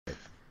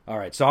All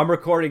right, so I'm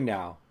recording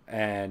now,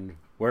 and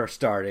we're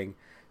starting.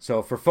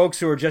 So for folks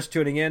who are just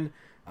tuning in,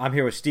 I'm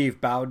here with Steve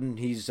Bowden.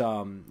 He's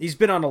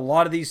been on a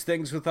lot of these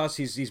things with us.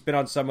 He's been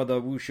on some of the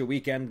Wushu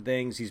Weekend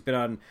things. He's been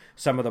on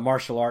some of the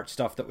martial arts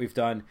stuff that we've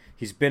done.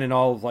 He's been in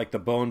all of like the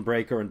Bone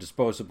Breaker and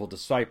Disposable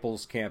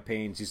Disciples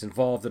campaigns. He's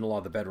involved in a lot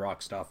of the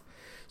Bedrock stuff.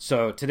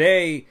 So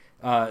today,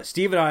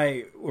 Steve and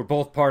I were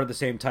both part of the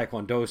same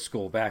Taekwondo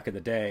school back in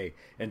the day,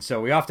 and so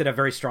we often have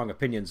very strong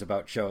opinions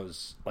about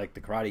shows like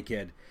The Karate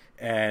Kid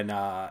and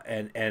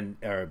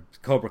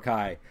Cobra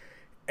Kai,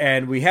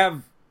 and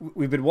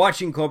we've been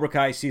watching Cobra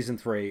Kai season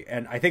 3,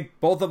 and I think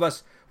both of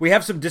us we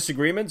have some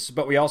disagreements,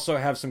 but we also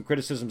have some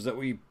criticisms that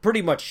we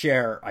pretty much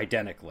share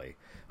identically,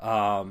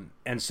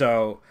 and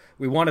so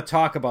we want to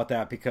talk about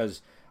that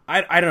because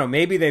I don't know,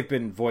 maybe they've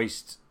been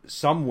voiced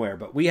somewhere,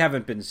 but we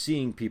haven't been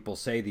seeing people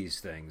say these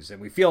things,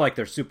 and we feel like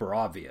they're super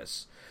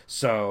obvious.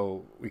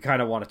 So we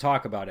kind of want to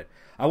talk about it.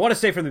 I want to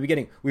say from the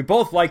beginning, we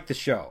both like the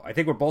show. I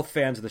think we're both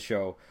fans of the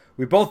show.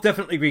 We both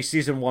definitely agree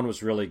season 1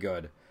 was really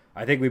good.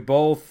 I think we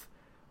both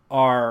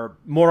are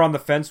more on the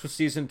fence with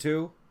season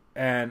 2.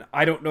 And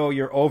I don't know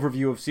your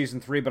overview of season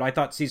 3, but I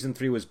thought season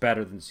 3 was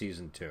better than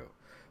season 2.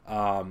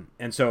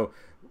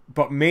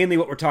 But mainly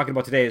what we're talking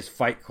about today is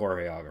fight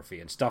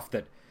choreography and stuff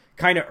that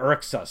kind of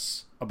irks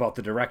us about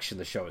the direction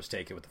the show is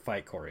taking with the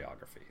fight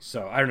choreography.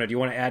 So I don't know. Do you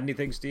want to add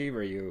anything, Steve?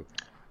 Or you?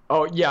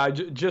 Oh yeah,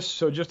 just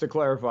to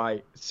clarify,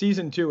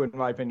 season 2, in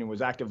my opinion,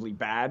 was actively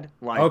bad.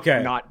 Like,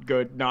 okay, not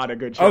good, not a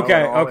good show. Okay,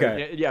 at all.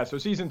 okay, yeah. So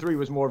season 3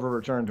 was more of a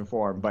return to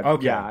form, but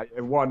okay. Yeah,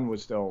 1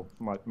 was still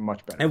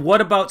much better. And what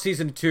about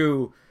season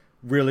 2?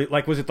 Really,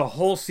 like, was it the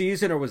whole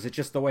season, or was it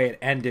just the way it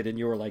ended, and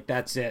you were like,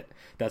 "That's it,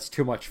 that's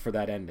too much for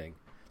that ending"?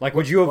 Like,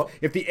 would you have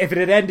if it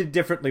had ended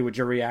differently? Would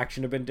your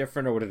reaction have been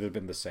different, or would it have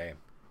been the same?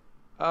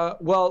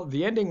 Well,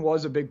 the ending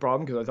was a big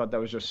problem because I thought that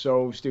was just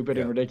so stupid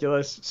and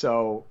ridiculous.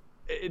 So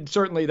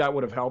certainly that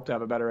would have helped to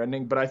have a better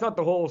ending. But I thought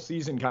the whole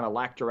season kind of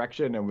lacked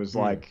direction and was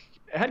like,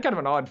 it had kind of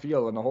an odd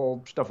feel, and the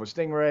whole stuff with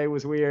Stingray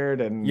was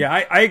weird. And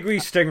yeah, I agree.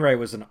 Stingray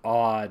was an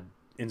odd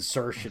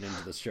insertion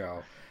into the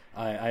show.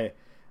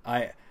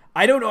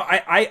 I don't know.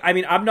 I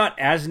mean, I'm not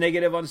as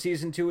negative on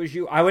season 2 as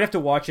you. I would have to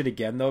watch it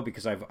again though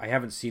because I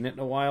haven't seen it in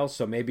a while.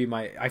 So maybe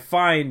I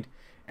find.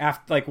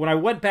 After, like, when I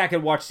went back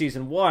and watched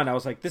season 1, I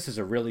was like, this is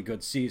a really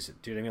good season.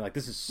 Do you know what I mean? Like,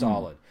 this is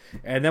solid.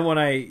 And then when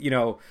I,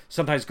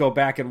 sometimes go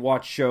back and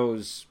watch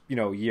shows,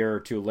 a year or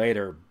two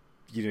later,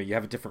 you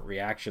have a different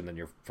reaction than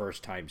your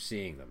first time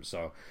seeing them.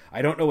 So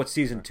I don't know what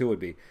season 2 would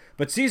be.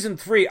 But season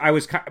 3,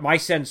 my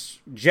sense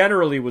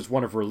generally was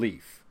one of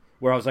relief.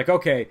 Where I was like,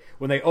 okay,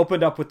 when they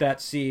opened up with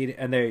that scene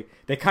and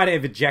they kind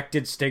of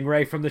ejected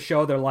Stingray from the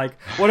show, they're like,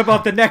 what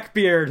about the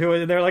neckbeard?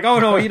 And they're like, oh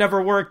no, he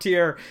never worked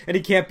here and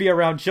he can't be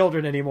around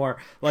children anymore.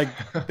 Like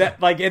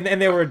that, like, and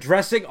they were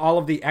addressing all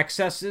of the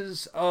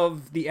excesses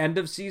of the end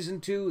of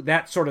season 2.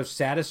 That sort of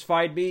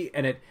satisfied me,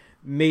 and it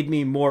made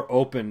me more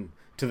open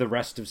to the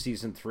rest of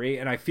season 3.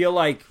 And I feel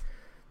like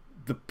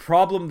the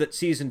problem that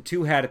season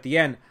 2 had at the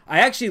end, I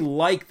actually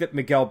like that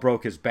Miguel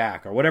broke his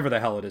back or whatever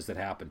the hell it is that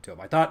happened to him.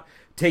 I thought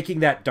taking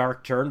that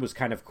dark turn was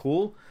kind of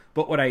cool,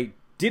 but what I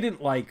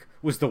didn't like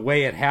was the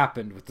way it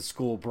happened with the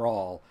school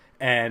brawl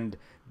and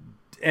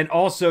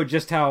also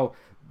just how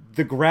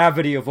the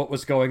gravity of what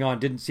was going on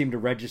didn't seem to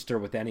register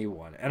with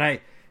anyone.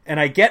 And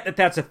I get that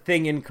that's a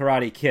thing in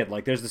Karate Kid.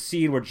 Like, there's the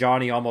scene where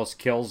Johnny almost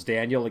kills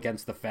Daniel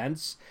against the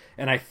fence,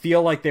 and I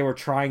feel like they were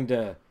trying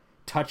to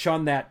touch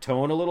on that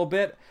tone a little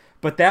bit.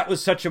 But that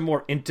was such a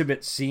more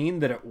intimate scene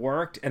that it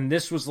worked, and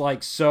this was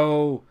like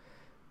so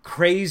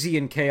crazy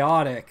and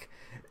chaotic,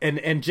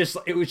 and just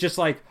it was just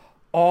like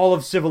all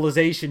of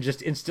civilization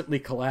just instantly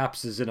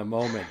collapses in a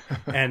moment,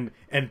 and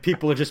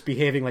people are just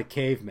behaving like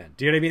cavemen.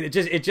 Do you know what I mean?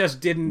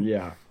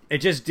 It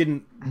just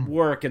didn't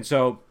work, and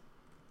so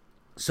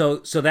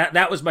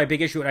that was my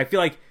big issue, and I feel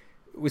like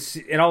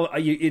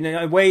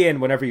I weigh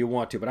in whenever you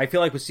want to, but I feel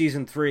like with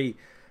season 3,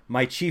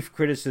 my chief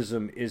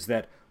criticism is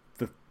that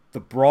the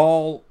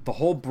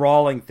whole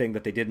brawling thing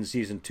that they did in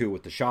season 2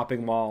 with the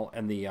shopping mall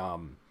and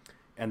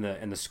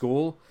the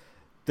school,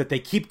 that they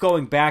keep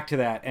going back to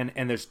that,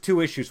 and there's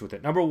 2 issues with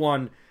it. Number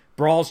 1,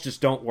 brawls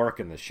just don't work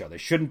in this show. They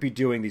shouldn't be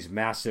doing these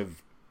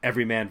massive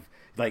every man,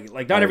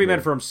 like not every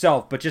man for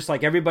himself, but just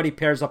like everybody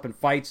pairs up and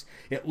fights.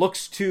 It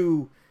looks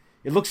too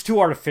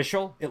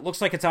artificial. It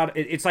looks like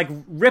it's like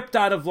ripped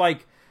out of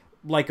like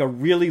a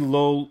really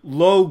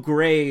low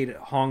grade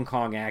Hong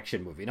Kong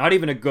action movie. Not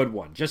even a good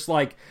one. Just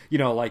like,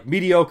 like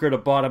mediocre to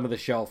bottom of the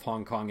shelf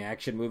Hong Kong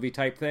action movie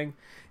type thing.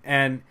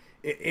 And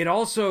it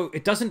also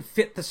doesn't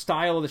fit the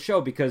style of the show,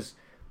 because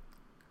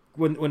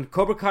when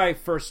Cobra Kai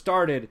first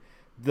started,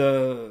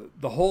 the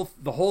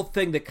whole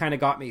thing that kind of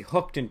got me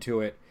hooked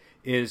into it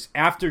is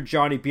after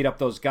Johnny beat up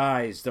those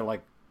guys, they're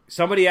like,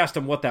 somebody asked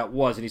him what that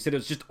was, and he said it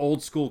was just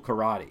old school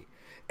karate.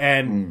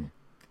 And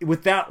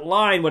with that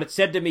line, what it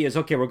said to me is,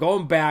 okay, we're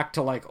going back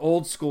to like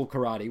old school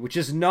karate, which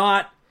is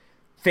not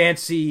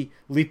fancy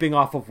leaping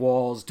off of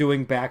walls,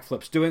 doing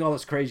backflips, doing all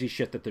this crazy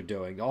shit that they're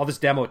doing, all this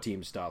demo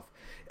team stuff.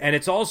 And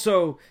it's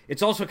also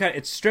kind of,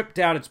 it's stripped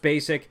down, it's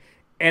basic,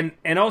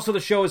 and also the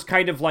show is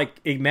kind of like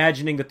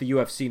imagining that the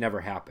UFC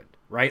never happened,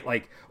 right?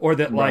 Like, or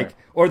that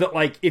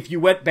like if you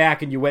went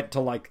back and you went to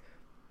like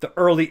the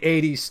early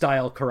 80s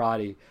style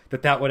karate,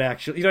 that would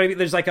actually, you know what I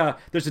mean?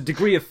 There's a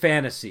degree of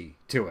fantasy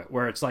to it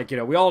where it's like, you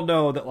know, we all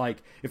know that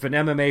like if an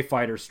MMA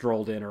fighter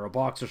strolled in or a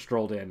boxer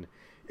strolled in,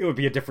 it would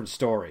be a different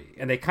story.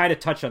 And they kind of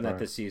touch on that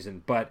this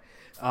season, but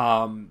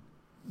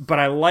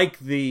I like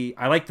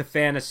the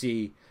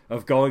fantasy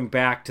of going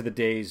back to the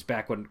days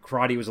back when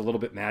karate was a little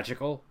bit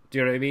magical. Do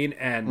you know what I mean?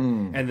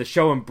 And the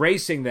show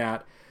embracing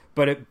that,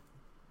 but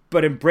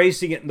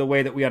embracing it in the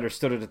way that we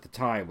understood it at the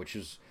time, which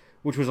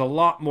was a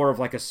lot more of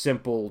like a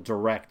simple,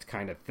 direct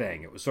kind of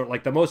thing. It was sort of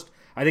like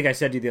I think I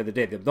said to you the other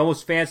day, the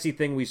most fancy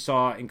thing we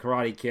saw in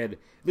Karate Kid,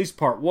 at least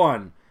part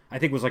one, I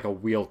think was like a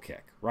wheel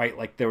kick, right?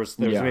 Like there was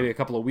maybe a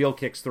couple of wheel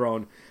kicks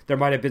thrown. There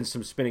might have been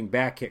some spinning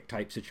back kick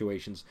type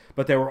situations,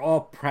 but they were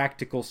all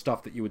practical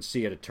stuff that you would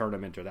see at a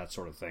tournament or that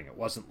sort of thing. It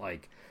wasn't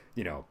like,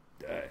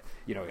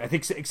 I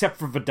think except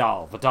for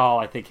Vidal. Vidal,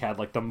 I think, had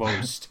like the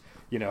most,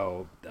 he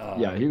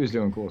was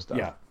doing cool stuff.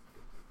 Yeah.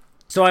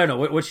 So I don't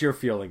know. What's your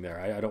feeling there?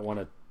 I don't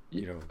want to.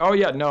 Oh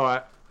yeah, no.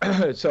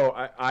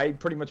 I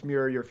pretty much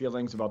mirror your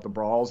feelings about the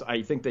brawls.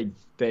 I think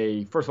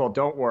they first of all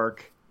don't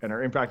work and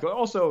are impractical.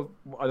 Also,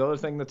 another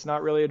thing that's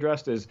not really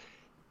addressed is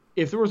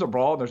if there was a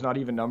brawl and there's not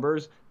even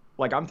numbers.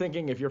 Like I'm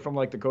thinking, if you're from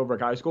like the Cobra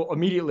Kai school,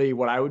 immediately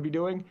what I would be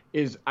doing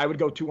is I would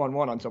go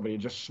 2-on-1 on somebody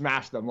and just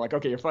smash them. Like,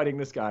 okay, you're fighting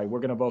this guy.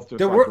 We're gonna both just.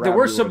 There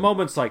were some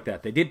moments like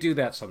that. They did do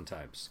that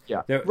sometimes.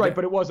 Yeah,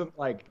 but it wasn't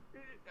like.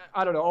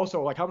 I don't know.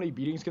 Also, like, how many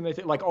beatings can they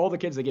take? Like, all the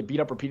kids, they get beat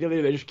up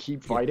repeatedly. They just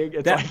keep fighting.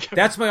 It's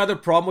that's my other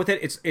problem with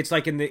it. It's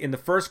like in the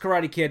first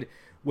Karate Kid,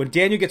 when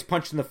Daniel gets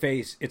punched in the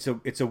face, it's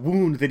a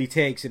wound that he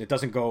takes and it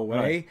doesn't go away.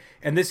 Right.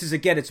 And this is,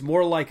 again, it's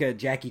more like a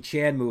Jackie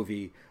Chan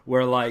movie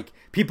where like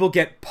people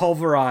get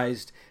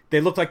pulverized. They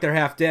look like they're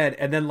half dead,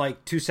 and then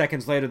like 2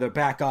 seconds later they're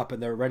back up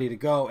and they're ready to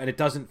go. And it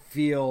doesn't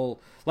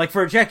feel like,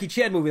 for a Jackie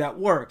Chan movie that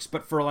works,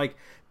 but for like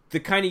the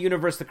kind of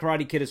universe the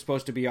Karate Kid is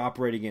supposed to be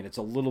operating in, it's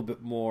a little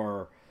bit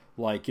more.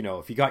 Like,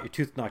 if you got your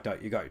tooth knocked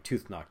out, you got your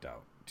tooth knocked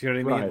out. Do you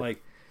know what I mean?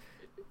 Like,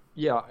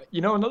 yeah.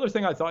 Another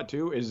thing I thought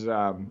too is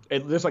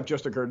this like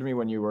just occurred to me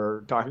when you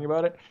were talking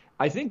about it.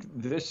 I think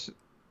this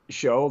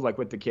show, like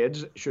with the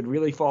kids, should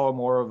really follow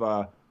more of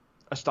a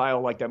style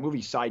like that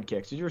movie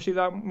Sidekicks. Did you ever see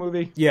that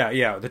movie?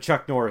 Yeah, the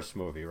Chuck Norris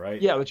movie, right?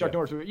 Yeah, the Chuck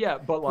Norris movie. Yeah,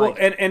 but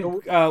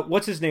like,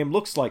 what's his name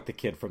looks like the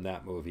kid from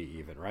that movie,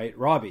 even, right?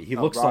 Robbie. He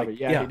looks Robbie.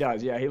 like he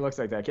does. Yeah, he looks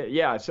like that kid.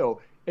 Yeah. So,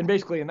 and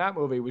basically in that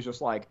movie it was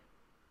just like.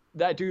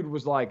 That dude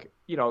was like,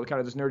 kind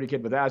of this nerdy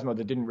kid with asthma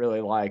that didn't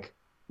really like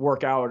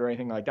work out or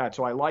anything like that.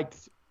 So I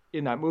liked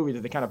in that movie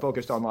that they kind of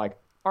focused on like,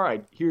 all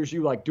right, here's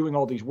you like doing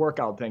all these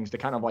workout things to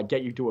kind of like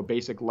get you to a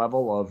basic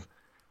level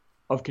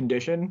of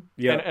condition.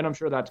 Yeah. And I'm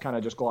sure that's kind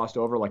of just glossed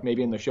over. Like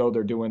maybe in the show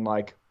they're doing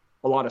like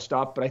a lot of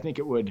stuff, but I think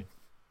it would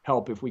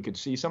help if we could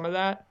see some of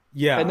that.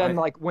 Yeah. And then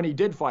like when he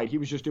did fight, he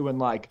was just doing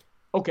like,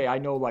 okay, I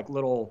know like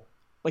little,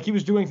 like he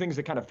was doing things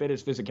that kind of fit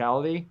his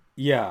physicality.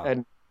 Yeah.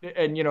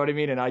 And you know what I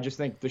mean? And I just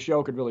think the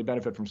show could really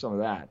benefit from some of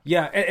that.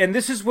 Yeah, and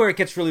this is where it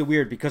gets really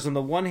weird, because on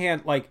the one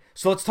hand, like,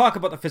 so let's talk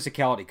about the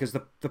physicality, because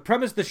the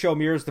premise of the show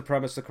mirrors the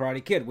premise of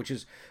Karate Kid, which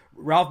is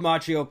Ralph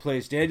Macchio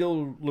plays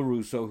Daniel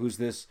LaRusso, who's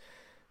this,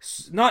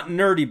 not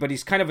nerdy, but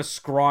he's kind of a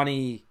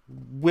scrawny,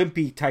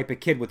 wimpy type of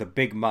kid with a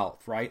big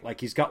mouth, right?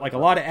 Like, he's got like a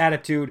lot of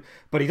attitude,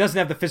 but he doesn't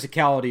have the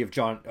physicality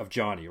of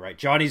Johnny, right?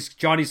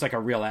 Johnny's like a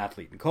real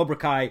athlete, and Cobra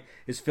Kai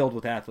is filled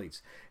with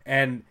athletes.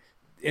 And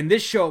in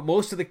this show,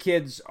 most of the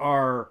kids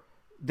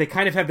they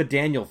kind of have the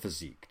Daniel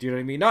physique. Do you know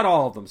what I mean? Not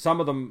all of them. Some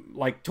of them,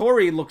 like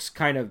Tori, looks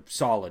kind of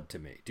solid to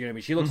me. Do you know what I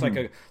mean? She looks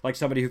like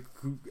somebody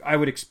who I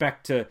would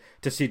expect to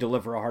see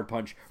deliver a hard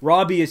punch.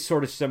 Robbie is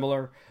sort of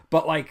similar,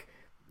 but like,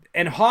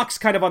 and Hawk's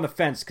kind of on the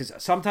fence, because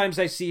sometimes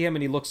I see him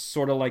and he looks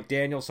sort of like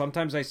Daniel.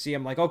 Sometimes I see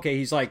him like, okay,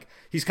 he's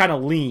kind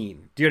of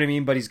lean. Do you know what I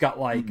mean? But he's got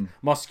like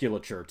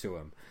musculature to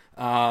him.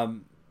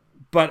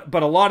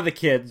 But a lot of the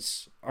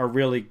kids are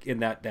really in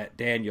that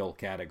Daniel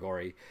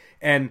category.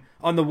 And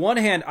on the one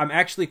hand, I'm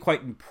actually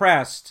quite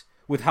impressed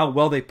with how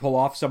well they pull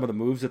off some of the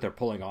moves that they're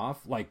pulling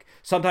off. Like,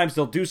 sometimes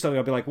they'll do something,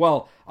 I'll be like,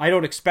 well, I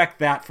don't expect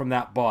that from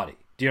that body.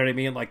 Do you know what I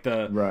mean?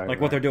 Like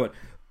what they're doing.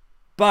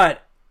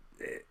 But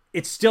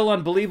it's still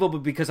unbelievable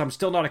because I'm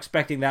still not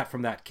expecting that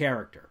from that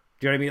character.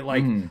 Do you know what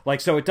I mean?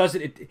 Like so it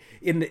doesn't.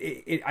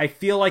 I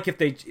feel like if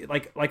they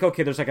like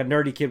okay, there's like a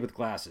nerdy kid with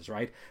glasses,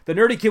 right? The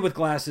nerdy kid with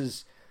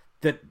glasses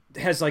that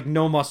has like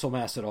no muscle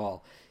mass at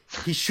all.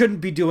 He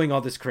shouldn't be doing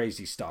all this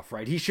crazy stuff,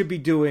 right? He should be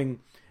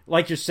doing,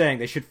 like you're saying,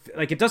 they should,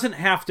 like, it doesn't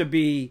have to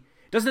be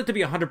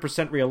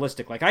 100%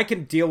 realistic. Like, I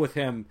can deal with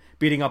him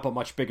beating up a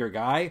much bigger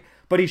guy,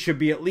 but he should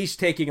be at least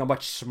taking a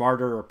much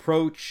smarter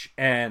approach.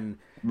 And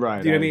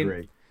right, do you know what I mean?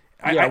 Agree.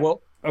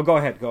 Go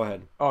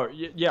ahead. Oh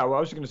yeah, well, I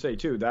was just going to say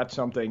too, that's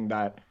something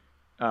that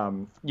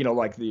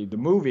like the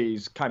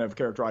movies kind of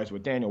characterize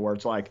with Daniel, where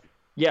it's like,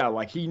 yeah,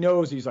 like he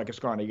knows he's like a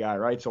scrawny guy,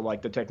 right? So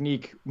like the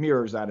technique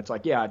mirrors that. It's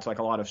like, yeah, it's like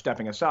a lot of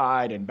stepping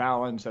aside and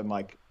balance and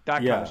like that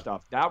kind of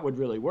stuff. That would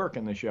really work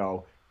in the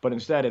show. But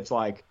instead it's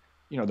like,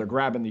 they're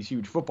grabbing these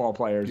huge football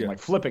players and like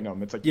flipping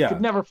them. It's like you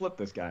could never flip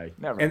this guy,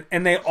 never.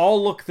 And they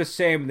all look the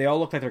same. They all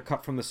look like they're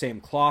cut from the same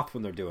cloth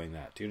when they're doing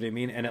that. Do you know what I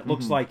mean? And it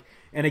looks like,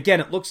 and again,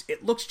 it looks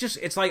just,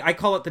 it's like, I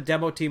call it the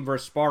demo team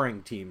versus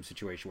sparring team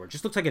situation, where it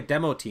just looks like a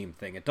demo team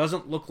thing. It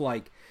doesn't look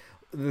like.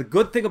 The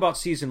good thing about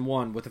season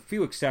 1, with a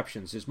few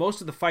exceptions, is most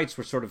of the fights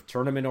were sort of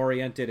tournament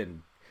oriented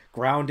and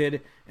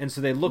grounded, and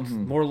so they looked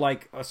more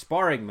like a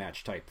sparring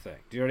match type thing.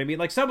 Do you know what I mean?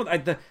 Like some of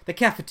the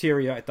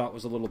cafeteria I thought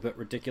was a little bit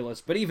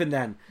ridiculous, but even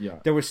then,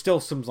 there was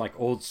still some like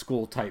old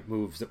school type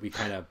moves that we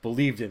kind of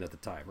believed in at the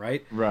time,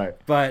 right? Right.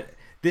 But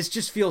this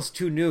just feels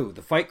too new.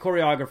 The fight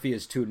choreography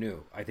is too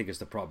new, I think, is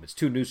the problem. It's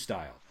too new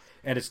style,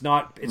 and it's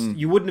not. It's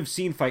you wouldn't have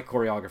seen fight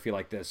choreography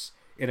like this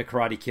in a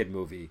Karate Kid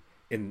movie.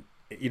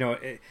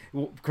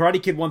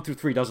 Karate Kid 1 through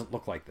 3 doesn't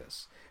look like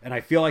this, and I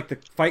feel like the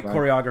fight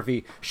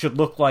choreography should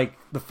look like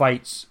the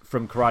fights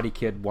from Karate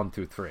Kid 1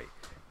 through 3,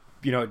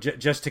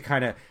 just to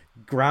kind of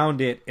ground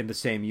it in the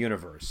same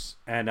universe.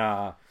 And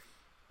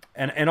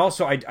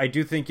also I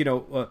do think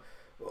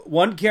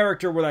one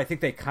character where I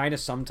think they kind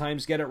of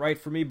sometimes get it right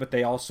for me, but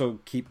they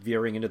also keep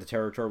veering into the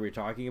territory we were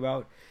talking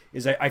about,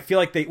 is I feel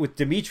like with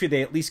Dimitri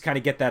they at least kind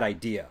of get that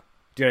idea.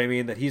 Do you know what I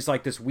mean? That he's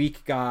like this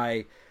weak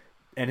guy.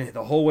 And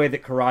the whole way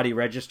that karate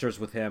registers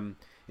with him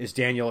is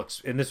Daniel,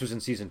 and this was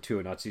in season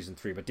 2, not season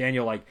 3, but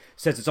Daniel like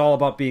says it's all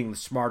about being the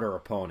smarter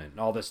opponent and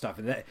all this stuff.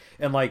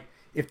 And like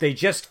if they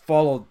just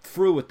followed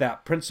through with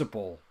that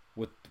principle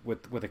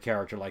with a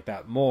character like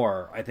that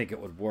more, I think it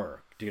would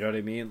work. Do you know what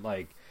I mean?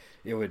 Like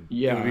it would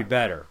be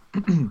better.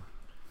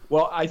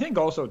 Well, I think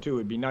also too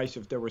it'd be nice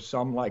if there was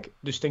some like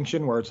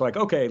distinction where it's like,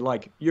 okay,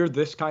 like you're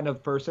this kind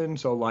of person,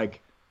 so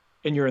like,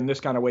 and you're in this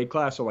kind of weight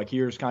class, so like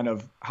here's kind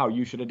of how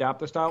you should adapt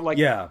the style. Like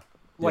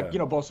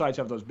both sides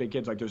have those big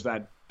kids. Like there's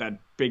that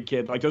big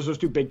kid. Like there's those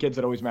two big kids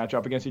that always match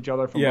up against each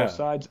other from both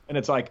sides. And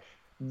it's like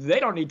they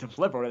don't need to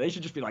flip over. They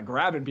should just be like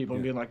grabbing people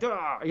and being like,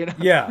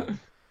 Yeah.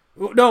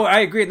 No,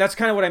 I agree, and that's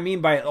kind of what I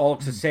mean by it all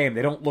looks the same.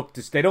 They don't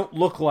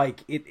look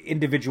like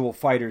individual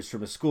fighters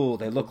from a school.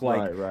 They look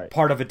like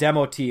part of a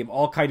demo team,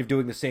 all kind of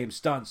doing the same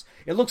stunts.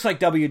 It looks like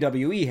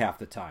WWE half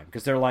the time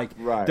because they're like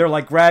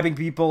grabbing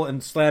people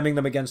and slamming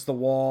them against the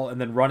wall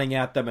and then running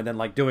at them and then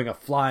like doing a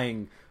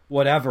flying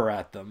whatever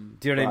at them.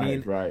 Do you know what I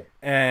mean? Right.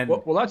 And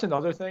well, that's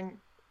another thing.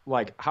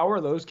 Like, how are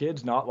those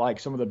kids not like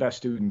some of the best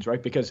students,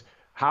 right? Because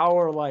how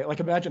are like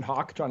imagine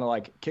Hawk trying to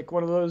like kick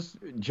one of those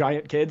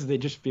giant kids?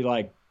 They'd just be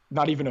like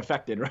not even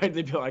affected, right?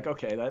 They'd be like,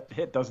 okay, that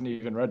hit doesn't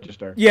even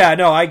register. Yeah,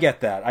 no, I get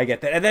that.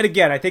 And then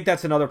again, I think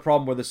that's another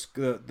problem where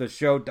the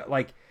show,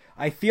 like,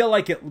 I feel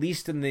like at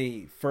least in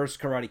the first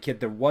Karate Kid,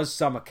 there was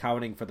some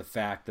accounting for the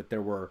fact that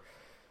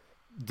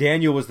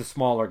Daniel was the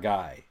smaller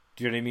guy.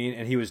 Do you know what I mean?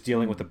 And he was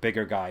dealing with a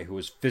bigger guy who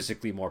was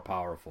physically more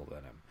powerful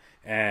than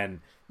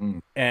him.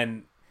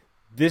 And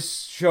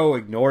this show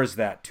ignores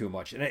that too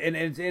much. And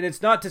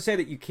it's not to say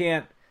that you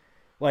can't,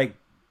 like,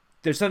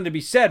 there's something to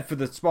be said for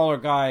the smaller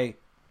guy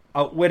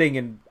outwitting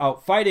and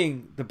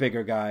outfighting the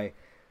bigger guy,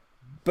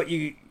 but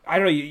you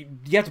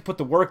have to put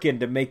the work in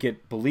to make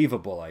it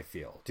believable, I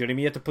feel. Do you know what I mean?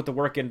 You have to put the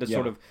work into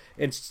sort of,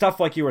 and stuff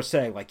like you were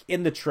saying, like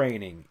in the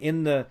training,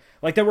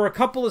 like there were a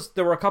couple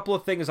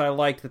of things I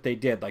liked that they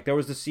did. Like there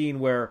was the scene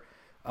where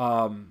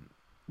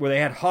they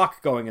had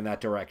Hawk going in that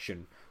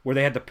direction, where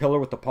they had the pillar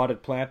with the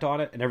potted plant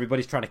on it, and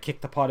everybody's trying to kick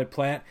the potted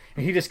plant,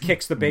 and he just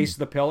kicks the base of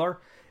the pillar,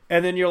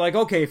 and then you're like,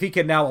 okay, if he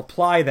can now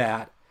apply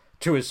that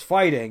to his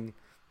fighting.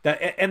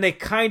 And they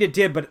kind of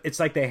did, but it's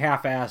like they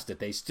half-assed it.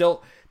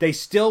 They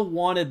still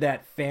wanted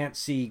that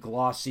fancy,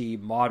 glossy,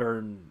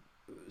 modern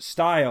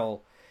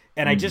style.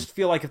 And I just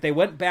feel like if they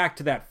went back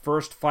to that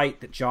first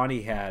fight that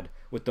Johnny had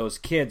with those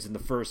kids in the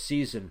first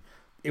season,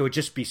 it would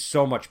just be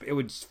so much. It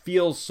would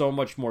feel so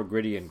much more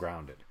gritty and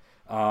grounded.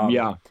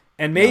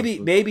 And maybe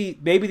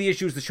the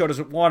issue is the show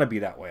doesn't want to be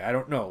that way. I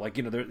don't know. Like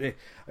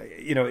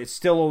it's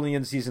still only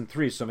in season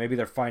 3, so maybe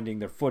they're finding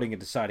their footing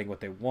and deciding what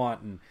they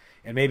want.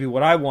 And maybe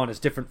what I want is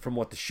different from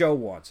what the show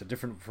wants and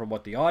different from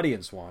what the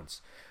audience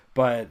wants.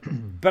 But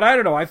I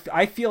don't know.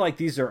 I feel like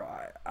these are...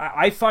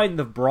 I find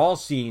the brawl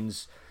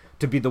scenes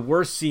to be the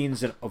worst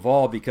scenes of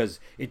all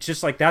because it's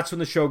just like that's when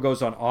the show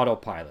goes on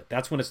autopilot.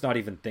 That's when it's not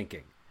even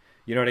thinking.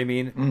 You know what I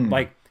mean?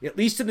 Like, at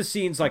least in the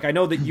scenes, like I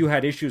know that you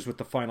had issues with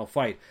the final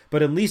fight,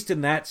 but at least in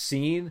that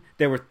scene,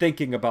 they were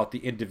thinking about the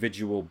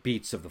individual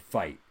beats of the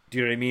fight. Do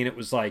you know what I mean? It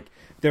was like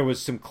there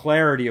was some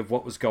clarity of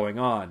what was going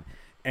on.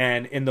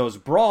 And in those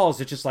brawls,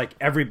 it's just like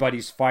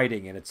everybody's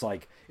fighting, and it's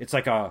like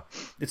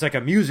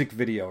a music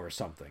video or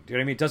something. Do you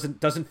know what I mean? It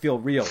doesn't feel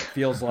real. It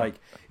feels like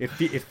it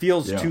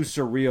feels too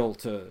surreal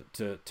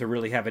to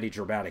really have any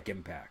dramatic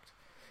impact.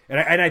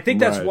 And I think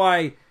that's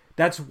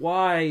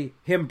why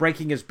him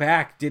breaking his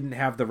back didn't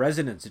have the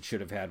resonance it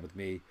should have had with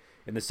me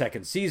in the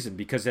second season,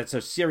 because that's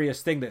a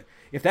serious thing that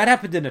if that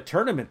happened in a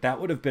tournament, that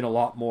would have been a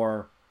lot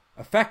more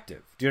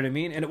effective. Do you know what I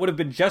mean? And it would have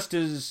been just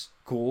as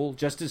cool,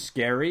 just as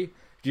scary.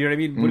 Do you know what I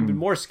mean? Would have been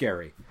more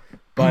scary.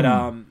 But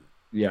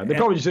Yeah, they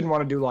probably just didn't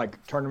want to do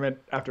like tournament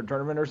after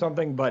tournament or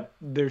something, but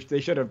they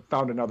should have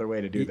found another way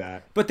to do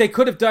that. But they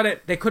could have done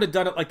it. They could have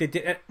done it like they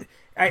did.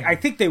 I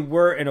think they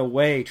were in a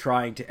way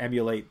trying to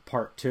emulate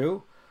Part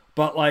 2,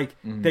 but like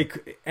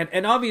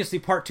and obviously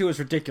Part 2 is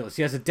ridiculous.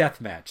 He has a death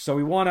match, so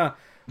we do want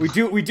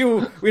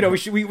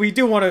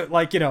to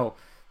like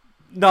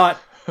not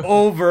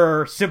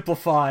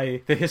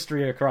oversimplify the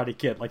history of Karate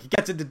Kid. Like, he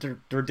gets into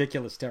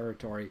ridiculous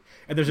territory,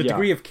 and there's a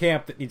degree of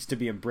camp that needs to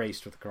be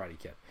embraced with Karate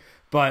Kid.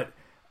 But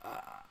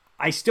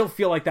I still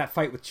feel like that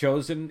fight with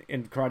Chozen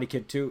in Karate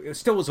Kid 2, it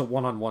still was a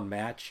one-on-one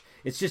match.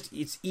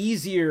 It's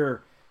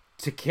easier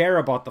to care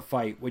about the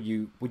fight when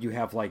you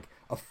have like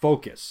a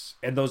focus,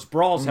 and those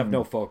brawls have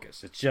no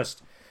focus. It's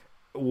just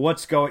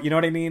what's going, you know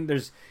what I mean?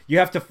 You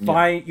have to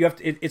find,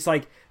 it's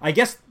like, I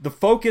guess the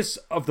focus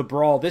of the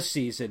brawl this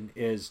season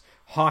is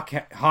Hawk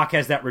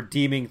has that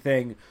redeeming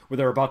thing where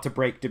they're about to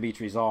break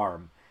Dimitri's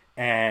arm,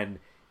 and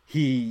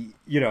he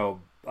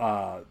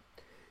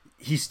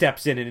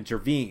steps in and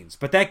intervenes,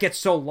 but that gets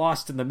so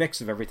lost in the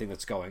mix of everything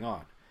that's going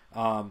on.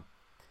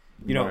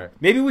 Right.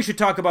 Maybe we should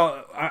talk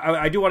about,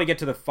 I do want to get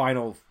to the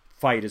final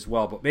fight as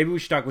well, but maybe we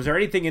should talk, was there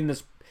anything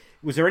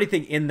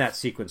in that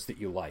sequence that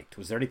you liked?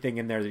 Was there anything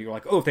in there that you're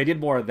like, oh, if they did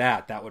more of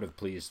that, that would have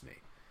pleased me?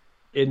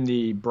 In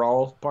the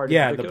brawl part?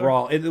 Yeah, the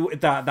brawl.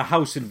 The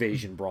house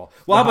invasion brawl.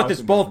 Well, how about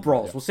this? Both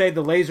brawls. Yeah. We'll say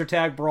the laser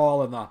tag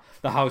brawl and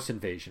the house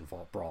invasion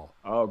brawl.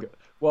 Oh, good.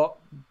 Well,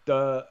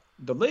 the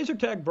laser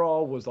tag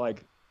brawl was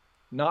like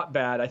not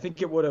bad. I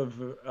think it would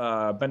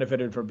have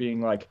benefited from being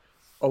like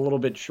a little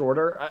bit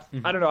shorter.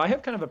 I don't know. I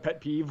have kind of a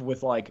pet peeve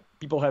with like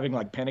people having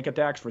like panic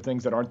attacks for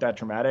things that aren't that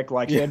traumatic.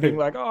 Like them being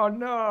like, "Oh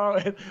no!"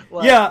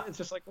 Like, it's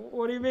just like,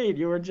 what do you mean?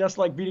 You were just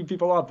like beating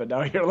people up, and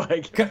now you're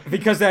like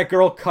because that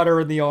girl cut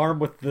her in the arm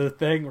with the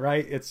thing,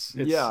 right? It's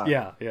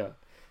yeah.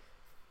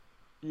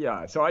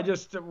 So I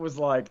just was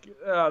like,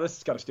 oh, this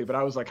is kind of stupid.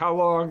 I was like, how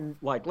long?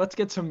 Like, let's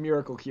get some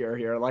miracle cure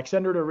here. Like,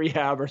 send her to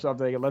rehab or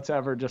something, and let's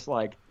have her just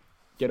like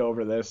get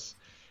over this.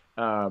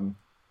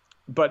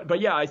 But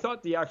yeah, I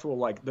thought the actual,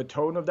 like, the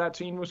tone of that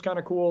scene was kind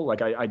of cool.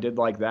 Like, I did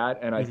like that.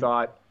 And I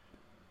thought,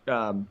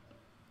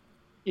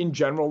 in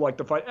general, like,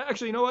 the fight.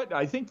 Actually, you know what?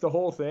 I think the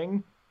whole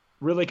thing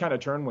really kind of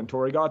turned when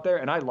Tori got there.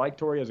 And I like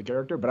Tori as a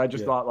character, but I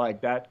just thought,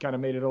 like, that kind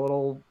of made it a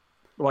little,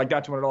 like,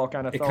 that's when it all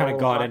kind of fell. It kind of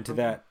got into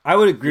that. I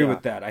would agree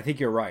with that. I think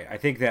you're right. I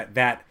think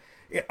that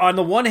on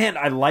the one hand,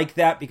 I like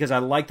that because I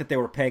like that they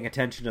were paying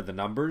attention to the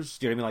numbers.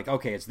 Do you know what I mean? Like,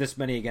 okay, it's this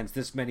many against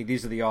this many.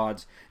 These are the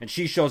odds. And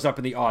she shows up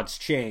and the odds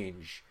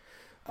change.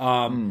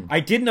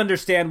 I didn't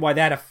understand why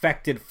that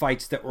affected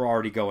fights that were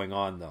already going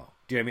on, though.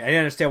 Do you know what I mean? I didn't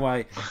understand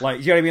why, like,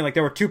 you know what I mean? Like,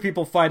 there were two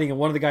people fighting and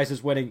one of the guys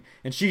is winning,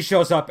 and she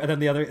shows up, and then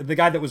the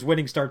guy that was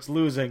winning starts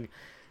losing.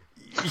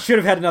 You should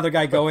have had another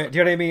guy go in. Do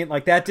you know what I mean?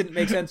 Like, that didn't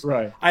make sense.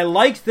 Right. I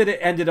liked that it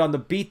ended on the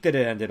beat that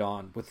it ended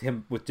on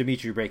with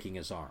Dimitri breaking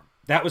his arm.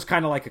 That was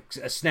kind of like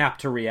a snap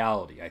to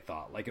reality, I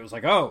thought. Like, it was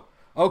like, oh,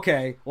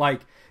 okay,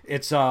 like,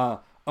 it's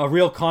a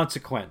real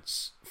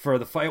consequence for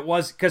the fight. It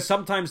was, because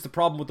sometimes the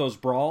problem with those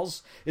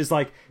brawls is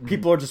like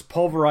people are just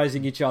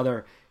pulverizing each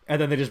other and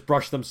then they just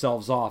brush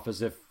themselves off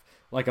as if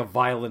like a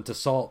violent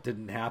assault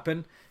didn't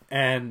happen.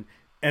 And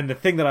the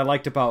thing that I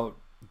liked about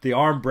the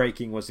arm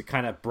breaking was it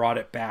kind of brought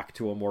it back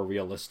to a more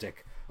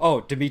realistic,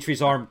 oh,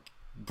 Dimitri's arm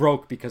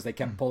broke because they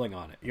kept pulling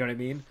on it. You know what I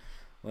mean?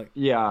 Like,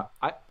 yeah,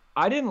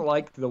 I didn't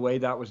like the way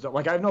that was done.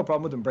 Like, I have no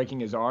problem with him breaking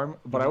his arm,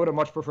 but I would have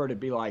much preferred it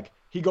be like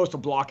he goes to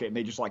block it and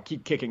they just like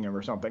keep kicking him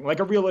or something. Like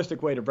a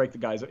realistic way to break the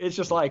guy's. It's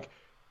just like,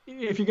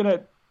 if you're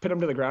gonna pin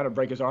him to the ground and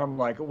break his arm,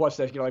 like what's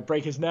that? Like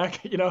break his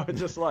neck? It's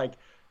just like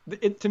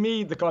to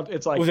me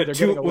it's like was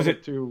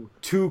it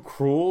too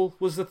cruel?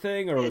 Was the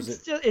thing, or was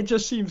it? It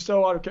just seems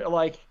so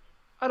like,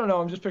 I don't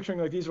know. I'm just picturing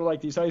like these are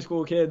like these high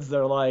school kids.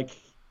 They're like,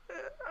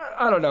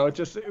 I don't know. It's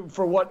just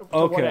for what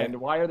end?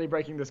 Why are they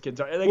breaking this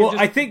kid's arm? Well,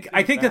 I think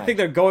the thing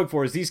they're going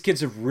for is these kids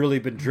have really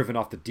been driven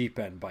off the deep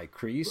end by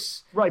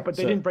Kreese. Right, but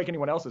they didn't break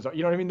anyone else's.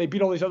 You know what I mean? They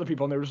beat all these other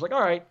people, and they were just like,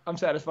 "All right, I'm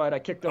satisfied. I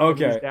kicked them.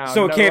 Okay, down."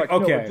 So it came. No,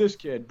 but this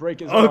kid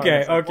break his arm.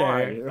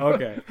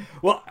 Okay.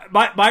 Well,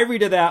 my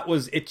read of that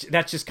was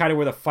that's just kind of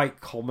where the fight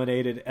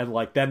culminated, and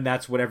like then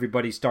that's when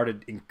everybody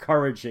started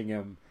encouraging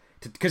him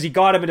because he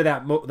got him into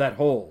that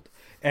hold.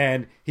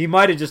 And he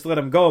might have just let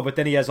him go, but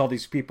then he has all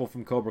these people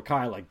from Cobra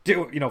Kai like,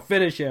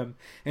 finish him.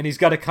 And he's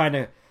got to I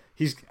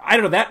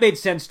don't know, that made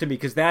sense to me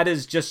because that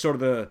is just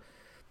sort of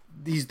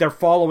they're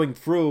following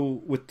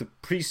through with the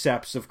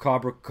precepts of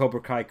Cobra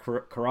Kai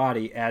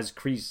karate as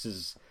Kreese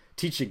is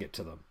teaching it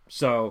to them.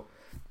 So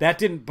that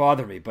didn't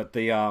bother me, but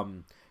but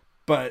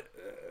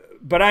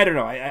I don't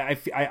know.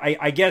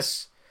 I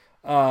guess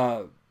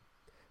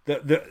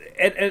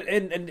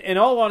in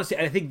all honesty,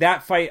 I think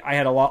that fight I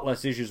had a lot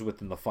less issues with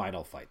than the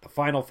final fight. The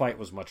final fight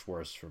was much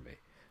worse for me.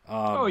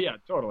 Oh yeah,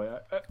 totally.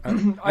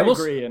 I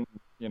agree, and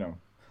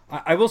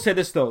I will say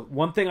this though.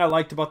 One thing I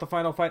liked about the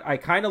final fight, I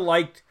kind of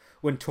liked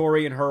when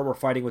Tori and her were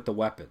fighting with the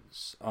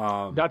weapons.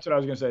 That's what I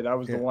was gonna say. That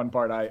was the one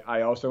part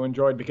I also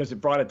enjoyed because it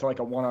brought it to like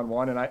a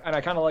one-on-one, and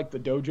I kind of liked the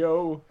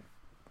dojo.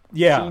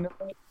 Yeah, scene of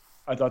it.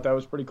 I thought that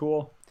was pretty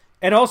cool.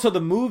 And also the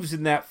moves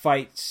in that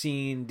fight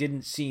scene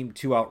didn't seem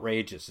too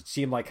outrageous. It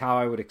seemed like how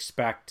I would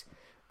expect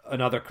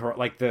another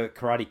like the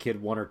Karate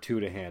Kid 1 or 2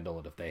 to handle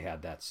it if they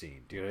had that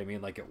scene. Do you know what I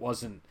mean? Like it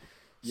wasn't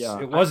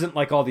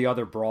like all the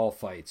other brawl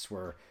fights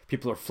where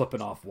people are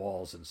flipping off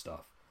walls and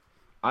stuff.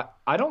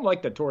 I don't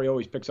like that Tori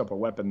always picks up a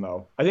weapon,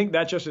 though. I think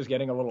that just is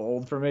getting a little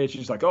old for me.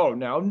 She's like, oh,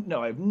 no,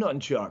 I have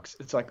nunchucks.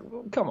 It's like,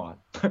 well, come on.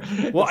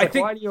 Well, I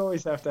think, why do you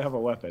always have to have a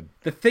weapon?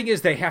 The thing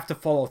is they have to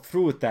follow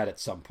through with that at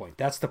some point.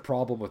 That's the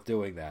problem with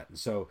doing that. And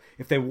so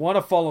if they want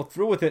to follow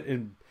through with it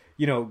and,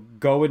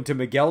 go into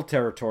Miguel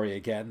territory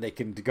again, they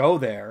can go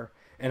there,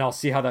 and I'll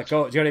see how that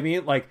goes. Do you know what I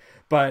mean? Like,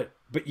 but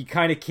you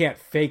kind of can't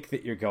fake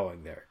that you're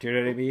going there. Do you know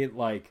what I mean?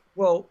 Like,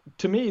 well,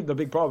 to me, the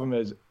big problem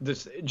is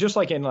this. Just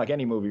like in like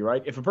any movie,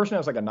 right? If a person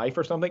has like a knife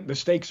or something, the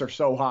stakes are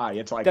so high.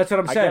 It's like that's what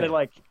I'm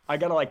saying. I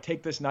gotta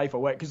take this knife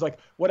away because like,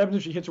 what happens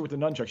if she hits her with the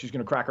nunchuck? She's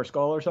gonna crack her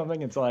skull or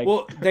something. It's like,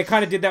 well, they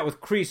kind of did that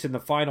with Kreese in the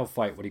final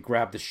fight when he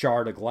grabbed the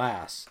shard of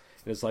glass.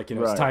 It's like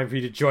it's time for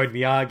you to join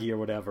Miyagi or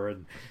whatever,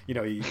 and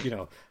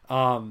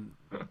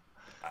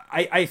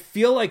I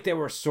feel like they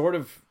were sort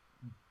of.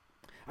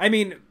 I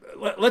mean,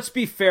 let's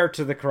be fair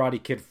to the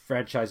Karate Kid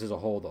franchise as a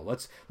whole, though.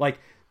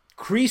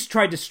 Kreese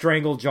tried to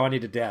strangle Johnny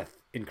to death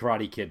in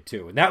Karate Kid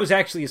 2, and that was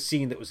actually a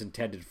scene that was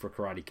intended for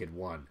Karate Kid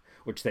 1,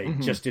 which they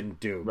just didn't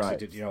do.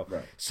 Right.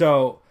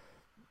 So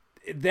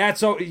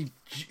that's all.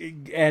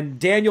 And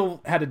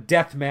Daniel had a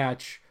death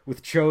match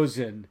with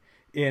Chozen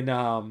in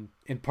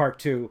part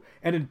 2,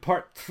 and in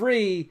part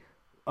 3,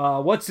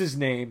 what's his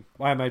name?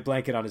 Why am I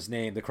blanking on his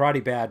name? The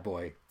Karate Bad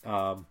Boy,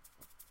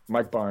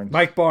 Mike Barnes.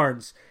 Mike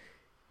Barnes.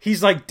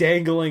 He's like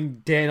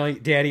dangling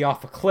Danny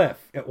off a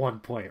cliff at one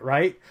point,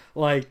 right?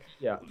 Like,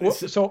 yeah. Well,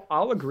 so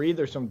I'll agree.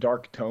 There's some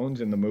dark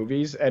tones in the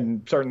movies,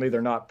 and certainly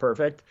they're not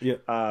perfect. Yeah.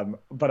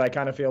 But I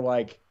kind of feel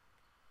like,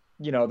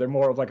 they're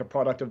more of like a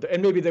product of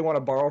and maybe they want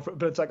to borrow,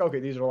 but it's like, okay,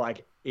 these are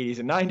like 80s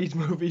and 90s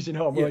movies.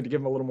 I'm willing to give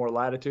them a little more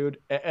latitude.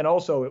 And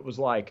also, it was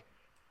like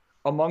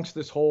amongst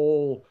this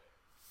whole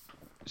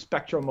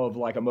spectrum of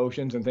like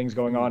emotions and things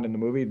going on in the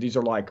movie, these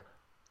are like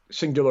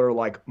singular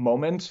like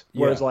moments,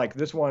 whereas like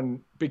this one,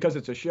 because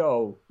it's a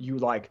show, you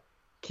like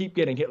keep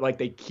getting hit, like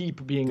they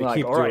keep being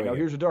like, all right, now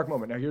here's a dark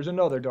moment, now here's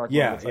another dark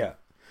moment.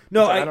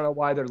 No, I don't know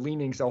why they're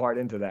leaning so hard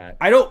into that.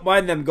 I don't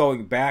mind them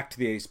going back to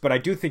the ace, but I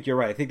do think you're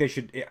right. I think they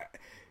should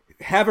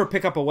have her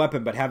pick up a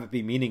weapon, but have it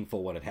be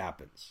meaningful when it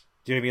happens.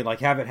 Do you know what I mean? Like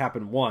have it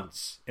happen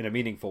once in a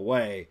meaningful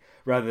way,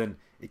 rather than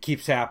it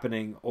keeps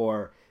happening,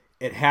 or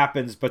it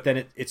happens, but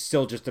then it's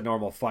still just a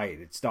normal fight.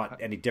 It's not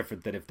any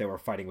different than if they were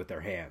fighting with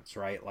their hands,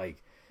 right?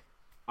 Like,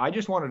 I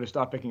just wanted to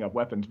stop picking up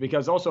weapons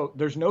because also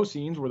there's no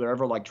scenes where they're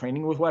ever like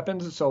training with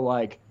weapons. So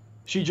like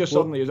she just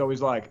suddenly is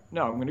always like,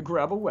 no, I'm going to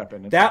grab a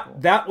weapon.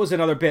 That was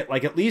another bit.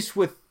 Like at least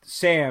with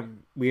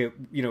Sam, we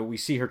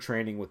see her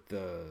training with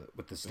the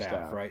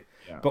staff, right?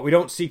 Yeah. But we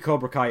don't see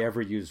Cobra Kai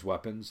ever use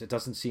weapons. It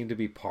doesn't seem to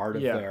be part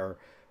of their.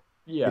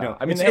 Yeah,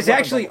 I mean, it's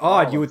actually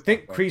odd. You would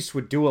think Kreese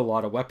would do a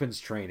lot of weapons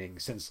training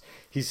since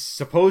he's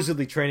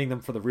supposedly training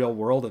them for the real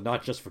world and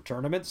not just for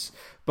tournaments.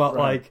 But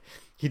like,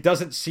 he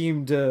doesn't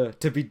seem to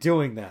be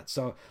doing that.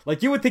 So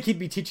like, you would think he'd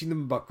be teaching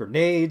them about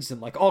grenades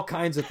and like all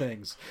kinds of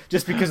things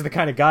just because of the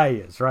kind of guy he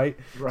is, right?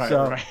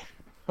 Right.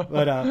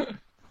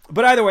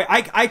 But either way,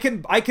 I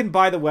can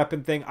buy the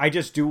weapon thing. I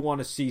just do want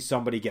to see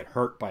somebody get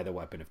hurt by the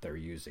weapon if they're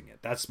using it.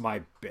 That's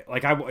my bit.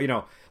 Like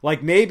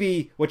like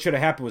maybe what should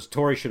have happened was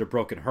Tori should have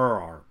broken her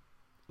arm.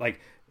 Like,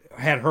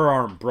 had her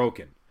arm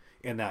broken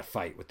in that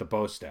fight with the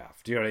bow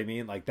staff. Do you know what I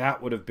mean? Like,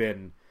 that would have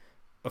been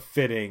a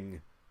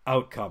fitting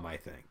outcome, I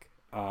think.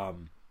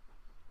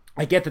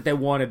 I get that they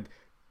wanted,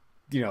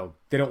 they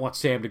don't want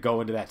Sam to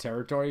go into that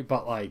territory,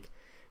 but, like,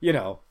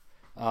 that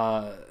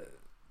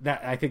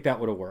I think that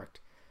would have worked.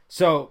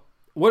 So,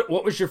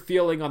 what was your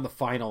feeling on the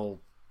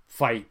final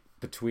fight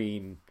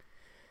between,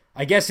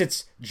 I guess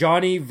it's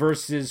Johnny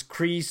versus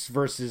Kreese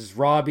versus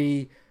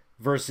Robbie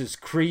versus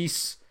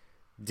Kreese,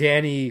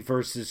 Danny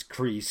versus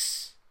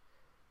Kreese,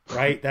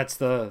 right? That's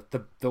the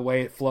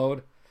way it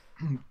flowed.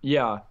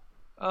 Yeah.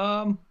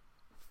 I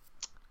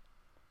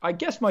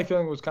guess my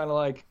feeling was kind of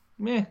like,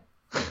 meh.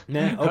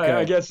 Nah, okay.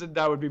 I guess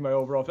that would be my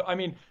overall. I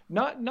mean,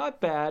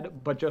 not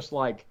bad, but just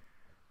like,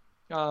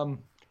 so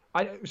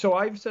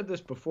I've said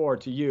this before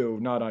to you,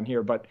 not on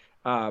here, but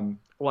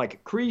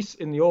like Kreese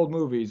in the old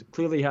movies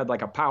clearly had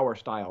like a power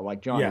style,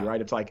 like Johnny,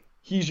 right? It's like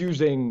he's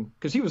using,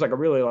 because he was like a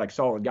really like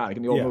solid guy. Like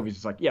in the old movies,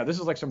 it's like, this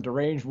is like some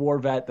deranged war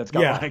vet that's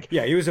got like,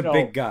 he was a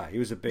big guy. He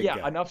was a big guy.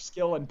 Yeah, enough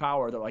skill and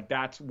power that like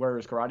that's where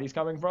his karate's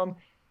coming from,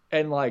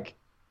 and like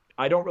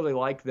I don't really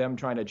like them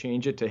trying to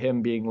change it to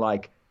him being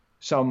like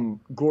some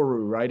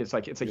guru, right? It's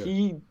like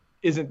he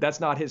isn't. That's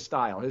not his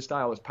style. His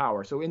style is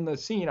power. So in the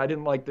scene, I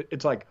didn't like.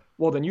 It's like,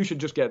 well, then you should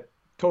just get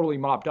totally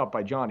mopped up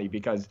by Johnny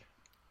because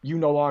you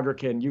no longer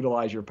can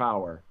utilize your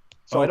power.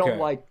 So I don't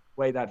like the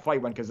way that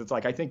fight went, because it's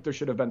like I think there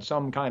should have been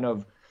some kind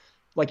of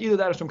Like either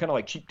that or some kind of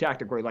like cheap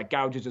tactic where he like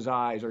gouges his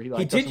eyes or he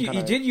like does some kind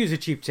he of. did use a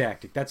cheap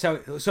tactic. That's how.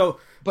 So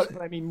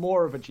But I mean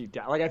more of a cheap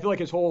tactic. Like I feel like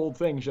his whole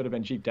thing should have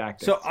been cheap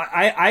tactics. so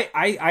I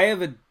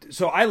have a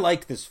so I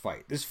liked this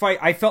fight. This fight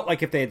I felt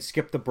like if they had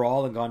skipped the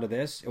brawl and gone to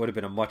this, it would have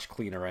been a much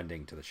cleaner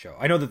ending to the show.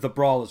 I know that the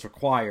brawl is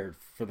required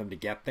for them to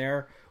get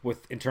there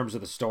with in terms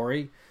of the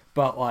story,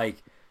 but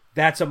like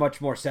that's a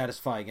much more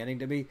satisfying ending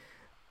to me.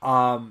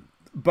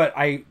 But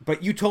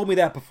you told me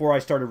that before I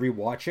started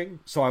rewatching,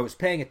 so I was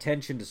paying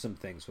attention to some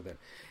things with it.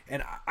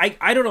 And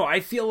I don't know, I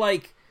feel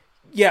like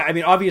yeah, I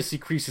mean obviously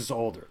Kreese is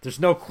older. There's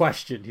no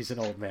question he's an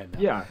old man now.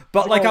 Yeah.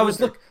 But like I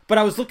was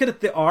looking at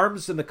the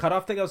arms and the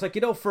cutoff thing, I was like,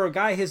 for a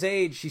guy his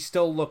age, he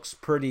still looks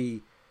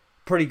pretty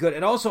good.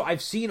 And also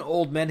I've seen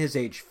old men his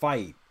age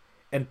fight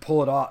and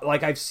pull it off.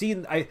 Like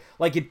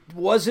it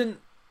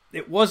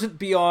wasn't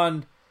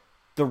beyond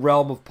the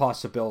realm of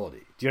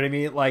possibility. Do you know what I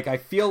mean? Like I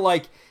feel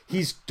like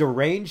he's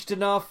deranged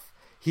enough.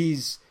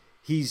 He's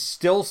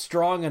still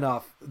strong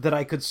enough that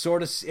I could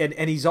sort of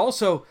and he's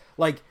also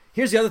like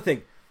here's the other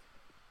thing.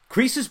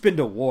 Kreese has been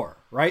to war,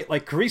 right?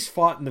 Like Kreese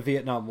fought in the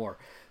Vietnam War.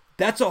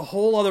 That's a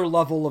whole other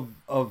level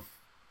of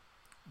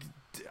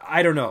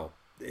I don't know.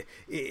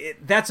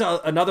 That's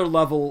another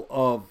level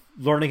of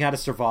learning how to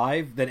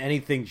survive than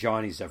anything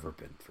Johnny's ever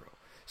been through.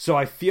 So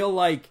I feel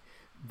like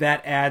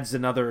that adds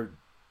another.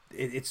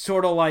 It's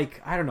sort of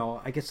like I don't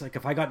know. I guess like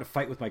if I got in a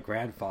fight with my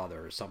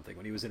grandfather or something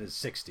when he was in his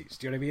 60s.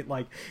 Do you know what I mean?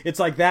 Like it's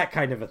like that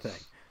kind of a thing.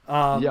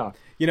 Yeah.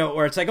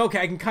 Where it's like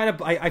okay, I can kind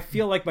of I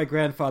feel like my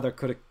grandfather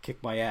could have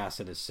kicked my ass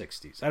in his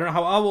 60s. I don't know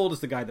how old is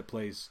the guy that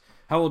plays.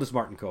 How old is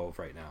Martin Kove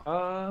right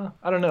now?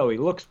 I don't know. He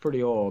looks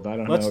pretty old. I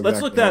don't know.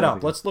 Let's look that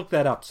up. Let's look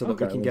that up so that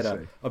we can get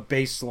see. a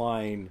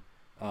baseline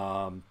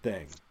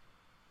thing.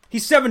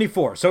 He's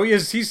 74, so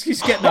he's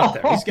getting up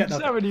there. He's getting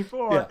up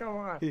 74. there. Yeah. Come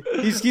on.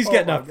 He's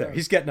getting up there.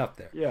 He's getting up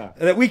there. Yeah.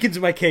 That weakens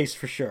my case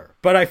for sure.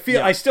 But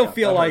I still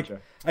feel like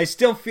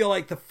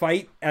the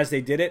fight as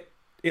they did it,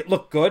 it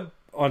looked good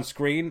on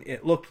screen.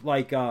 It looked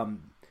like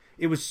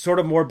it was sort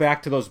of more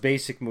back to those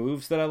basic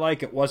moves that I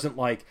like. It wasn't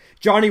like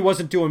Johnny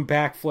wasn't doing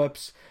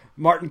backflips.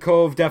 Martin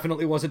Kove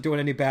definitely wasn't doing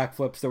any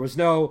backflips. There was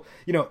no,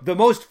 the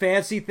most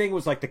fancy thing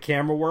was like the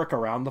camera work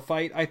around the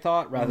fight, I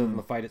thought, rather than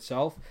the fight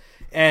itself.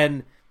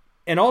 And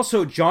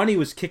also Johnny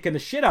was kicking the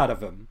shit out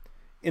of him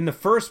in the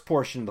first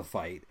portion of the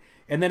fight.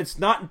 And then it's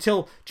not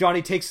until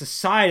Johnny takes a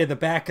side of the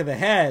back of the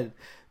head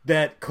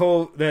that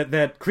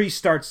Kreese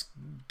starts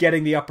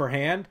getting the upper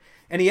hand.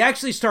 And he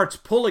actually starts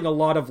pulling a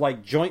lot of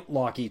like joint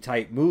locky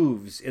type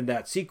moves in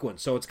that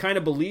sequence. So it's kind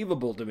of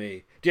believable to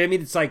me. Do you know what I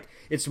mean? It's like,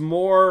 it's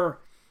more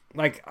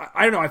like,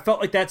 I don't know. I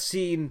felt like that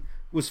scene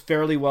was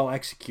fairly well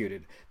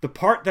executed. The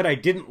part that I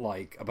didn't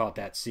like about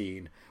that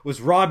scene was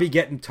Robbie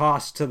getting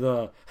tossed to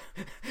the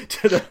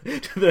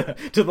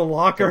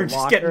locker and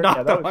just getting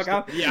knocked the fuck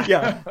out.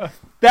 Yeah.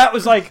 That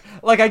was like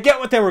I get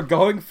what they were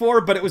going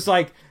for, but it was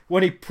like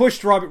when he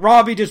pushed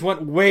Robbie just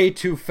went way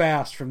too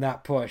fast from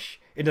that push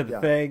into the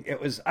thing. It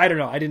was I don't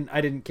know. I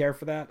didn't care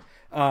for that.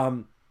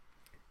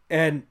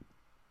 And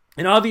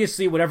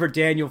obviously whenever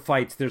Daniel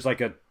fights, there's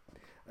like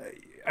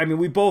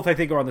we both I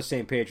think are on the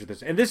same page with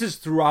this. And this is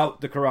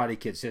throughout the Karate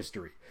Kid's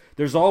history.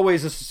 There's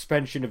always a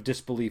suspension of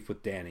disbelief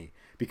with Danny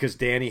because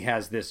Danny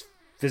has this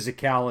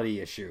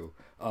physicality issue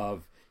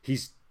of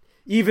he's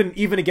even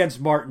against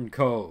Martin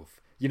Kove.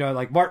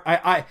 Like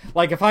I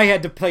like if I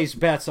had to place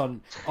bets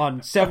on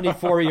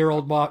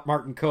 74-year-old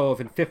Martin Kove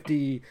and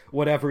 50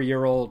 whatever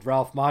year old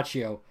Ralph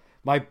Macchio,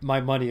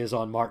 my money is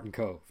on Martin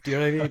Kove. Do you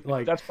know what I mean?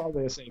 Like that's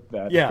probably a safe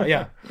bet.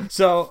 Yeah.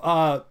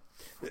 So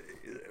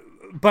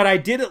but I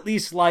did at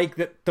least like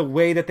that the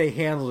way that they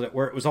handled it,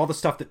 where it was all the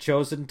stuff that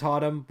Chosen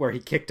taught him, where he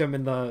kicked him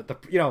in the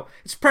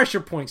it's pressure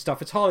point stuff,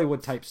 it's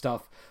Hollywood type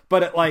stuff,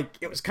 but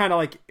it was kind of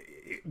like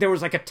there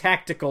was like a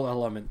tactical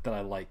element that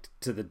I liked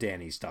to the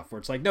Danny stuff, where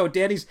it's like no,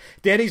 Danny's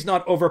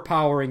not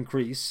overpowering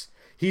Kreese,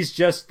 he's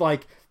just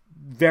like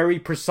very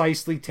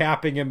precisely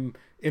tapping him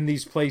in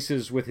these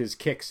places with his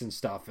kicks and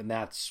stuff, and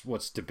that's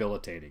what's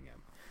debilitating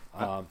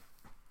him.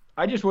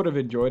 I just would have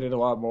enjoyed it a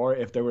lot more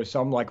if there was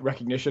some like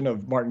recognition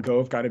of Martin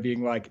Kove kind of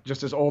being like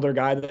just this older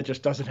guy that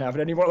just doesn't have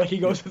it anymore. Like he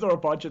goes to throw a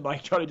punch and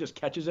like Johnny just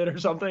catches it or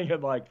something,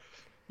 and like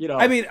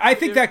I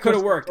think that could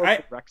have worked.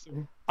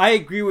 I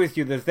agree with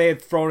you that if they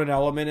had thrown an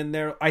element in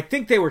there, I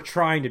think they were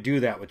trying to do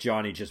that with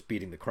Johnny just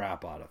beating the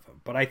crap out of him.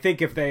 But I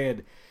think if they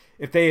had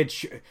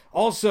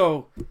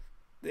also,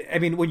 I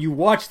mean, when you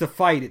watch the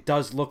fight, it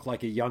does look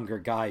like a younger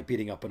guy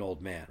beating up an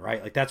old man,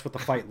 right? Like that's what the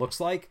fight looks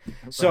like.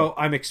 So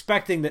I'm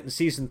expecting that in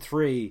season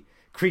 3,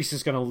 Kreese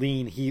is going to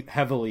lean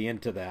heavily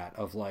into that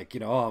of like, he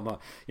doesn't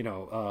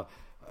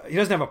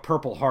have a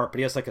Purple Heart, but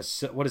he has like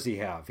what does he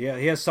have? He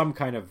has some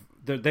kind of,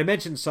 they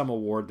mentioned some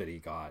award that he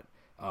got.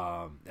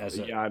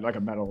 Like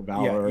a Medal of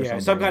Valor or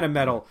something. Some kind of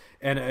medal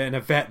and an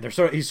event.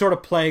 He's sort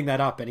of playing that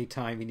up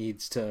anytime he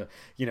needs to,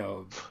 he's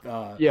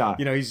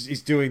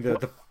doing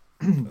the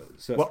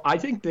Well, I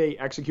think they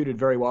executed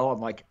very well on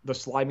like the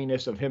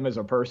sliminess of him as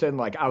a person,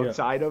 like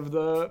outside of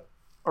the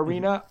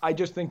arena. I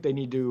just think they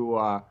need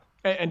to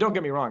And don't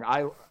get me wrong,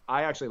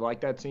 I actually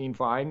like that scene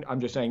fine. I'm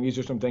just saying these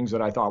are some things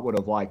that I thought would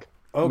have like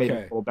made it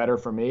a little better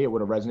for me. It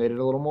would have resonated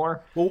a little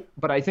more. Well,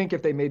 but I think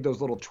if they made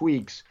those little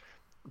tweaks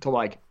to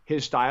like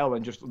his style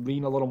and just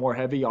lean a little more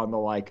heavy on the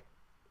like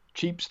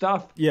cheap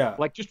stuff,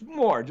 like just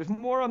more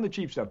on the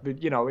cheap stuff, but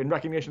in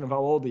recognition of how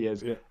old he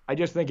is, I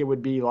just think it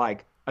would be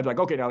like, I'd be like,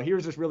 okay, now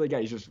here's this really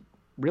guy. He's just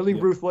really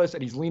ruthless,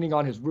 and he's leaning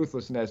on his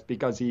ruthlessness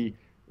because he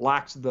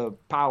lacks the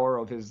power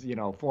of his,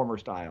 former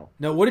style.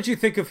 Now, what did you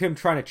think of him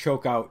trying to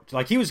choke out?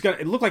 Like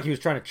it looked like he was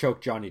trying to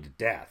choke Johnny to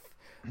death.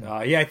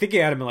 I think he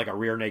had him in like a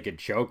rear naked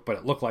choke, but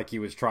it looked like he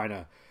was trying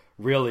to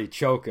really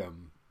choke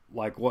him.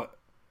 Like what?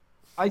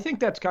 I think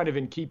that's kind of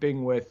in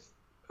keeping with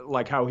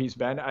like how he's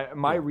been.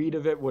 My read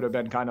of it would have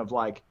been kind of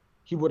like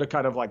he would have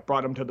kind of like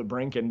brought him to the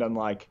brink and done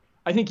like,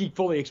 I think he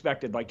fully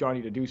expected like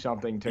Johnny to do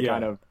something to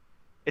kind of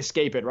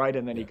escape it, right?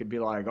 And then he could be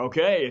like,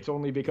 okay, it's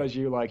only because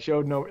you like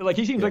showed no, like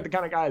he seems like the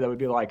kind of guy that would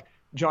be like,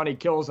 Johnny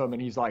kills him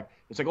and he's like,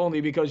 it's like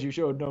only because you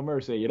showed no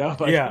mercy,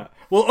 Like,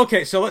 well,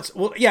 okay, so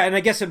and I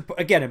guess in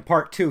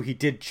part 2 he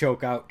did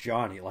choke out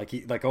Johnny,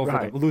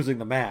 over losing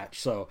the match,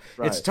 so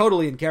it's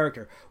totally in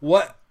character.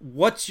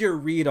 What's your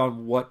read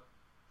on what?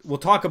 We'll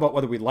talk about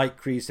whether we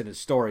like Kreese and his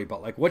story,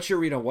 but like, what's your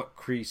read on what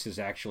Kreese is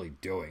actually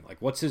doing? Like,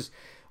 what's his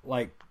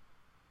like?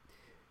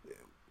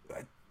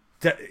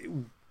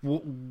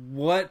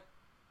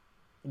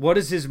 What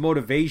is his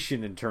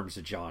motivation in terms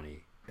of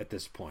Johnny at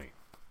this point?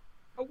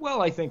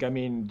 Well, I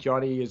mean,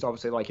 Johnny is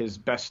obviously like his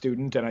best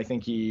student, and I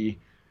think he,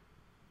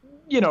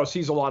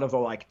 sees a lot of the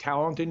like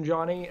talent in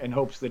Johnny and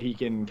hopes that he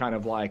can kind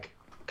of like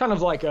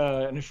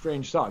an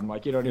estranged son,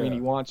 like, you know what I mean? He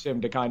wants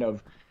him to kind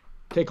of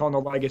take on the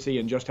legacy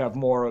and just have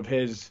more of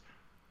his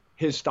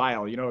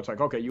style. It's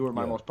like, okay, you were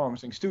my most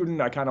promising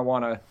student. I kind of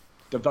want to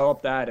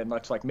develop that, and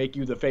let's like make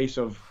you the face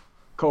of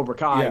Cobra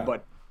Kai,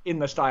 but in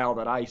the style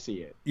that I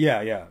see it.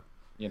 Yeah.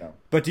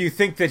 But do you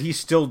think that he's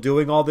still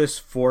doing all this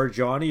for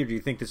Johnny, or do you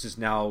think this has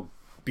now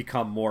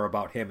become more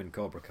about him and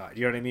Cobra Kai? Do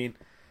you know what I mean?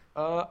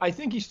 I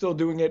think he's still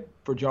doing it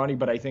for Johnny,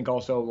 but I think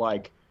also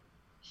like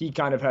he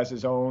kind of has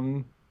his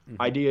own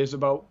ideas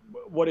about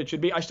what it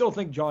should be. I still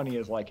think Johnny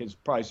is like his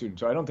prize student,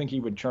 so I don't think he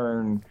would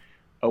turn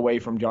away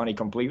from Johnny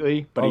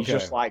completely, but he's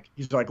just like,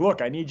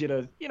 look, I need you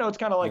to, it's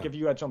kind of like if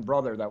you had some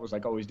brother that was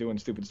like always doing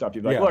stupid stuff,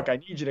 you'd be like, look, I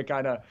need you to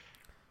kind of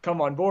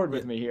come on board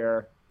with me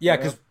here. Yeah,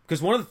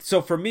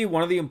 because for me,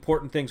 one of the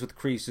important things with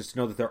Kreese is to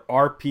know that there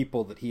are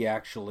people that he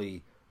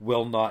actually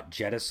will not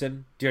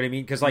jettison. Do you know what I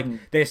mean? Because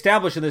like they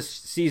established in this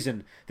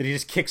season that he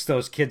just kicks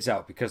those kids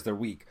out because they're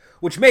weak,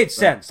 which made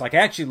sense. Like I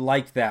actually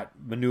liked that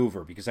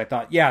maneuver because I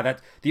thought,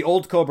 that the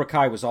old Cobra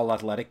Kai was all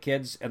athletic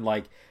kids, and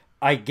like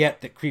I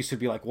get that Kreese would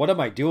be like, what am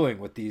I doing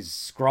with these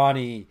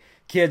scrawny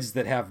kids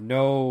that have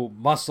no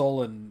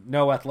muscle and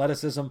no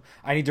athleticism?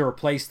 I need to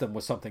replace them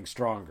with something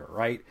stronger,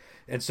 right?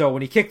 And so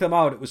when he kicked them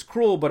out, it was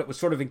cruel, but it was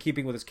sort of in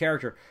keeping with his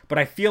character. But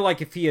I feel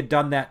like if he had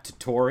done that to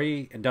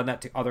Tori and done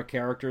that to other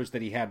characters,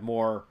 that he had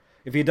more.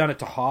 If he had done it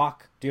to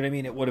Hawk, do you know what I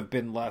mean? It would have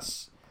been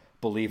less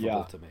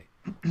believable to me.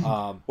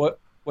 Well,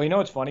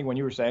 what's funny when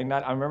you were saying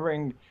that? I'm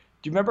remembering.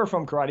 Do you remember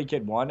from Karate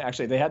Kid 1?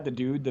 Actually, they had the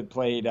dude that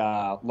played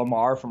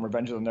Lamar from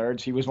Revenge of the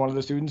Nerds. He was one of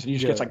the students, and he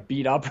just gets like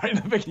beat up right in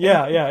the beginning.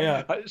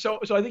 Yeah. So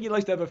I think he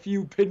likes to have a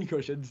few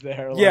pincushions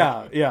there. Like,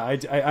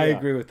 I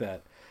agree with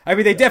that. I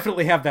mean, they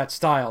definitely have that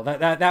style.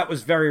 That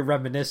was very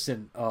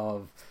reminiscent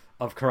of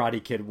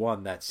Karate Kid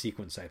 1, that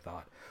sequence, I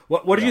thought.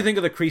 What did you think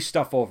of the Kreese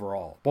stuff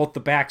overall? Both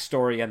the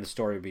backstory and the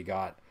story we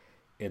got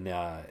in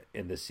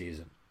this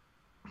season.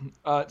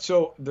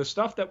 So the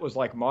stuff that was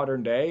like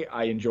modern day,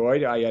 I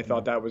enjoyed. I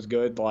thought that was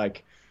good.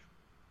 Like,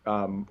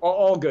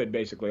 all good,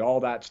 basically. All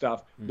that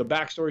stuff. The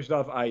backstory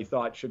stuff, I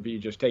thought should be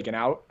just taken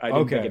out. I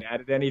didn't think it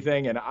added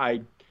anything, and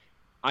I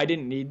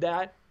didn't need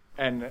that.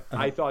 And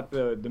I thought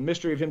the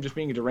mystery of him just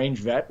being a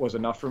deranged vet was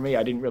enough for me.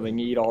 I didn't really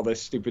need all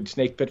this stupid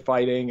snake pit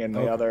fighting and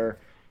the other.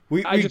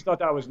 I just thought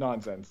that was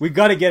nonsense. We've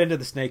got to get into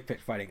the snake pit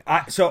fighting.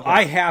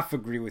 I half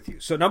agree with you.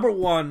 So number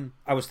one,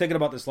 I was thinking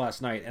about this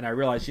last night, and I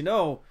realized,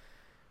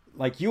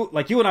 like you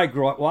and I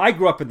grew up. Well, I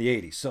grew up in the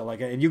 '80s, so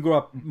and you grew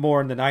up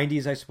more in the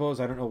 '90s, I suppose.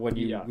 I don't know when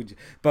you. Yeah.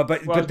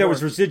 But there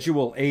was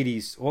residual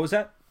 '80s. What was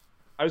that?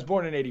 I was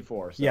born in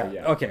 '84. So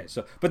yeah. Okay.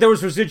 So, but there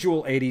was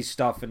residual '80s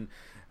stuff, and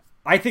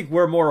I think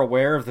we're more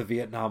aware of the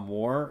Vietnam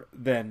War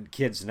than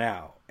kids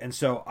now, and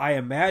so I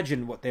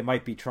imagine what they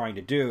might be trying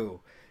to do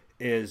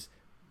is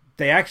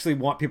they actually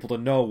want people to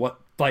know what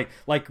when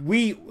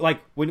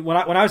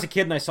I was a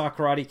kid and I saw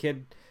Karate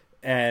Kid,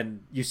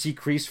 and you see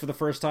Kreese for the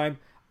first time.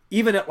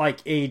 Even at like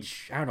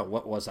age, I don't know,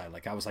 what was I?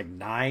 Like I was like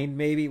 9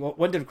 maybe.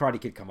 When did Karate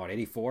Kid come out?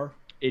 84?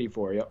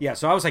 84, yeah. Yeah,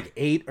 so I was like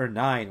 8 or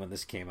 9 when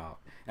this came out.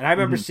 And I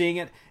remember seeing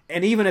it,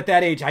 and even at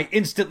that age, I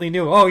instantly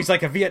knew, he's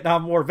like a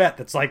Vietnam War vet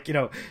that's like,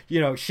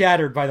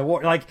 shattered by the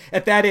war. Like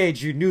at that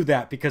age, you knew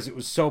that because it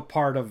was so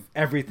part of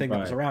everything that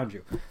was around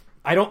you.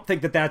 I don't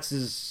think that's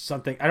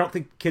something, I don't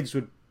think kids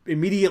would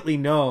immediately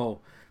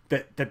know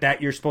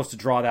that you're supposed to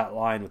draw that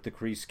line with the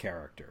Kreese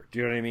character. Do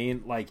you know what I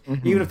mean? Like,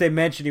 even if they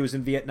mentioned he was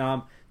in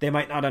Vietnam, they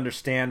might not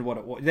understand what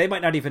it was. They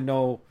might not even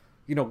know,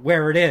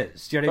 where it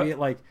is. Do you know what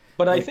I mean?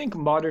 But I think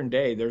modern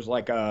day, there's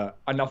like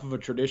enough of a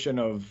tradition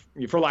of,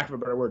 for lack of a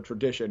better word,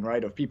 tradition,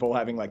 right? Of people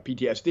having like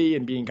PTSD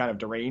and being kind of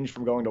deranged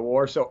from going to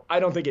war. So I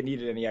don't think it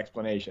needed any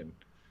explanation.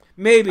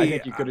 Maybe I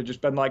think you could have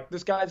just been like,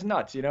 this guy's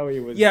nuts, he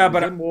was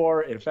in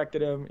war, it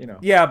affected him,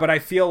 Yeah, but I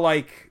feel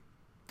like,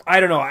 I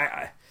don't know,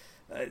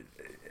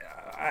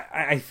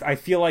 I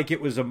feel like it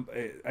was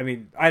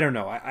I don't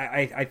know.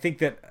 I think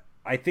that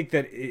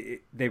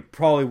they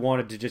probably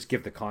wanted to just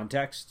give the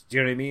context. Do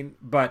you know what I mean?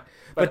 But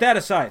that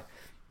aside,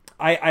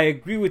 I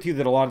agree with you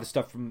that a lot of the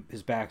stuff from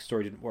his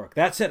backstory didn't work.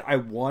 That said, I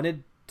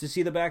wanted to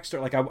see the backstory.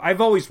 Like I've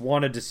always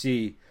wanted to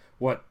see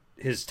what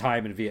his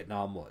time in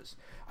Vietnam was.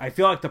 I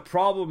feel like the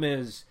problem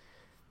is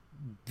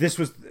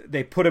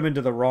they put him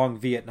into the wrong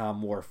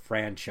Vietnam War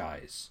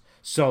franchise.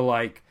 So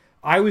like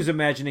I was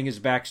imagining his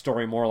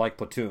backstory more like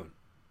Platoon.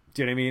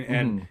 Do you know what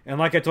I mean? And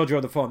like I told you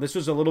on the phone, this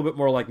was a little bit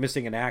more like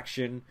Missing in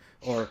Action,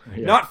 or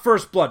not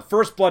First Blood.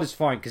 First Blood is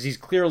fine because he's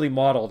clearly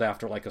modeled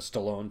after like a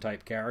Stallone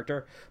type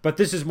character, but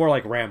this is more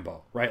like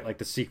Rambo, right? Like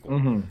the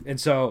sequel. And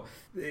so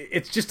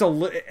it's just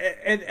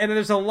and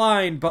there's a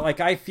line, but like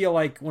I feel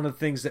like one of the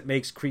things that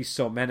makes Kreese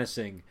so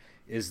menacing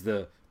is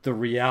the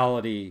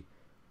reality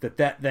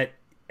that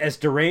as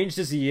deranged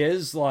as he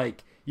is,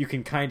 like you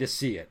can kind of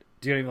see it.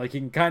 Do you know what I mean? Like you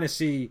can kind of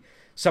see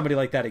somebody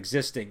like that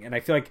existing, and I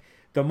feel like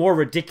the more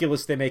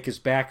ridiculous they make his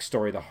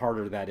backstory, the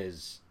harder that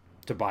is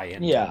to buy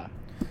into. Yeah.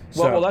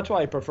 Well, that's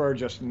why I prefer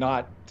just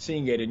not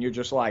seeing it, and you're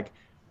just like,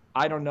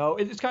 I don't know.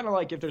 It's kind of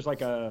like if there's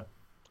like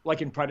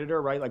in Predator,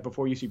 right? Like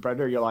before you see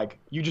Predator, you're like,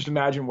 you just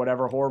imagine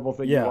whatever horrible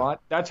thing you want.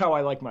 That's how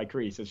I like my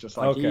Kreese. It's just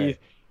like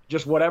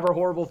just whatever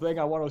horrible thing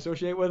I want to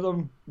associate with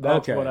him.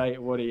 That's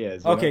what he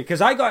is. Okay,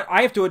 because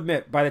I have to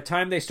admit, by the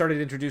time they started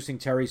introducing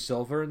Terry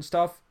Silver and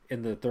stuff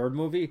in the third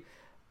movie,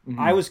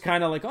 I was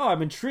kind of like, oh,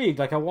 I'm intrigued.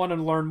 Like, I want to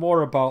learn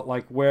more about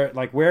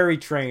where he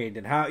trained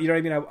and how, you know what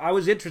I mean? I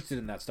was interested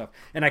in that stuff,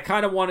 and I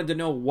kind of wanted to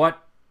know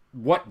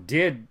what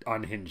did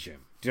unhinge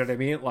him. Do you know what I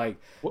mean? Like,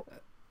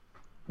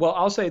 well,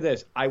 I'll say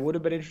this: I would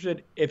have been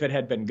interested if it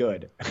had been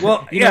good.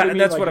 Well, yeah, what I mean?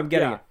 That's like, what I'm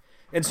getting at.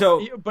 And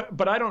so,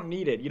 but I don't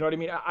need it. You know what I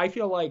mean? I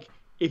feel like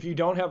if you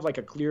don't have like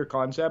a clear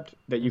concept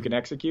that you can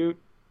execute.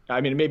 I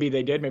mean, maybe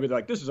they did. Maybe they're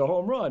like, this is a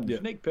home run. Yeah.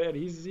 Snake Pit.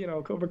 He's,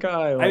 Cobra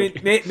Kai. Like...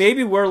 I mean,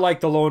 maybe we're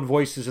like the lone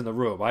voices in the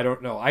room. I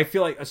don't know. I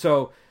feel like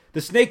the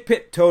Snake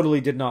Pit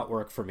totally did not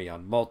work for me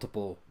on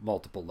multiple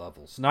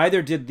levels.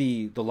 Neither did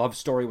the love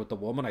story with the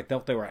woman. I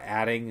felt they were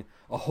adding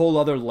a whole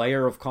other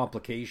layer of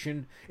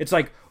complication. It's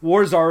like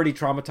war's already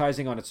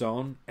traumatizing on its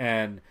own,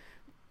 and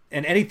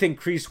anything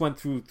Kreese went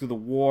through the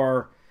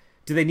war.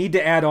 Do they need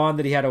to add on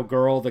that he had a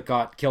girl that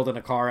got killed in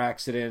a car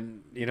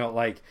accident,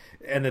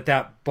 and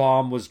that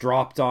bomb was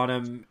dropped on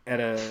him at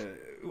a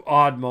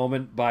odd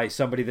moment by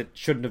somebody that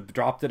shouldn't have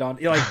dropped it on?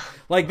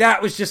 Like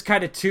that was just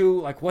kind of too,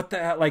 like, what the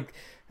hell? Like,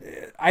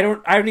 I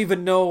don't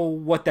even know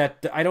what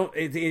that,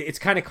 it's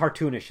kind of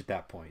cartoonish at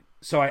that point.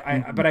 So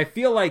but I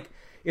feel like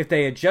if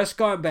they had just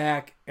gone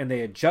back and they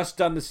had just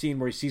done the scene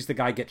where he sees the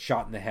guy get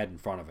shot in the head in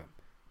front of him,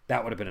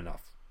 that would have been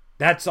enough.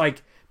 That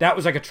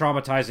was like a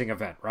traumatizing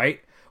event,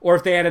 right? Or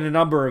if they added a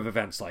number of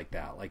events like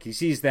that, like he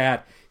sees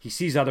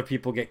other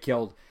people get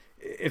killed.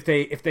 If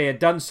they had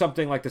done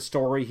something like the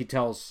story he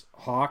tells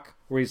Hawk,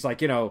 where he's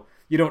like, you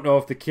don't know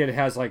if the kid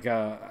has like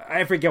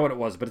I forget what it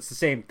was, but it's the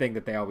same thing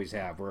that they always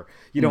have, where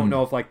you don't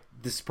know if like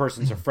this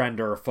person's a friend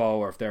or a foe,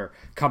 or if they're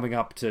coming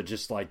up to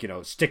just like,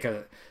 stick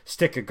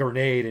a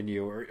grenade in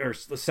you or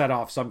set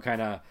off some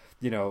kind of,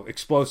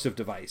 explosive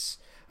device.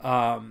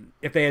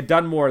 If they had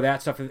done more of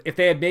that stuff, if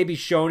they had maybe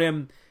shown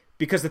him.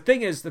 Because the thing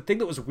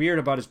that was weird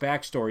about his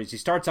backstory is he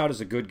starts out as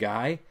a good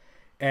guy,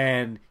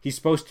 and he's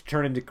supposed to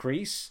turn into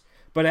Kreese.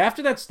 But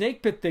after that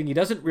Snake Pit thing, he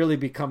doesn't really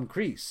become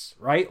Kreese,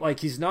 right? Like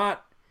he's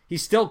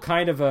still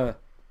kind of a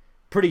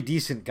pretty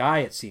decent guy,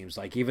 it seems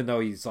like, even though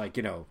he's like,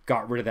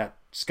 got rid of that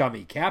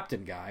scummy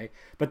captain guy.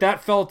 But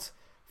that felt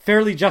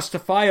fairly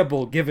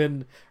justifiable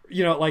given,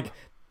 like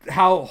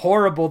how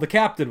horrible the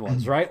captain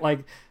was, right? Like,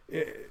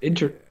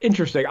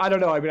 interesting. I don't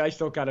know. I mean, I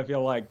still kind of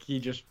feel like he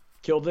just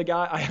killed the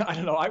guy. I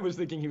don't know. I was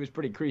thinking he was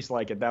pretty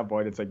Kreese-like at that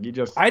point. It's like you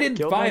just. I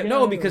didn't buy it.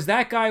 No, because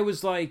that guy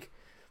was like,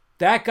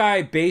 that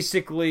guy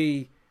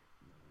basically,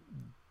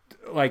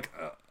 like,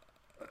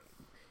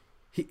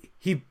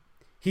 he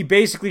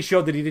basically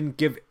showed that he didn't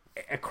give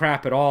a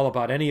crap at all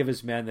about any of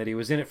his men. That he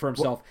was in it for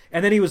himself,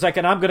 and then he was like,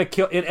 and I'm gonna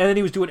kill. And then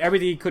he was doing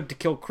everything he could to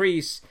kill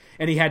Kreese,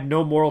 and he had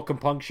no moral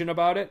compunction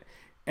about it.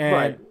 And,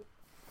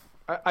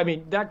 right. I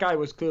mean, that guy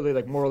was clearly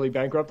like morally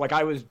bankrupt. Like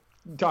I was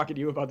talking to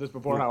you about this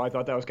before, how I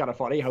thought that was kind of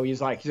funny, how he's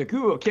like,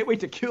 ooh, can't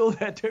wait to kill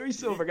that Terry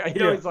Silver guy.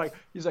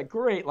 He's like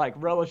great, like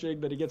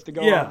relishing that he gets to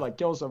go out and like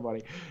kill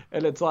somebody.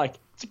 And it's like,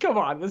 come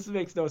on, this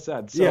makes no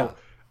sense. So,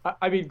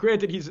 I mean,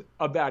 granted, he's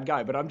a bad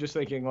guy, but I'm just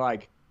thinking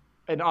like,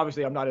 and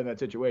obviously I'm not in that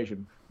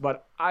situation,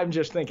 but I'm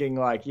just thinking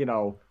like,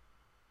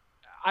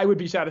 I would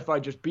be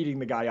satisfied just beating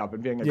the guy up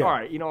and being like, all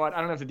right, you know what?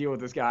 I don't have to deal with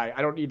this guy.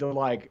 I don't need to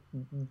like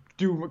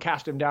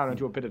cast him down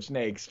into a pit of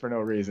snakes for no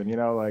reason,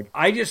 like.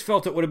 I just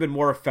felt it would have been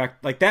more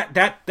effect like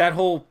that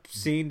whole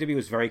scene to me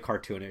was very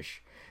cartoonish.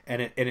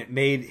 and it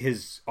made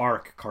his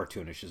arc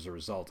cartoonish as a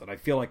result. And I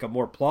feel like a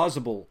more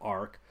plausible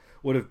arc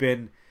would have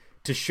been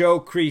to show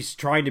Kreese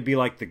trying to be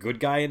like the good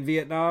guy in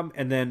Vietnam,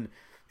 and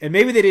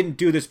maybe they didn't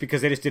do this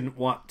because they just didn't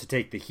want to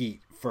take the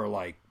heat for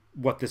like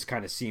what this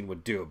kind of scene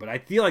would do. But I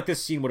feel like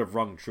this scene would have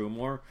rung true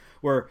more,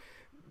 where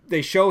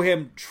they show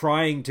him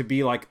trying to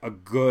be like a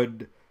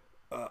good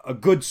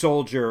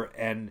soldier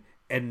and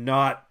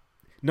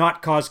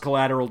not cause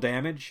collateral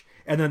damage,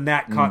 and then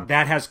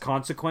that has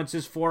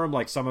consequences for him,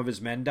 like some of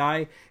his men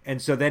die,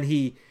 and so then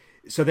he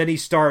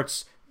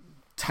starts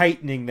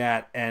tightening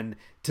that, and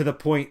to the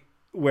point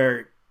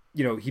where,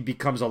 you know, he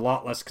becomes a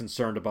lot less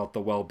concerned about the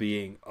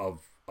well-being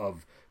of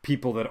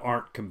people that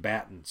aren't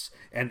combatants,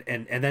 and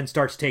then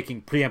starts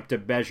taking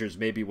preemptive measures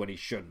maybe when he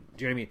shouldn't.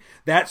 Do you know what I mean?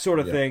 That sort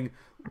of thing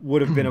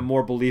would have been a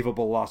more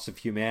believable loss of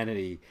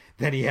humanity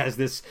than he has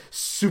this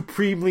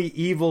supremely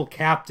evil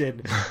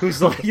captain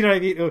who's like, you know what I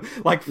mean,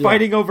 like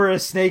fighting over a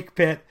snake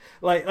pit.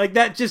 Like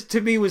that just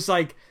to me was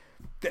like,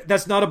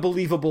 that's not a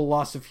believable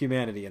loss of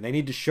humanity, and they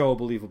need to show a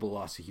believable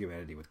loss of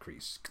humanity with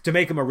Kreese to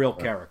make him a real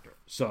character.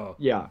 So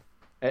yeah,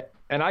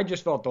 and I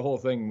just felt the whole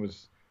thing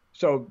was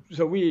so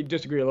we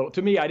disagree a little.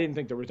 To me, I didn't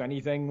think there was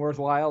anything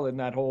worthwhile in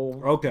that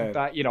whole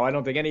that, you know, I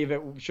don't think any of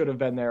it should have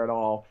been there at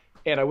all.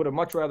 And I would have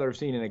much rather have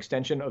seen an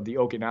extension of the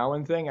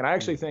Okinawan thing. And I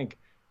actually think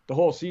the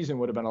whole season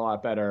would have been a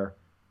lot better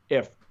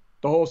if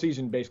the whole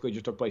season basically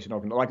just took place in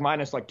Okinawa, like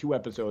minus like 2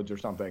 episodes or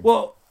something.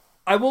 Well,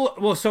 I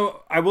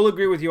will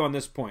agree with you on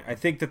this point. I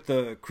think that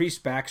the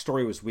Kreese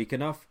backstory was weak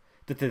enough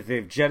that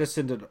they've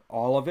jettisoned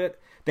all of it.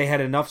 They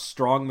had enough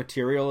strong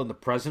material in the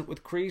present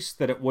with Kreese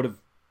that it would have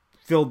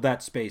filled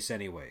that space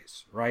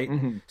anyways, right?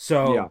 Mm-hmm.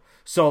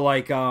 So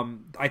like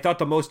I thought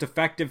the most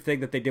effective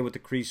thing that they did with the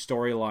Kreese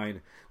storyline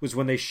was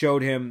when they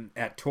showed him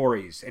at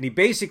Tori's, and he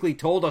basically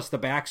told us the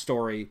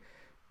backstory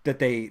that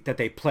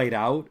they played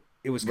out.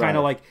 It was kind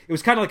of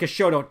like a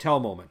show don't tell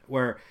moment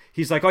where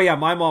he's like, "Oh yeah,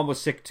 my mom was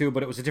sick too,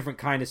 but it was a different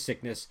kind of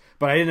sickness,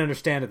 but I didn't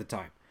understand at the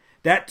time."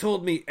 That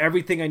told me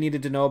everything I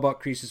needed to know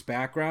about Kreese's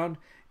background,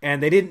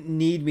 and they didn't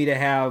need me to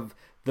have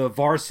the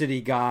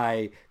varsity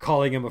guy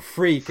calling him a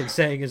freak and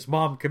saying his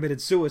mom committed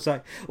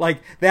suicide.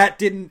 Like that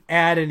didn't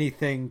add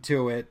anything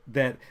to it.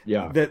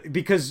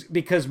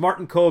 Because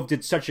Martin Kove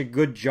did such a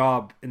good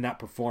job in that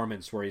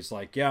performance where he's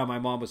like, yeah, my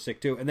mom was sick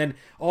too. And then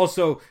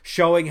also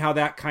showing how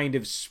that kind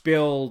of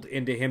spilled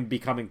into him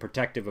becoming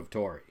protective of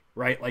Tori,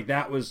 right? Like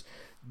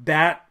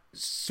that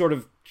sort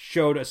of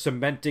showed a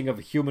cementing of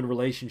a human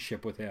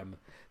relationship with him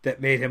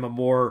that made him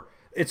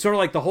it's sort of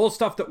like the whole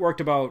stuff that worked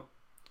about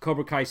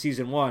Cobra Kai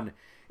season 1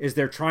 is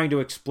they're trying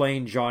to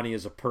explain Johnny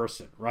as a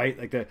person, right?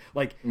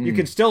 You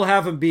can still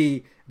have him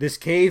be this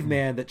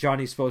caveman that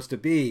Johnny's supposed to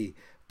be,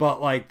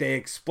 but like they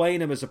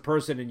explain him as a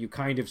person, and you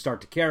kind of start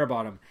to care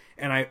about him.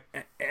 And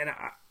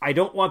I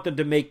don't want them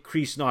to make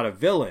Kreese not a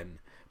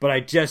villain, but I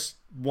just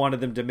wanted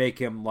them to make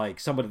him like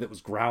somebody that was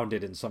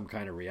grounded in some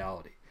kind of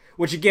reality.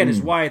 Which again is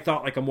why I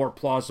thought like a more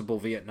plausible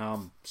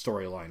Vietnam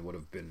storyline would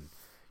have been,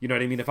 you know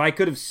what I mean? If I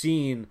could have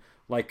seen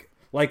like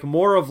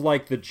more of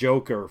like the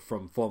Joker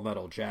from Full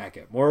Metal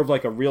Jacket, more of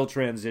like a real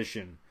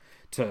transition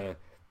to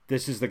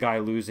this is the guy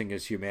losing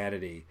his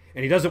humanity,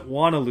 and he doesn't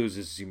want to lose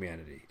his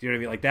humanity. Do you know what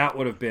I mean? Like that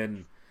would have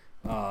been,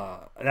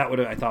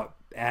 I thought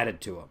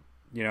added to him,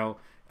 you know?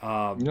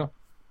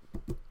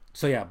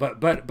 So yeah,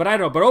 but I don't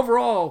know. But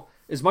overall,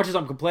 as much as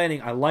I'm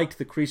complaining, I liked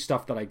the Kreese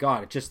stuff that I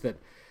got. It's just that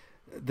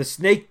the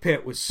snake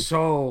pit was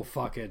so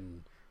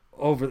fucking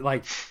over,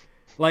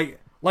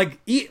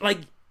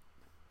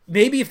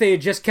 maybe if they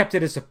had just kept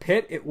it as a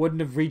pit, it wouldn't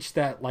have reached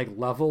that like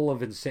level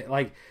of insane.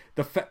 Like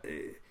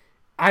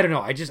I don't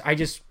know. I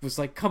just was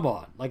like, come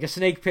on, like a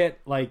snake pit.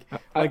 I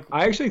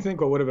actually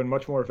think what would have been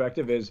much more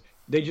effective is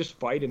they just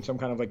fight in some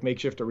kind of like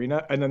makeshift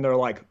arena, and then they're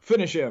like,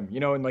 finish him, you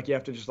know, and like you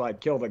have to just like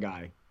kill the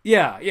guy.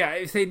 Yeah,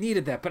 if they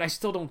needed that, but I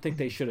still don't think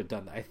they should have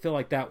done that. I feel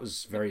like that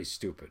was very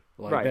stupid.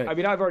 Like right. I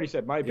mean, I've already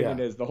said my opinion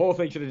is the whole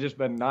thing should have just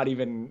been not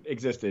even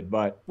existed.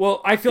 But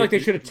I feel like they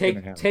should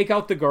have take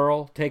out the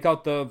girl, take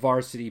out the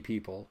varsity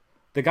people.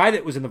 The guy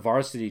that was in the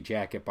varsity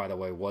jacket, by the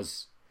way,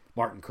 was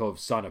Martin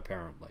Kove's son,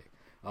 apparently.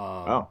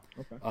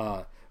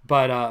 Okay.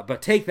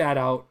 But take that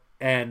out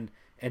and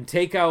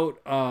take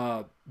out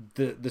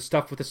the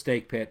stuff with the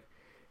snake pit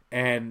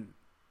and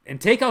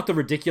take out the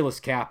ridiculous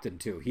captain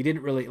too. He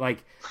didn't really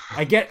like.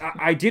 I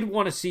did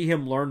want to see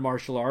him learn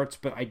martial arts,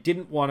 but I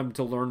didn't want him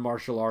to learn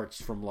martial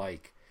arts from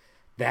like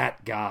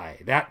that guy,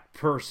 that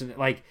person.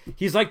 Like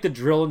he's like the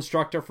drill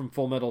instructor from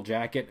Full Metal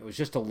Jacket. It was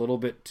just a little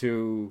bit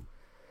too.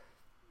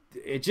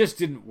 It just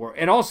didn't work.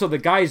 And also the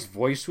guy's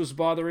voice was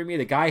bothering me.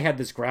 The guy had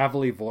this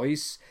gravelly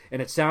voice,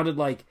 and it sounded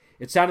like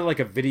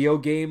a video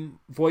game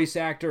voice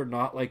actor,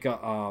 not like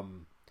a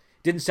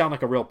didn't sound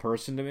like a real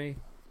person to me.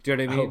 Do you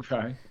know what I mean?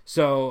 Okay.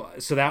 So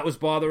that was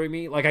bothering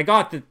me. Like I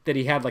got that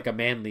he had like a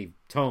manly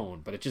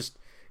tone, but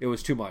it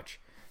was too much.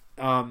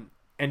 And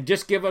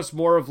just give us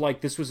more of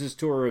like this was his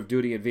tour of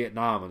duty in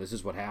Vietnam, and this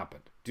is what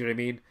happened. Do you know what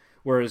I mean?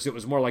 Whereas it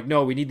was more like,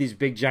 no, we need these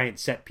big giant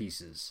set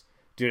pieces.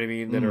 Do you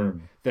know what I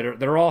mean?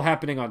 That are all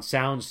happening on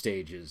sound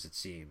stages, it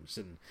seems.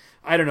 And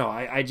I don't know.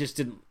 I just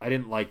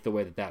didn't like the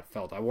way that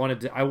felt. I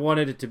wanted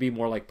it to be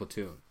more like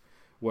Platoon,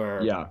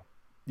 where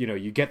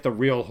you get the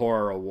real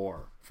horror of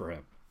war for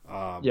him.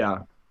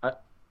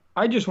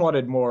 I just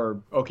wanted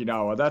more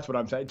Okinawa. That's what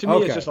I'm saying. To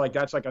me, it's just like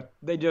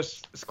they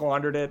just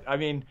squandered it. I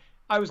mean,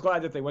 I was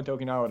glad that they went to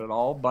Okinawa at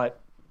all,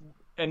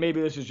 and maybe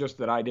this is just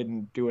that I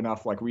didn't do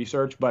enough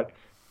research, but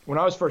when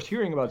I was first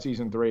hearing about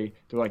season 3,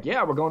 they're like,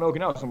 "Yeah, we're going to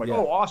Okinawa." So I'm like,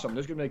 "Oh, awesome!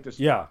 This is gonna make this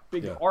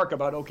big arc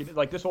about Okinawa.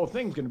 Like this whole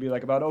thing's gonna be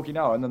about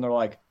Okinawa." And then they're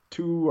like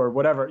 2 or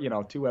whatever,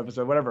 2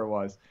 episodes, whatever it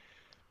was.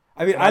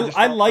 I mean,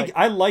 I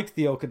liked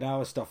the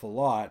Okinawa stuff a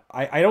lot.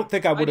 I don't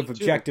think I would have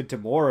objected to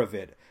more of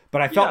it,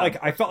 but I felt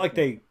like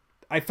they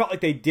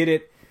did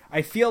it.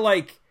 I feel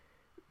like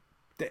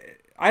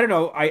I don't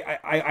know.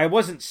 I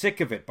wasn't sick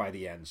of it by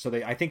the end, so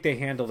I think they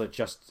handled it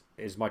just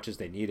as much as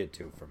they needed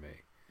to for me.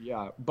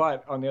 Yeah,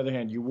 but on the other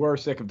hand, you were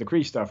sick of the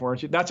Kree stuff,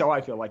 weren't you? That's how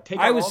I feel. Take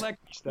all that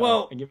Kree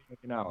stuff and give me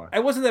Okinawa. I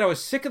wasn't that I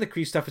was sick of the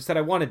Kree stuff. It's that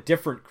I wanted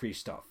different Kree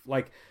stuff.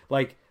 Like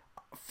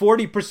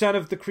 40%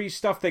 of the Kree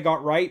stuff they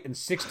got right, and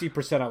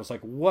 60% I was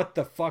like, "What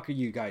the fuck are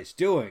you guys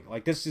doing?"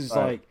 Like this is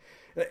right.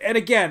 And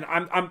again,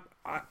 I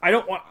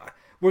don't want.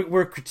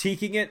 We're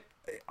critiquing it.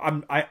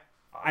 I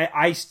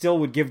still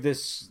would give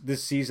this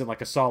season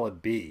a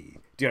solid B.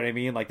 Do you know what I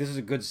mean? This is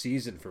a good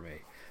season for me.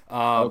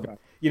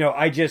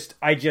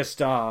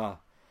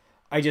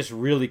 I just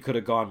really could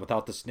have gone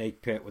without the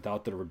snake pit,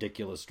 without the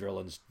ridiculous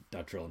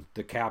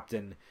the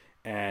captain,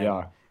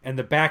 and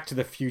the Back to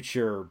the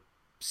Future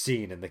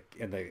scene in the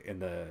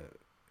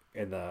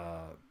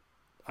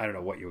I don't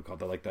know what you would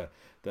call it,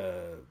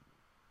 the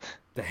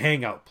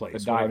hangout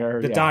place, the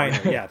diner.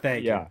 Yeah,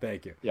 thank you.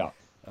 Yeah,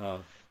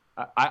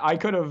 I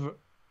could have.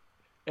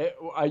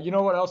 You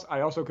know what else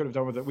I also could have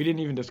done with it? We didn't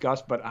even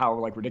discuss, but how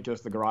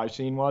ridiculous the garage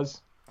scene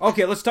was.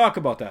 Okay, let's talk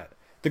about that.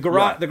 The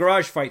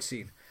garage fight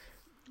scene.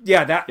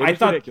 Yeah, I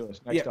thought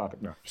ridiculous. Next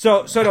topic. No.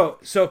 So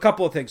a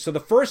couple of things. So the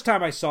first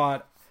time I saw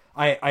it,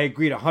 I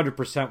agreed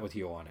 100% with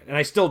you on it, and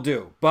I still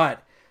do.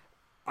 But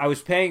I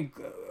was paying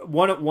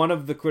one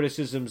of the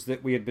criticisms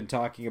that we had been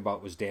talking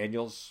about was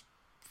Daniel's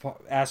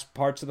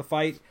parts of the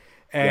fight,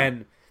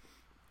 and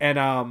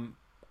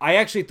I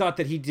actually thought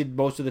that he did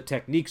most of the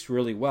techniques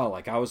really well.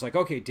 I was like,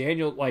 okay,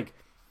 Daniel,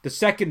 the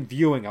second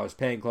viewing, I was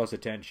paying close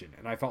attention,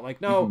 and I felt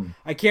like, no,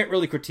 I can't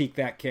really critique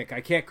that kick.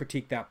 I can't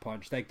critique that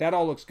punch. That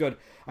all looks good.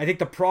 I think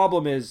the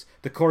problem is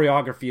the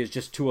choreography is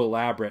just too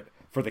elaborate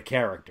for the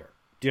character.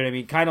 Do you know what I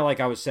mean? Kind of like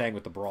I was saying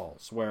with the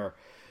brawls, where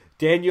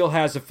Daniel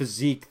has a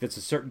physique that's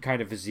a certain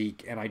kind of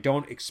physique, and I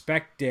don't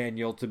expect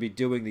Daniel to be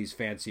doing these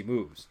fancy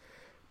moves.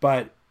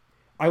 But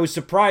I was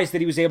surprised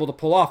that he was able to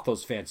pull off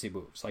those fancy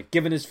moves.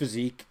 Given his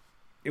physique,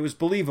 it was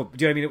believable.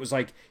 Do you know what I mean? It was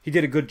he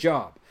did a good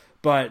job.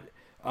 But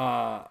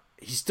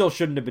he still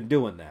shouldn't have been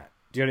doing that.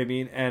 Do you know what I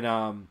mean?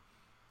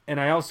 And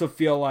I also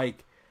feel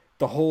like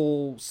the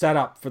whole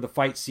setup for the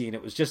fight scene,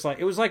 it was like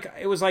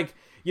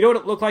you know what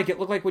it looked like? It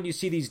looked like when you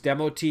see these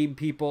demo team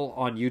people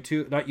on on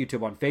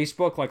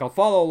Facebook. I'll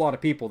follow a lot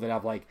of people that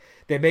have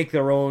they make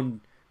their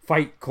own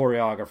fight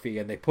choreography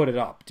and they put it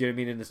up. Do you know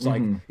what I mean? And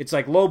it's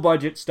it's low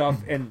budget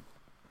stuff and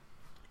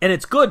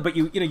it's good, but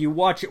you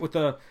watch it with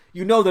that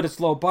it's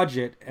low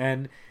budget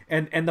and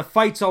the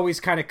fights always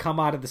kind of come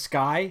out of the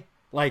sky.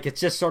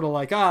 It's just sort of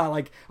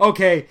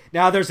okay,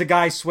 now there's a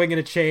guy swinging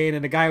a chain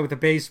and a guy with a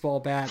baseball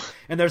bat,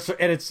 and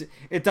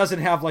it doesn't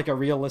have a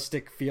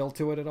realistic feel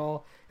to it at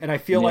all. And I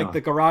feel like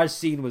the garage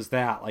scene was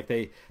that.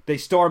 They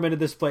storm into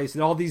this place,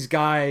 and all these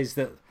guys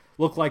that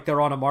look like they're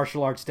on a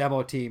martial arts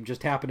demo team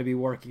just happen to be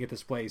working at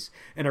this place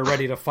and are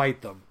ready to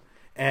fight them.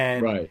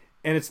 And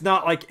and it's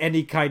not like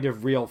any kind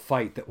of real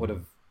fight that would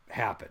have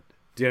happened.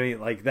 Do you know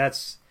what I mean?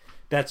 That's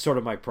sort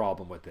of my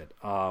problem with it.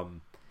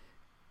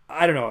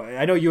 I don't know.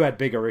 I know you had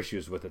bigger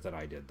issues with it than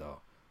I did, though.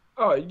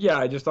 Oh yeah,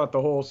 I just thought the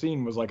whole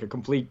scene was a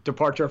complete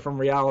departure from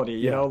reality.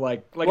 You know,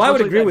 Well, I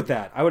would agree with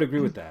that.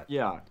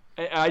 Yeah,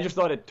 I just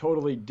thought it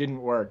totally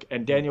didn't work.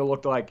 And Daniel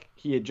looked like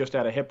he had just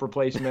had a hip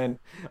replacement,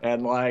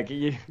 and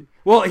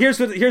Well, here's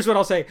what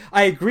I'll say.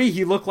 I agree.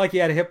 He looked like he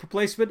had a hip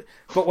replacement,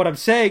 but what I'm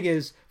saying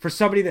is, for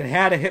somebody that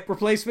had a hip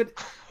replacement,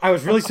 I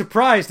was really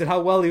surprised at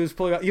how well he was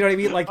pulling out. You know what I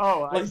mean?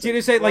 Do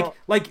you say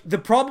the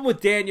problem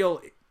with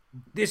Daniel?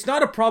 It's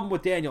not a problem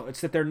with Daniel.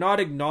 It's that they're not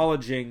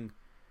acknowledging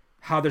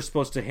how they're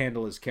supposed to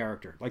handle his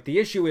character. The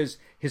issue is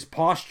his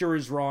posture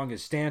is wrong.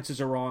 His stances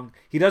are wrong.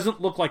 He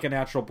doesn't look like a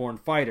natural-born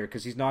fighter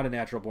because he's not a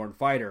natural-born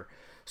fighter.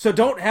 So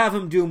don't have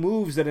him do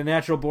moves that a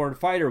natural-born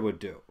fighter would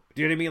do.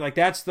 Do you know what I mean?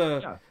 That's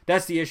the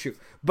issue.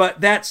 But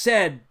that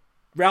said,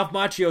 Ralph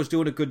Macchio's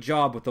doing a good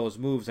job with those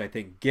moves, I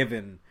think,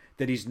 given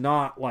that he's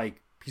not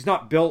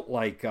built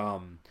like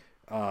William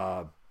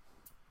Zabka.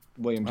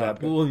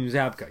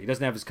 He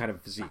doesn't have his kind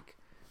of physique.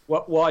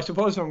 Well, I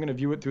suppose I'm going to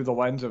view it through the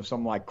lens of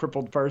some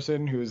crippled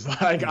person who's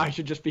I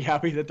should just be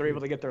happy that they're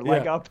able to get their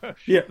leg up.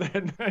 Yeah.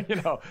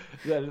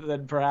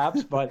 then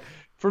perhaps. But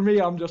for me,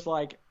 I'm just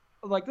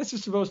this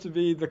is supposed to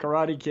be the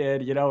Karate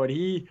Kid, and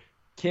he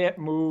can't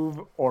move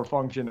or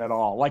function at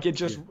all. Like it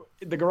just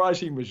the garage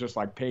scene was just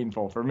like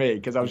painful for me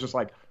because I was just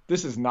like,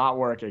 this is not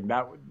working.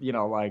 That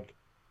like.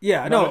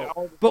 Yeah,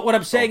 no, but what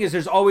I'm saying is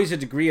there's always a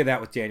degree of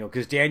that with Daniel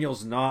because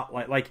Daniel's not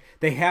like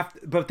they have,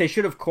 but they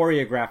should have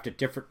choreographed it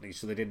differently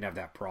so they didn't have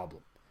that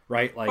problem,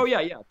 right? Like, oh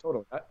yeah,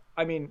 totally.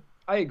 I mean,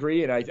 I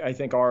agree, and I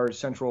think our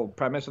central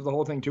premise of the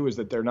whole thing too is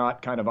that they're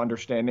not kind of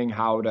understanding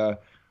how to,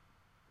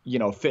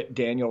 fit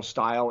Daniel's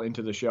style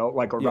into the show,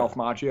 like or Ralph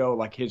Macchio,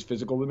 like his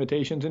physical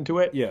limitations into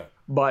it. Yeah.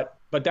 But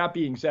that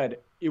being said,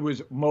 it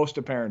was most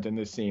apparent in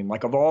this scene.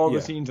 Like of all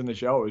the scenes in the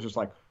show, it was just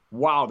like,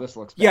 wow, this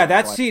looks bad. Yeah,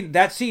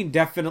 that scene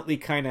definitely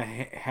kind of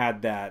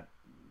had that.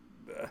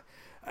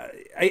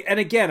 And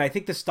again, I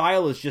think the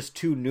style is just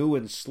too new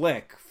and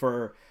slick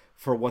for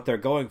what they're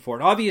going for.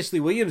 And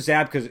obviously, William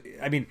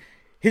Zabka, I mean,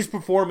 his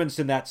performance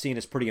in that scene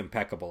is pretty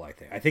impeccable. I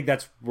think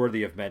that's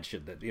worthy of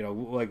mention. That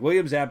like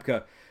William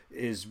Zabka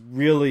is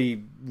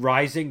really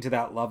rising to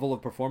that level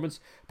of performance.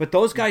 But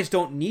those guys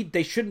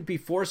they shouldn't be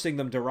forcing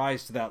them to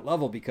rise to that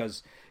level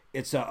because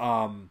it's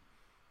not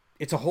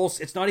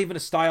even a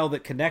style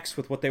that connects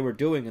with what they were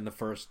doing in the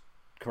first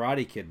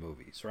Karate Kid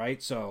movies,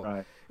 right?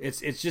 So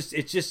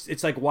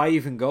it's like, why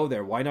even go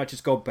there? Why not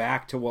just go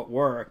back to what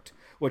worked,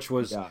 which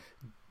was,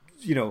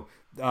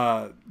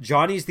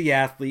 Johnny's the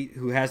athlete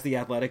who has the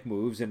athletic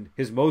moves, and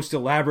his most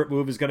elaborate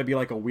move is going to be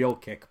like a wheel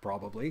kick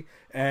probably.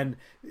 And,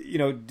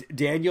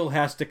 Daniel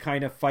has to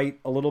kind of fight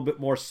a little bit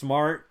more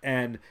smart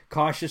and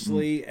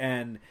cautiously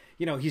and,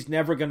 he's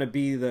never going to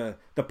be the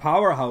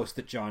powerhouse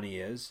that Johnny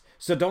is.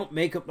 So don't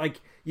make him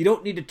like, you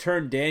don't need to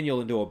turn Daniel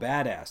into a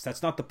badass.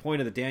 That's not the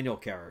point of the Daniel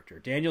character.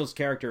 Daniel's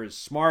character is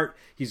smart.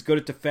 He's good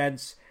at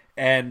defense,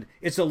 and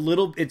it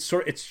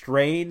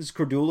strains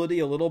credulity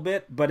a little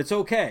bit, but it's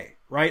okay,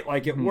 right?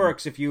 Like it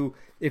works if you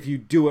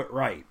do it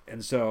right.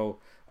 And so,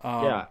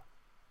 I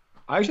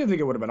actually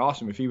think it would have been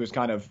awesome if he was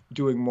kind of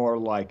doing more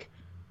like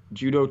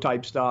judo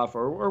type stuff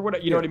or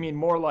what, know what I mean?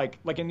 More like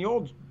in the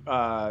old,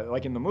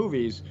 like in the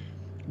movies,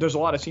 there's a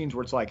lot of scenes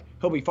where it's like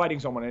he'll be fighting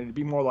someone and it'd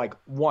be more like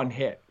one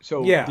hit.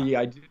 So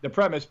the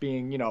premise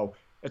being,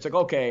 it's like,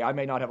 okay, I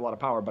may not have a lot of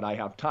power, but I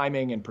have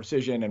timing and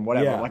precision and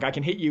whatever. Like I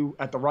can hit you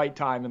at the right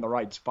time in the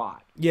right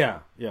spot. Yeah.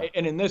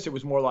 And in this, it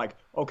was more like,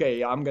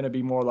 okay, I'm going to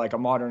be more like a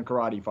modern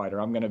karate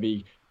fighter. I'm going to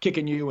be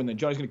kicking you, and then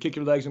Johnny's going to kick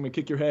your legs, I'm going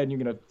to kick your head, and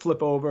you're going to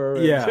flip over.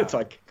 And it's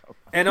like.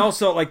 And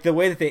also, like, the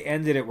way that they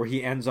ended it, where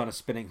he ends on a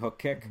spinning hook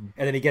kick,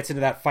 and then he gets into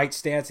that fight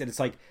stance, and it's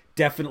like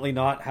definitely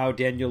not how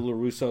Daniel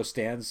LaRusso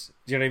stands.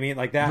 Do you know what I mean?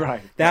 Like that.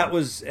 Right. That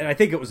was, and I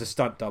think it was a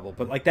stunt double,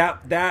 but like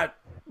that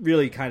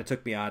really kind of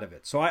took me out of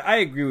it. So I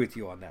agree with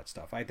you on that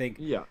stuff. I think.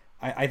 Yeah.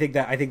 I think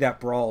that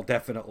brawl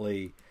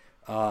definitely.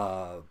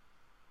 I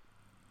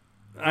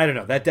don't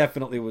know. That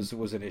definitely was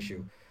an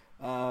issue.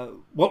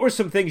 What were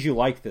some things you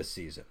liked this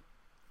season?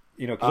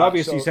 Because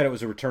obviously you said it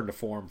was a return to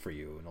form for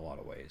you in a lot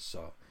of ways.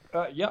 So.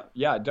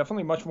 Yeah,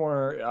 definitely much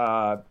more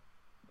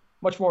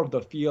of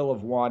the feel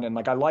of one, and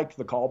like I liked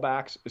the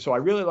callbacks. So I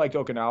really liked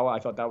Okinawa. I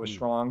thought that was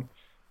strong.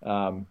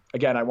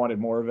 Again, I wanted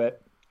more of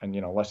it, and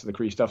less of the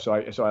Kree stuff. So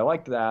I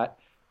liked that.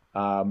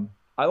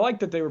 I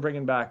liked that they were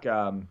bringing back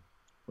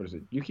what is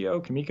it,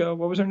 Kimiko?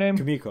 What was her name?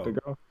 Kimiko. The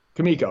girl.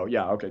 Kimiko.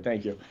 Yeah. Okay.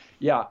 Thank you.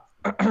 Yeah.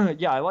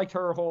 Yeah, I liked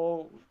her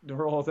whole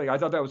thing. I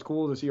thought that was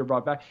cool to see her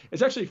brought back.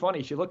 It's actually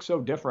funny. She looks so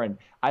different.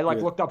 I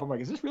looked up. I'm like,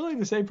 is this really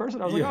the same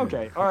person? I was like,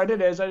 okay, all right,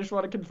 it is. I just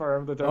want to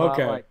confirm that they're not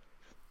like.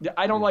 Yeah,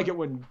 I don't like it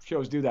when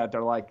shows do that.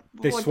 They're like,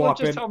 they swap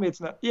just in. Tell me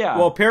it's not. Yeah.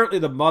 Well, apparently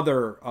the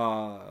mother,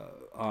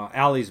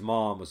 Allie's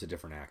mom, was a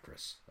different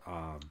actress.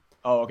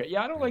 Oh, okay.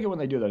 Yeah, I don't like it when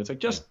they do that. It's like,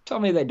 just tell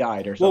me they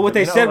died or something. Well, what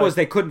they said was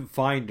they couldn't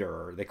find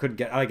her. Or they couldn't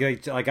get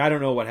like I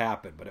don't know what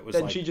happened, but it was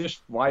then like she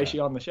just why is she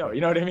on the show? You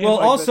know what I mean? Well,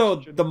 like, also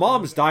the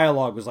mom's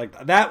dialogue was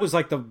like that was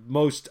like the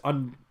most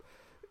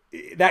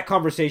that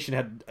conversation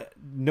had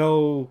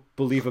no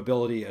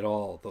believability at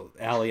all.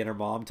 The Allie and her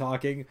mom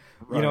talking,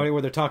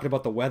 where they're talking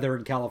about the weather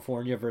in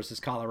California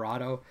versus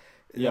Colorado.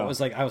 Yeah, I was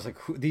like,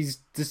 this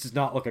does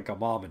not look like a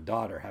mom and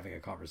daughter having a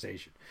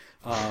conversation.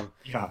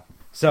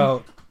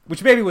 So,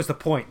 which maybe was the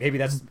point. Maybe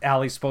that's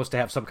Allie's supposed to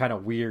have some kind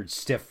of weird,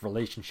 stiff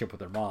relationship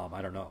with her mom.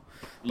 I don't know.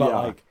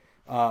 But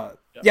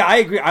I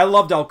agree. I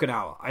loved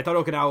Okinawa. I thought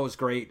Okinawa was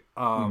great.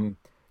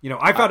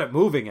 I found it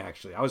moving,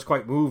 actually. I was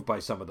quite moved by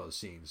some of those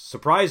scenes.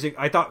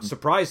 I thought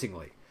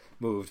surprisingly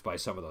moved by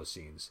some of those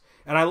scenes.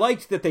 And I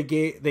liked that they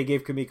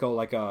gave Kimiko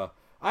like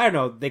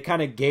they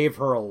kind of gave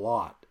her a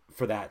lot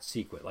for that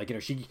sequence. Like,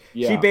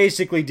 she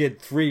basically did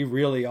 3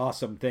 really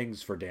awesome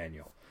things for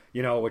Daniel.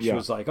 Which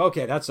was like,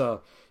 okay, that's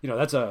a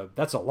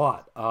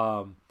lot.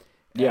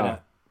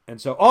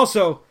 And so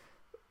also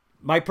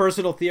my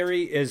personal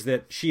theory is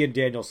that she and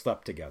Daniel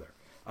slept together.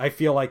 I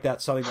feel like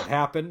that's something that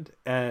happened,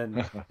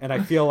 and I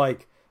feel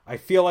like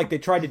they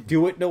tried to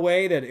do it in a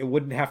way that it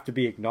wouldn't have to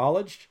be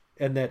acknowledged,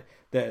 and that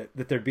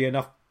there'd be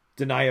enough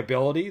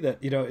deniability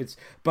that,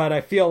 but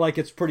I feel like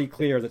it's pretty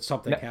clear that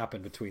something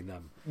happened between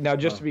them. Now,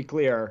 just to be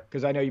clear,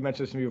 because I know you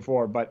mentioned this to me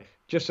before, but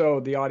just so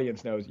the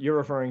audience knows, you're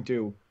referring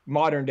to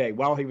modern day.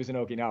 While he was in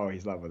Okinawa,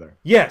 he's in love with her.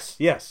 Yes,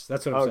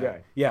 that's what I'm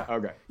saying. Yeah.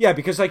 Okay. Yeah,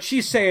 because like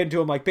she's saying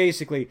to him, like,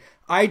 basically,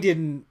 I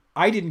didn't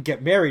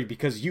get married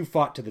because you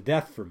fought to the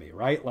death for me,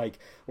 right? Like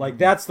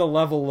that's the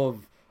level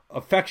of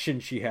affection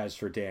she has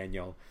for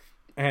Daniel.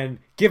 And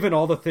given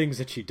all the things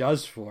that she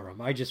does for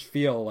him, I just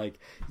feel like,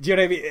 do you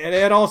know what I mean?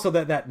 And also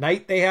that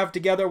night they have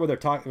together where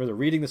they're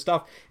reading the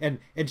stuff, and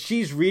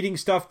she's reading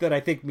stuff that I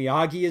think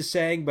Miyagi is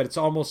saying, but it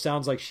almost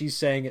sounds like she's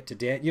saying it to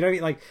Dan. You know what I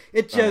mean? Like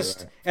it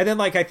just, right. And then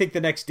like I think the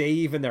next day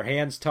even their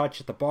hands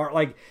touch at the bar.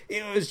 Like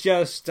it was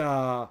just,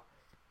 there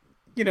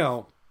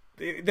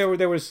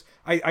was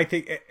I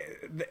think,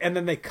 and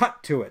then they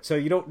cut to it, so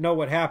you don't know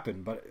what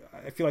happened, but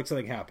I feel like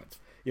something happened.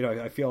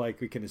 I feel like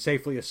we can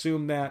safely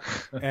assume that,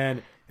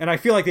 and I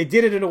feel like they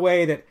did it in a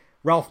way that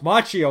Ralph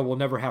Macchio will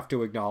never have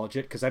to acknowledge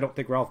it, because I don't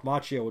think Ralph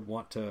Macchio would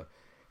want to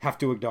have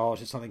to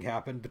acknowledge that something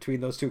happened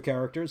between those two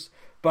characters.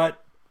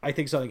 But I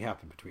think something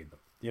happened between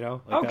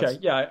them. Okay,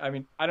 yeah. I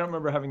mean, I don't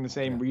remember having the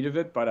same read of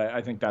it, but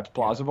I think that's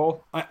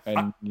plausible.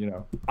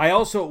 I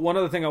also, one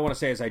other thing I want to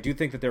say is I do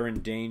think that they're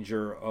in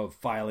danger of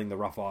filing the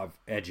rough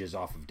edges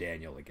off of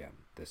Daniel again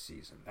this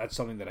season. That's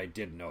something that I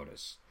did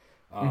notice.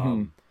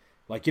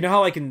 Like, how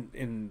like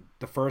in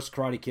the first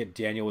Karate Kid,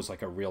 Daniel was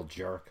like a real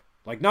jerk.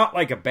 Like, not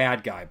like a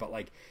bad guy, but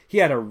like he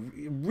had a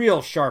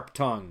real sharp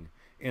tongue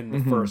in the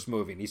first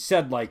movie. And he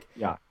said like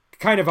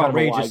kind of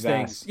outrageous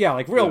things. Yeah,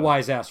 like real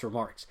wise ass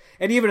remarks.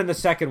 And even in the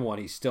second one,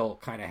 he still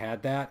kind of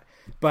had that.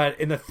 But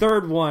in the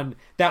third one,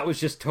 that was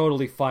just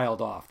totally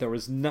filed off. They were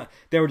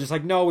just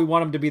like, no, we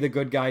want him to be the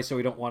good guy, so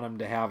we don't want him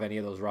to have any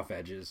of those rough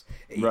edges.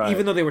 Right.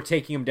 Even though they were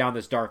taking him down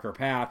this darker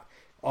path,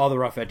 all the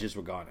rough edges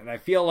were gone. And I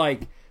feel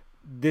like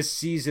this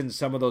season,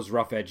 some of those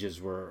rough edges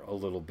were a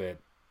little bit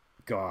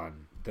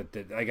gone.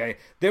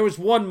 There was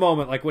one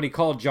moment, like when he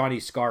called Johnny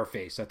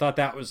Scarface. I thought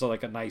that was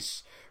like a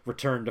nice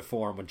return to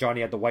form when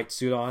Johnny had the white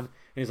suit on, and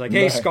he's like,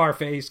 "Hey,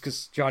 Scarface,"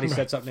 because Johnny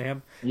said something to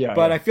him.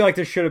 But I feel like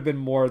there should have been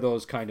more of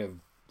those kind of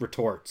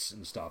retorts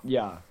and stuff.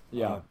 I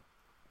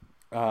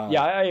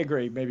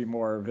agree. Maybe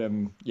more of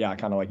him,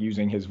 kind of like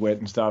using his wit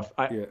and stuff.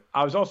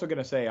 I was also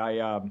gonna say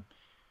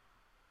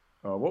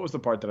what was the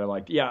part that I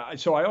liked? Yeah,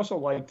 so I also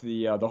liked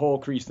the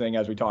whole Kreese thing,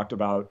 as we talked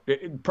about.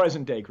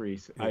 Present day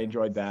Kreese, I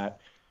enjoyed that,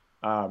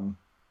 and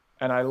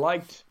I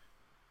liked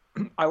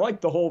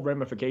the whole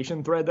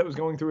ramification thread that was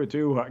going through it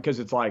too, because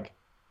it's like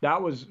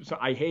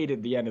I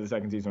hated the end of the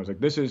second season. I was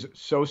like, this is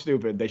so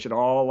stupid. They should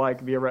all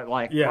like be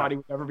Roddy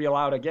would never be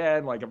allowed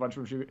again. Like a bunch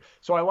of them.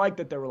 So I liked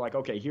that they were like,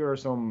 okay, here are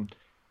some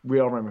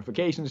real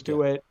ramifications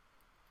to it.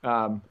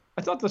 I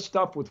thought the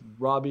stuff with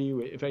Robbie,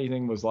 if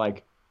anything, was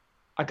like,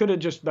 I could have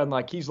just been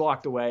like, he's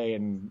locked away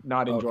and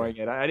not enjoying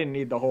it. I didn't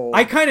need the whole.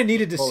 I kind of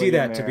needed to see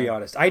that, to be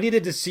honest. I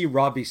needed to see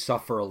Robbie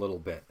suffer a little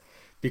bit,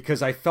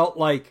 because I felt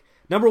like,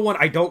 number one,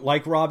 I don't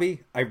like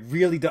Robbie. I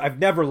really do. I've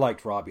never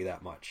liked Robbie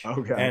that much.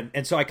 Okay.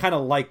 And so I kind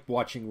of like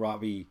watching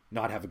Robbie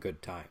not have a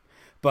good time.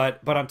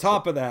 But on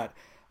top of that,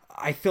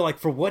 I feel like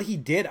for what he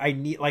did, I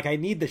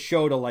need the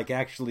show to like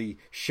actually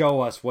show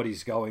us what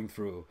he's going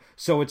through.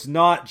 So it's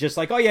not just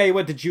like, oh yeah, he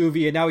went to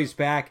juvie and now he's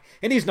back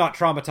and he's not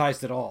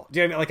traumatized at all. Do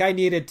you know what I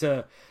mean?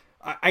 Like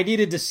I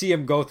needed to see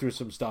him go through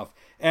some stuff.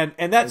 And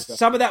that's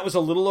some of that was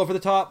a little over the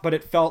top, but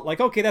it felt like,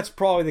 okay, that's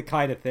probably the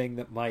kind of thing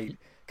that might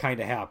kind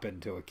of happen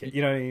to a kid.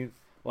 You know what I mean?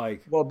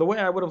 Like, well, the way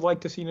I would have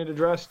liked to seen it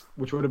addressed,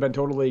 which would have been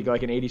totally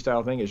like an 80s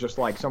style thing, is just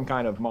like some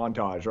kind of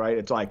montage, right?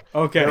 It's like,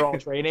 they're all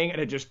training, and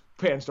it just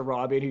pans to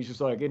Robbie, and he's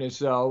just like in his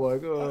cell,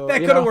 like,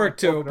 that could have worked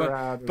too.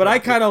 But I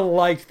kind of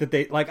liked that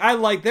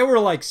there were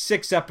like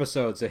 6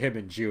 episodes of him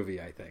in juvie,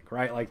 I think,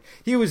 right? Like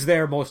he was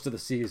there most of the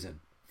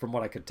season, from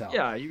what I could tell.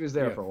 Yeah, he was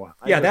there for a while.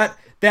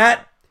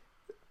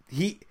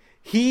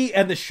 He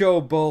and the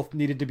show both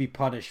needed to be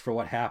punished for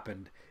what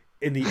happened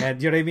in the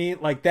end. You know what I mean?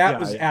 Like that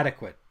was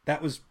adequate.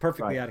 That was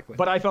perfectly adequate.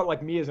 But I felt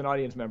like me as an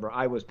audience member,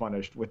 I was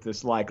punished with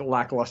this like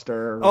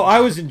lackluster. Oh, I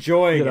was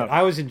enjoying it.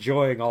 I was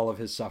enjoying all of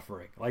his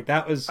suffering. Like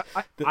that was.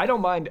 I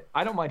don't mind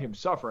him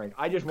suffering.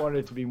 I just wanted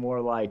it to be more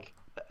like.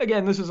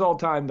 Again, this is all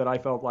time that I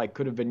felt like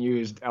could have been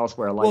used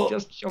elsewhere. Like,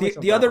 just show me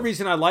the other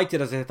reason I liked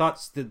it is I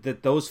thought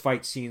that those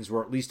fight scenes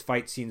were at least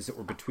fight scenes that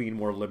were between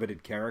more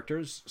limited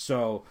characters.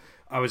 So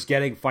I was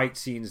getting fight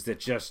scenes that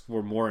just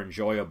were more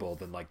enjoyable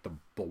than like the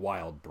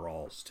wild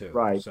brawls too.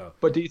 Right. So,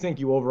 but do you think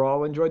you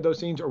overall enjoyed those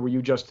scenes, or were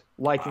you just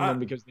liking them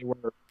because they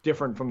were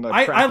different from the?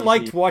 I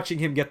liked watching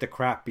him get the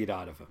crap beat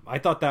out of him. I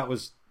thought that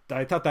was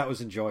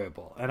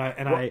enjoyable, and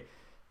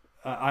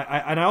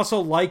I also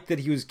liked that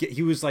he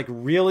was like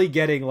really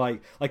getting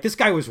like this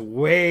guy was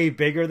way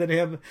bigger than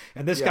him,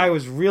 and this guy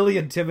was really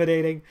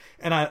intimidating,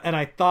 and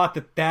I thought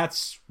that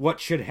that's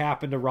what should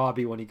happen to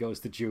Robbie when he goes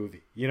to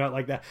juvie,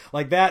 like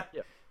that.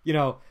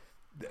 Yeah.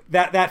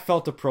 That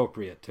felt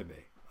appropriate to me,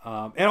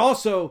 and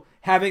also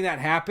having that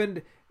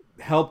happen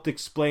helped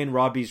explain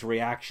Robbie's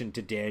reaction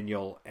to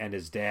Daniel and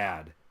his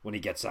dad when he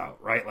gets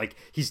out, right? Like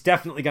he's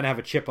definitely gonna have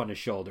a chip on his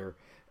shoulder,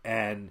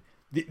 and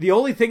the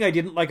only thing I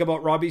didn't like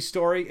about Robbie's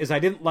story is I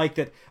didn't like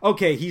that.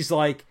 Okay, he's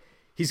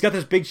got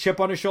this big chip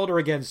on his shoulder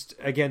against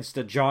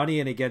Johnny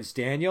and against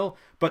Daniel,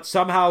 but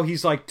somehow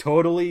he's like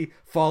totally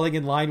falling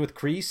in line with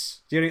Kreese.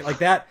 Do you know like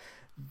that?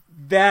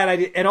 That I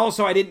did, and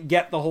also I didn't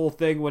get the whole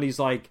thing when he's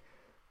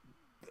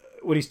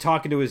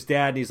talking to his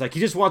dad and he's like, he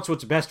just wants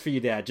what's best for you,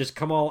 Dad. Just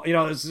come on,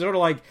 it's sort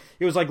of like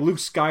it was like Luke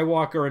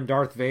Skywalker and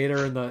Darth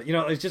Vader and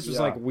it just was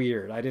like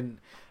weird. I didn't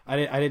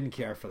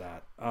care for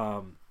that.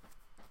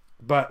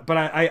 But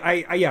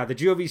I yeah, the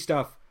GOV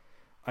stuff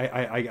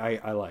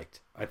I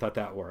liked. I thought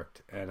that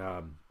worked, and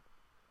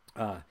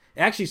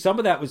actually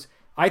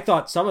I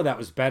thought some of that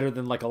was better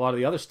than like a lot of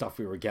the other stuff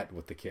we were getting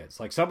with the kids.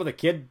 Like some of the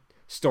kid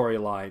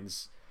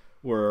storylines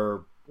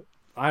were,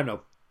 I don't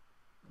know,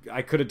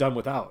 I could have done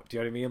without. Do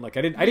you know what I mean? Like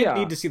I didn't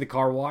need to see the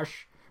car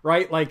wash,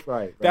 right? Like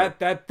right.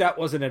 That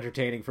wasn't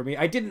entertaining for me.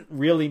 I didn't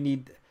really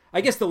need.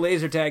 I guess the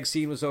laser tag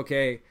scene was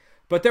okay,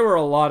 but there were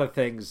a lot of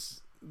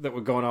things that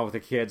were going on with the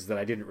kids that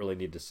I didn't really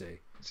need to see.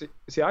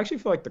 See, I actually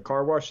feel like the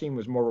car wash scene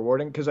was more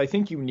rewarding because I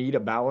think you need a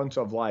balance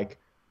of like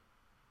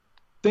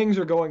things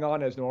are going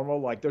on as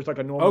normal. Like there's like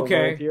a normal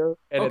world here,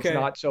 and it's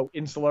not so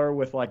insular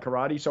with like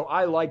karate. So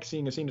I like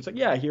seeing a scene. It's like,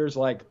 yeah, here's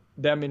like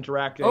them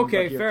interacting.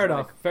 Okay, fair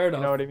enough. Fair enough.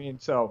 You know what I mean?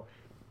 So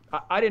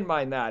I didn't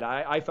mind that.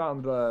 I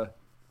found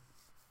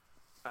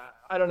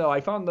I don't know.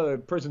 I found the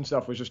prison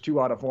stuff was just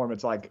too out of form.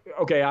 It's like,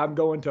 okay, I'm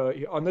going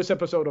on this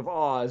episode of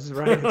Oz,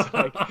 right? It's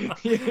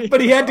like, but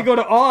he had to go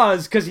to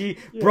Oz because he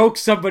broke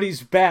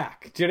somebody's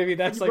back. Do you know what I mean?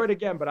 That's like right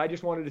again. But I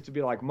just wanted it to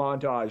be like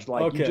montage.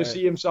 Like you just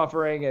see him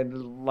suffering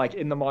and like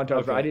in the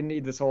montage. But I didn't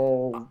need this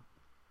whole.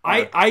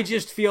 I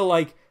just feel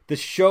like the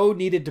show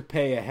needed to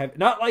pay a heavy.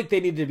 Not like they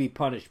needed to be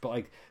punished, but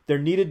like there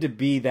needed to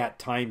be that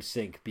time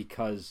sink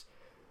because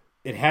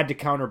it had to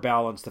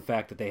counterbalance the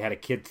fact that they had a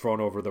kid thrown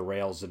over the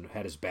rails and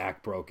had his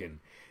back broken.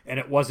 And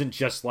it wasn't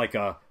just like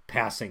a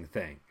passing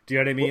thing. Do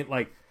you know what I mean?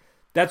 Like,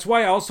 that's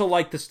why I also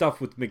like the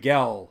stuff with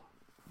Miguel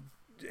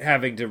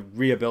having to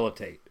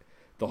rehabilitate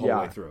the whole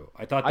way through.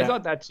 I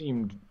thought that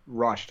seemed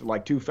rushed.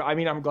 Like I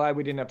mean, I'm glad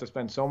we didn't have to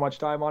spend so much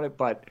time on it,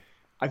 but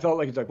I felt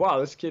like it's like, wow,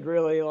 this kid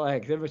really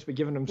like they must be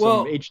giving him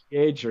some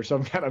HGH or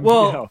some kind of.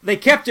 Well, they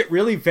kept it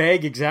really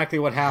vague exactly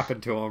what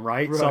happened to him,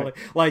 right? So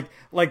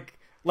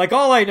like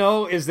all I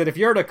know is that if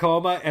you're in a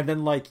coma and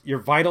then like your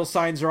vital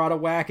signs are out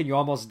of whack and you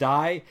almost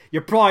die,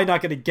 you're probably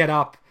not going to get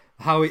up.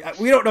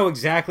 We don't know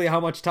exactly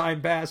how much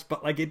time passed,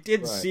 but like it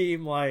did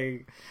seem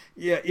like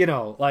it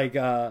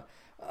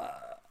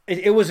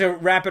was a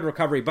rapid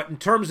recovery. But in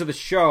terms of the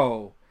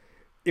show,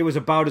 it was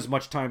about as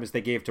much time as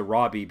they gave to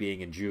Robbie being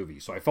in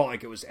juvie. So I felt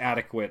like it was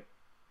adequate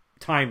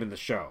time in the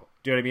show.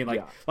 Do you know what I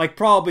mean? Like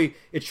probably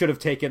it should have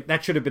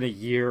been a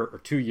year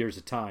or 2 years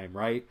of time,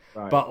 right?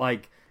 But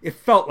like it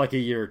felt like a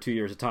year or 2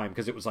 years of time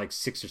because it was like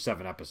 6 or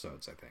 7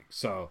 episodes, I think.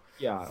 So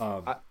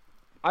yeah,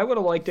 I would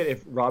have liked it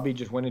if Robbie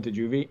just went into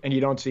juvie and you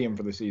don't see him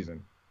for the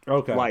season.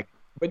 Okay.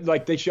 But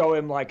like they show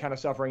him like kind of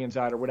suffering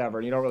inside or whatever,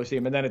 and you don't really see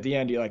him, and then at the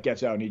end he like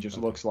gets out and he just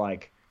looks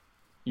like,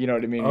 you know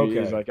what I mean?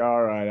 Okay. He's like,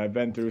 all right, I've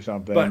been through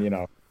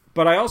something,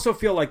 But I also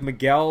feel like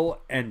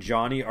Miguel and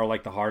Johnny are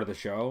like the heart of the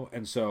show,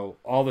 and so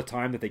all the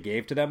time that they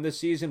gave to them this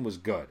season was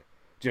good.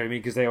 Do you know what I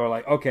mean? Because they were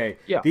like, okay,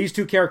 these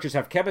two characters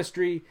have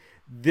chemistry.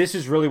 This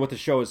is really what the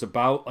show is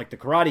about. Like the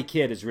Karate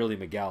Kid is really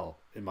Miguel,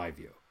 in my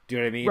view. Do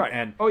you know what I mean? Right.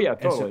 And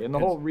totally. And the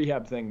whole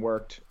rehab thing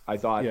worked. I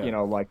thought,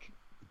 like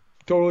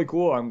totally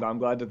cool. I'm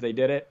glad that they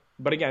did it.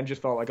 But again,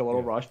 just felt like a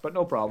little rushed, but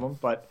no problem.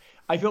 But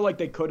I feel like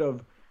they could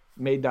have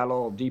made that a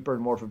little deeper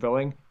and more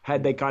fulfilling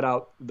had they cut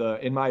out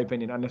the, in my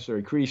opinion,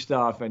 unnecessary Kreese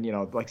stuff and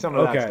like some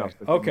of that stuff.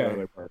 That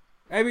really work.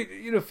 I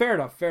mean, fair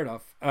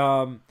enough.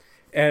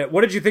 And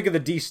what did you think of the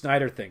Dee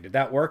Snider thing? Did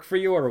that work for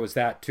you, or was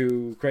that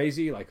too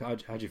crazy? Like,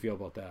 how'd you feel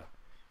about that?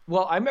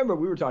 Well, I remember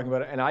we were talking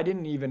about it, and I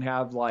didn't even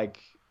have like,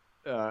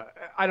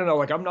 I don't know,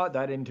 like I'm not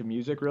that into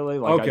music really.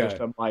 Like I just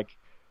am like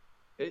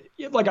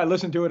I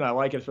listen to it and I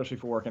like it, especially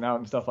for working out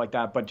and stuff like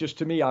that. But just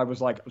to me, I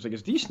was like,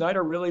 is Dee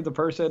Snider really the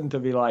person to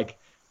be like?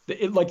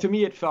 To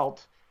me, it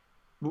felt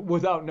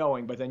without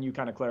knowing, but then you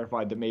kind of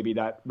clarified that maybe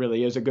that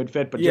really is a good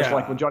fit. But just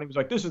like when Johnny was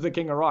like, "This is the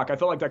King of Rock," I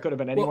felt like that could have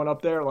been anyone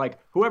up there, like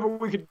whoever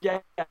we could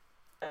get.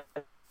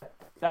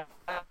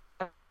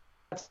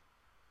 That's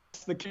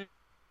the king.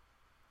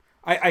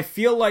 I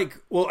feel like,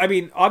 well, I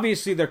mean,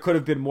 obviously there could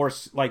have been more,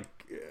 like,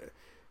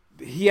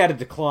 he had a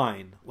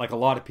decline, like a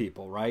lot of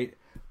people, right?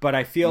 But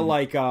I feel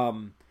like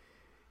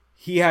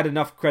he had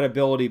enough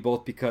credibility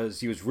both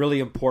because he was really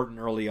important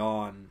early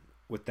on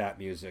with that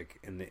music,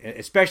 and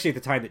especially at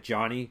the time that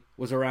Johnny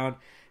was around,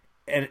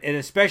 and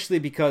especially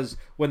because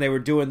when they were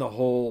doing the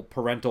whole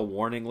parental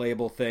warning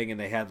label thing, and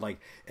they had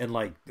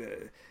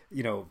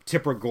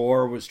Tipper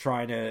Gore was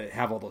trying to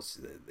have all those,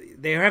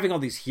 they were having all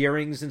these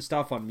hearings and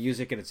stuff on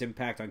music and its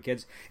impact on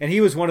kids, and he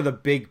was one of the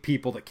big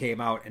people that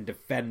came out and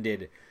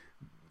defended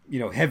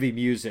heavy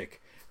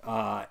music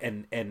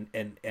and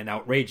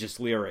outrageous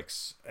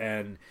lyrics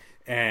and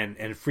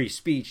free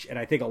speech. And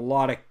I think a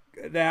lot of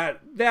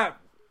that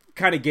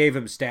kind of gave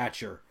him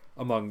stature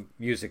among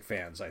music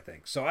fans, I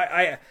think. So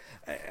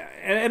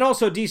and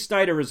also Dee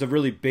Snider is a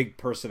really big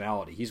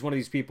personality. He's one of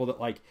these people that,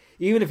 like,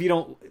 even if you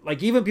don't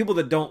like, even people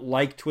that don't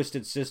like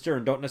Twisted Sister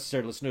and don't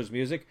necessarily listen to his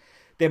music,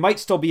 they might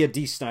still be a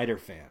Dee Snider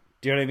fan.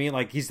 Do you know what I mean?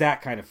 Like, he's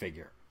that kind of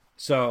figure.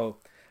 So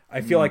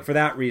I feel like for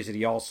that reason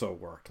he also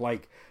worked.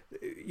 Like,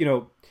 you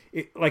know,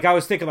 like I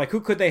was thinking, like,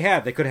 who could they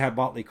have? They could have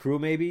Motley Crue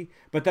maybe,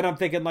 but then I'm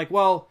thinking, like,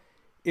 well,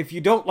 if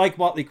you don't like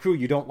Motley Crue,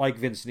 you don't like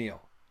Vince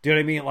Neil. Do you know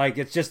what I mean? Like,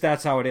 it's just,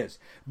 that's how it is.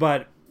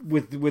 But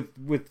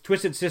with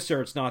Twisted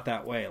Sister, it's not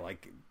that way.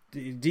 Like,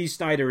 Dee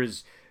Snider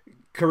is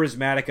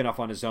charismatic enough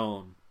on his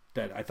own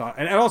that I thought,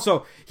 and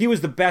also he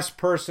was the best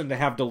person to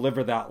have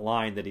deliver that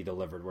line that he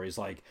delivered, where he's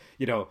like,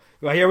 you know,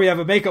 well, here we have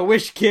a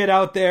Make-A-Wish kid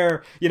out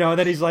there, you know, and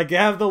then he's like,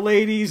 have the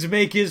ladies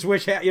make his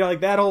wish, you know,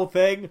 like that whole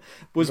thing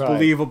was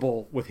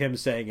believable with him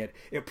saying it.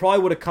 It probably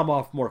would have come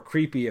off more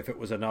creepy if it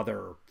was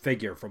another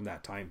figure from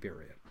that time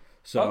period.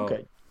 So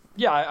okay.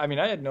 Yeah, I mean,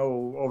 I had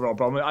no overall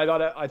problem. I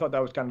thought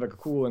that was kind of like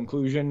a cool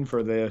inclusion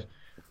for the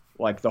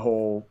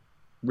whole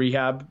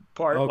rehab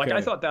part. Okay. Like,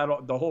 I thought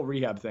that the whole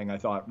rehab thing, I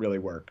thought really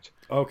worked.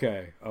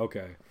 Okay.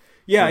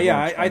 Yeah,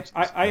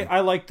 I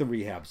like the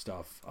rehab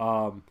stuff.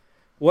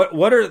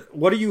 What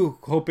are you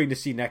hoping to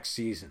see next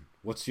season?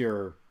 What's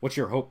your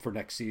hope for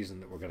next season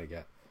that we're gonna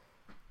get?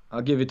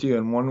 I'll give it to you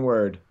in one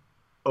word.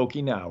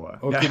 Okinawa.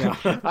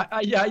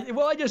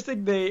 I just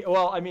think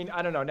I mean,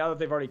 I don't know. Now that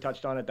they've already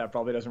touched on it, that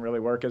probably doesn't really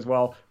work as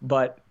well.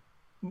 But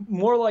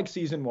more like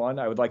season 1,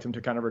 I would like them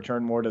to kind of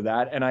return more to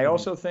that. And I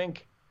also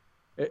think,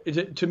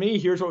 to me,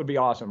 here's what would be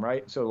awesome,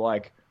 right? So,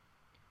 like,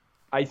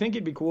 I think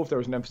it'd be cool if there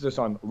was an emphasis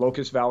on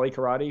Locust Valley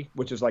Karate,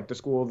 which is like the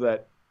school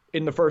that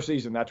in the first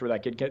season, that's where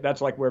that kid, that's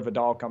like where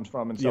Vidal comes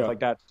from and stuff like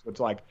that. So it's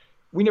like,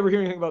 we never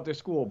hear anything about this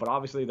school, but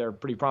obviously they're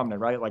pretty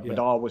prominent, right? Like,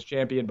 Vidal was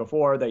champion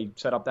before. They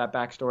set up that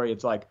backstory.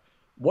 It's like,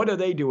 what are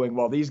they doing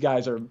while these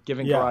guys are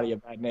giving karate a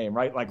bad name,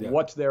 right? Like,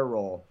 what's their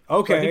role?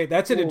 Okay, so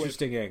that's an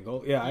interesting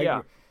angle.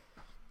 Yeah.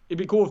 It'd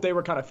be cool if they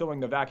were kind of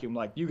filling the vacuum.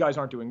 Like, you guys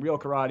aren't doing real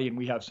karate and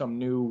we have some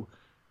new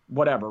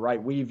whatever,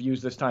 right? We've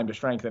used this time to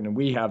strengthen and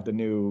we have the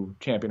new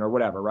champion or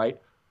whatever, right?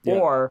 Yeah.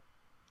 Or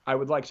I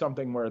would like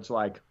something where it's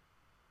like,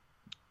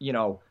 you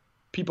know,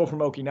 people from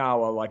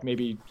Okinawa, like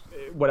maybe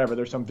whatever,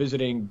 there's some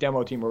visiting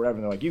demo team or whatever,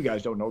 and they're like, you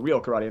guys don't know real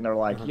karate. And they're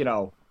like, you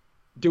know,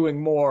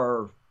 doing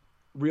more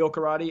real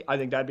karate. I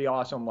think that'd be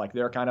awesome. Like,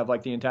 they're kind of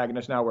like the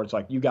antagonist now, where it's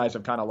like, you guys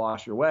have kind of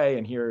lost your way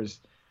and here's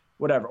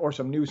whatever. Or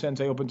some new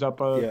sensei opens up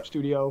a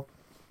studio.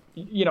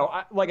 You know,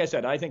 like I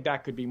said, I think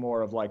that could be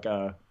more of like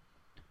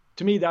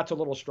to me, that's a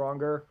little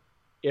stronger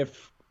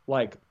if,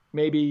 like,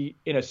 maybe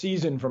in a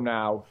season from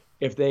now,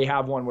 if they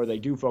have one where they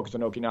do focus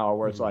on Okinawa,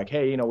 where it's like,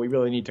 hey, you know, we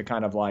really need to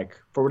kind of, like,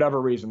 for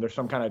whatever reason, there's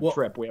some kind of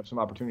trip, we have some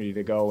opportunity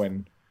to go.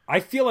 And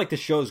I feel like the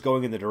show's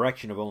going in the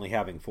direction of only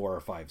having 4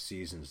 or 5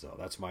 seasons, though.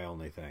 That's my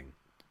only thing.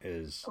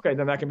 Okay,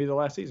 then that can be the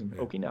last season,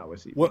 Okinawa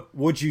season. What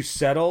would you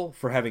settle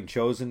for having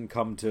Chosen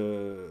come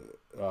to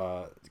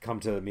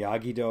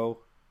Miyagi-Do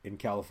in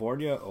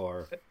California,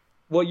 or?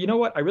 Well, you know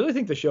what? I really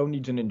think the show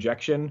needs an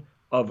injection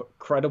of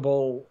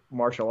credible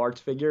martial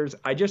arts figures.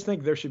 I just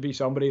think there should be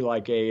somebody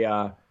like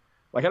I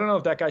don't know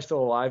if that guy's still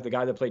alive, the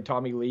guy that played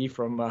Tommy Lee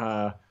from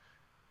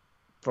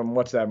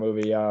what's that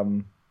movie?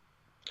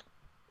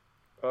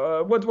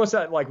 What's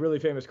that, like, really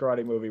famous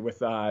karate movie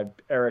with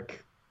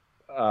Eric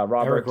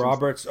Roberts? Eric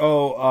Roberts.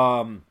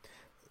 Oh,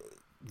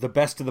 The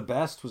Best of the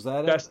Best, was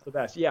that Best of the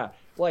Best, yeah.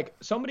 Like,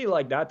 somebody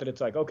like that it's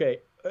like,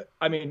 okay,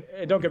 I mean,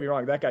 don't get me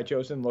wrong, that guy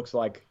Chosen looks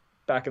like,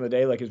 back in the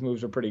day, like, his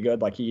moves were pretty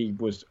good. Like, he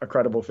was a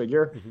credible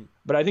figure. Mm-hmm.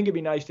 But I think it'd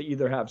be nice to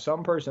either have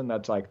some person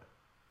that's, like,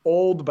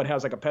 old but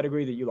has, like, a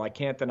pedigree that you, like,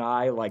 can't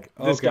deny, like,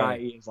 this guy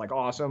is, like,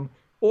 awesome,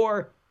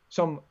 or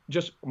some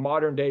just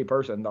modern day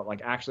person that, like,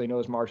 actually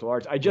knows martial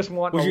arts. I just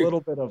want little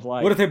bit of,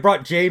 like, what if they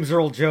brought James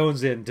Earl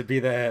Jones in to be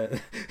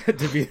the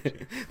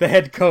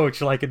head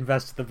coach, like, in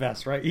Best of the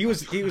Best, right? He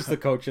was the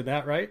coach in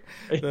that, right?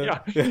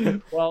 Yeah.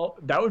 Well,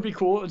 that would be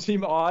cool. It would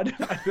seem odd.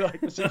 I feel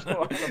like this is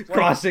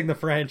crossing the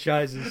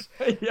franchises.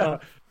 Yeah.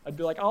 I'd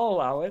be like, I'll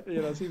allow it.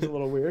 You know, it seems a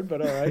little weird,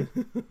 but all right.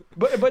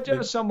 But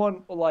just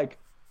someone like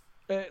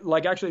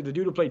actually the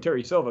dude who played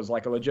Terry Silva is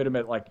like a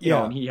legitimate, like, you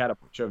know, and he had a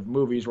bunch of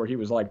movies where he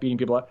was like beating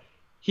people up.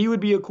 He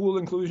would be a cool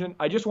inclusion.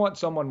 I just want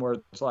someone where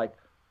it's like,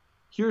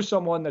 here's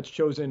someone that's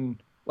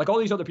chosen, like, all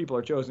these other people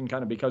are chosen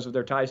kind of because of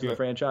their ties to the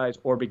franchise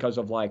or because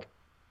of, like,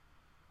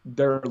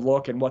 their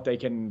look and what they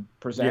can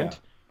present. Yeah.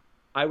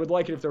 I would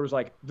like it if there was,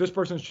 like, this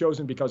person's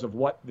chosen because of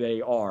what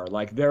they are.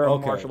 Like, they're a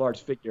martial arts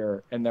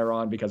figure and they're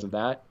on because of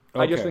that.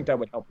 I just think that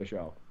would help the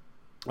show.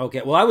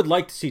 Okay. Well, I would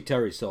like to see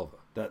Terry Silva.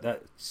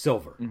 That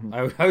Silver. Mm-hmm.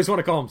 I always want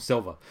to call him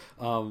Silva.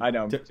 I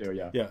know, me too,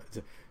 yeah. Yeah.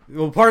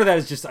 Well, part of that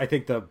is just, I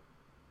think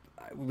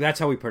that's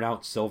how we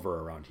pronounce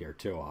silver around here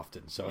too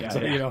often. So it's,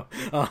 you know,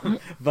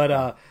 but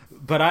I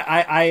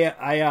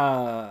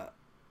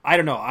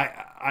don't know.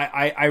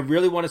 I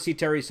really want to see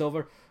Terry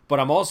Silver, but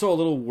I'm also a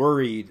little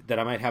worried that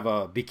I might have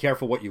a be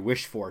careful what you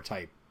wish for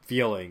type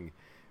feeling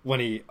when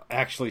he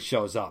actually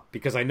shows up,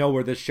 because I know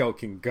where this show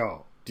can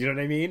go. Do you know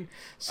what I mean?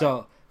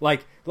 So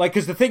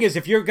because the thing is,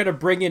 if you're gonna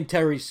bring in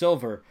Terry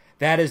Silver,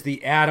 that is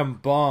the atom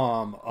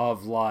bomb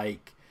of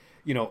like,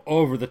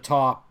 over the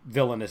top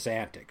villainous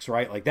antics,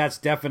 right? Like that's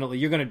definitely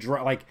you're gonna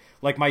draw like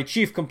my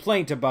chief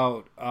complaint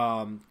about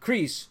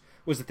Kreese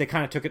was that they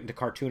kind of took it into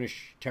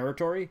cartoonish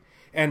territory.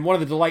 And one of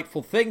the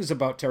delightful things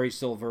about Terry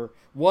Silver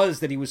was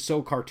that he was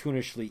so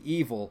cartoonishly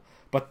evil,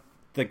 but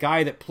the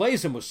guy that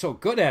plays him was so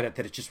good at it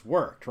that it just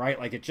worked, right?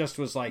 Like it just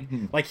was like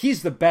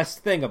he's the best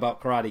thing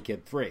about Karate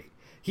Kid 3.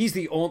 He's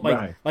the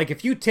only like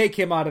if you take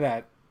him out of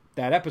that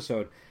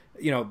episode,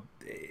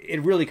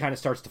 it really kind of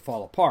starts to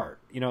fall apart.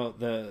 So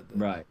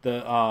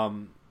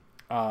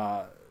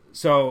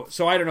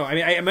I don't know.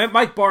 I mean,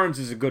 Mike Barnes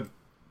is a good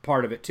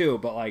part of it too,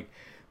 but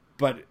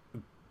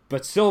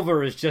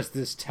Silver is just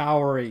this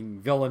towering,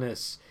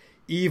 villainous,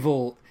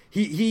 evil.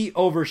 He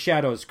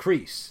overshadows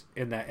Kreese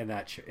in that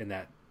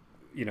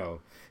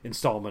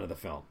installment of the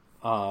film,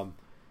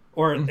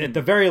 or at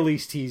the very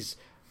least, he's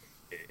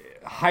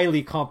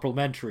highly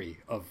complimentary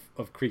of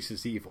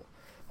Kreese's evil.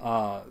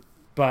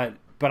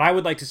 But I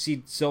would like to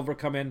see Silver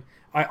come in.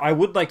 I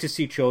would like to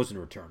see Chozen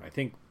return. I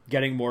think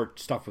getting more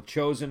stuff with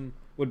Chozen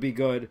would be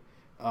good.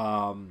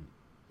 I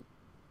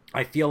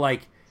feel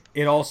like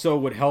it also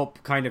would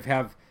help kind of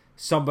have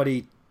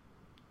somebody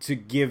to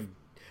give.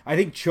 I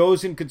think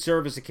Chozen could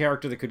serve as a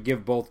character that could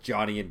give both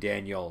Johnny and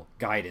Daniel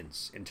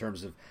guidance in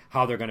terms of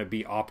how they're going to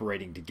be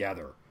operating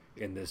together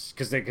in this,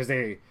 because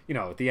they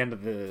at the end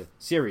of the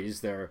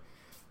series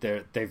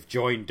they've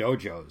joined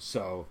dojos,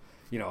 so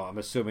I'm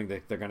assuming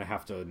that they're going to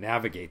have to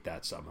navigate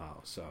that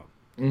somehow. So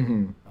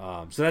so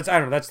that's, I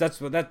don't know,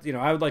 that's what that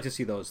I would like to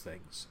see those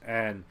things,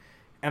 and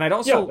I'd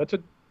also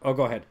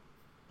go ahead.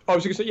 I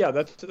was going to say, yeah,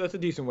 that's a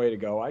decent way to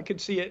go. I could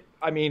see it.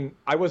 I mean,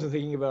 I wasn't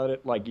thinking about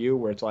it like you,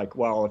 where it's like,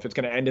 well, if it's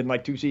going to end in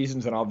like 2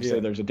 seasons, then obviously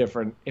there's a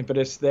different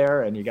impetus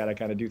there, and you got to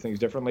kind of do things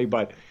differently.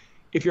 But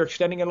if you're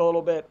extending it a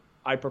little bit,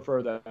 I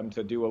prefer them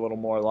to do a little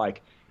more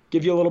like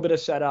give you a little bit of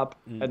setup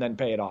and then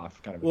pay it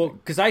off kind of thing.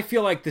 Because I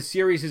feel like the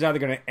series is either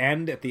going to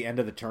end at the end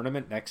of the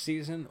tournament next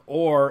season,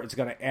 or it's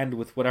going to end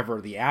with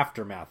whatever the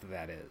aftermath of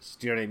that is.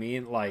 Do you know what I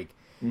mean? Like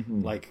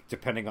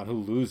depending on who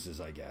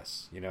loses, I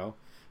guess.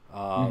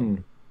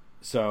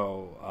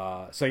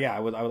 So yeah, I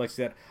would like to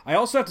see that. I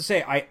also have to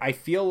say, I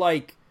feel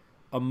like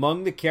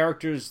among the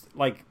characters,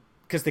 like,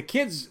 because the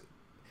kids,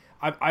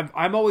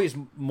 I'm always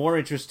more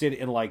interested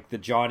in like the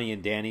Johnny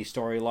and Danny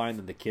storyline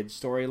than the kids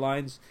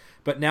storylines.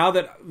 But now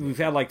that we've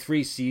had like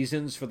 3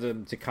 seasons for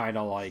them to kind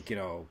of like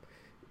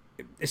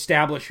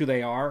establish who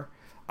they are,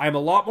 I'm a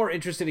lot more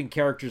interested in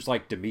characters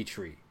like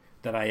Dimitri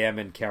than I am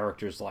in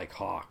characters like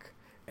Hawk,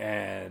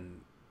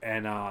 and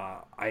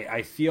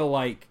I feel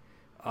like.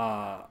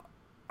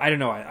 I don't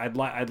know.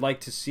 I'd like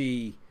to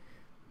see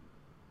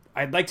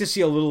a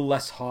little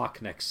less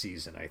Hawk next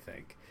season, I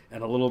think,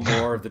 and a little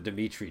more of the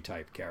Dimitri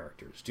type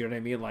characters. Do you know what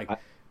I mean?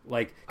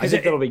 I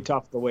think it'll be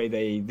tough the way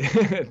they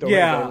way they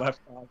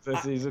left off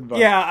this season. But.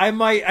 Yeah, I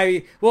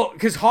might.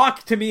 Because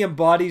Hawk to me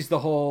embodies the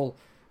whole.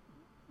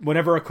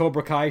 Whenever a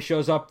Cobra Kai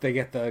shows up, they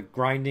get the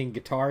grinding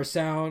guitar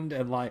sound,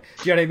 and like,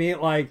 do you know what I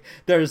mean? Like,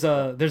 there's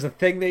a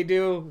thing they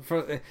do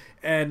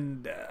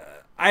and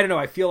I don't know.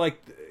 I feel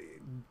like.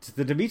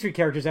 The Dimitri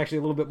character is actually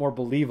a little bit more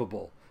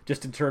believable,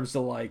 just in terms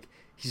of like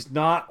he's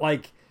not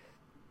like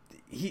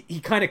he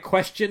kind of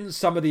questions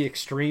some of the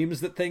extremes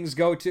that things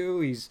go to.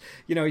 He's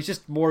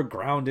just more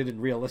grounded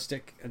and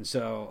realistic, and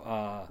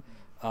so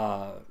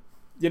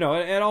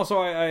and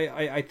also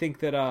I think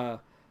that I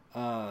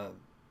don't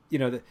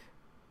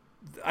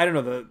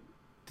know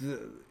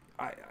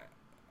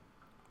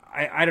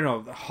I don't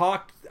know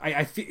Hawk.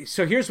 I feel,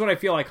 so here's what I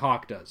feel like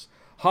Hawk does.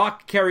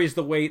 Hawk carries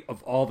the weight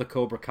of all the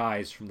Cobra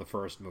Kais from the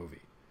first movie.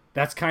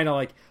 That's kind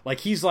of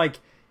like he's like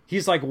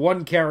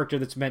one character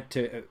that's meant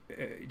to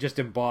just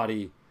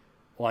embody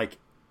like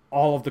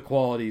all of the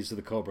qualities of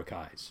the Cobra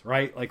Kais,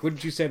 right? Like,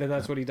 wouldn't you say that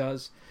that's what he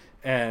does?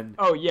 And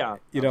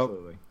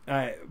absolutely.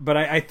 But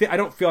I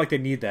don't feel like they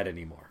need that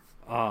anymore.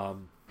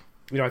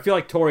 I feel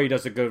like Tori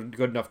does a good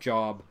enough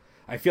job.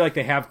 I feel like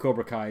they have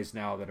Cobra Kais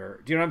now that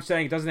are. Do you know what I'm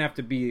saying? It doesn't have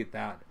to be at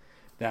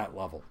that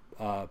level.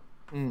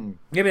 Maybe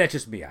that's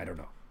just me. I don't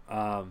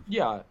know.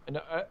 Yeah,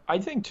 and I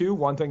think too,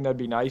 one thing that'd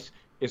be nice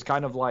is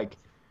kind of like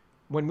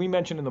when we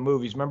mentioned in the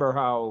movies. Remember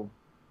how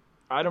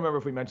I don't remember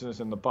if we mentioned this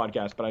in the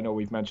podcast, but I know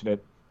we've mentioned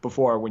it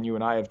before when you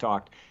and I have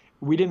talked.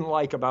 We didn't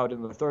like about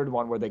in the third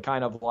one where they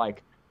kind of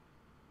like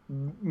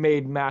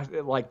they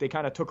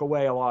kind of took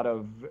away a lot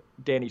of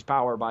Danny's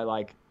power by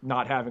like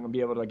not having him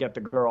be able to get the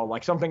girl.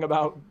 Like something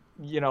about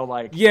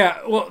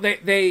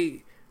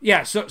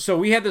Yeah, so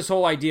we had this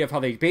whole idea of how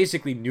they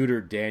basically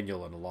neutered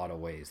Daniel in a lot of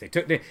ways.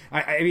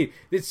 I mean,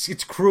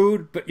 it's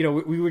crude, but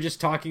we were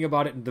just talking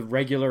about it in the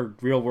regular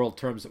real world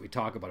terms that we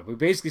talk about it. We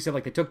basically said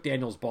like they took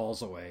Daniel's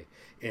balls away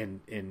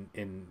in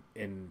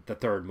the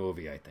third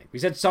movie. I think we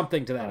said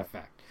something to that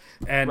effect,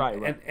 and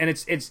right. and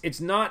it's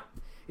not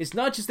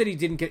just that he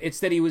didn't get, it's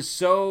that he was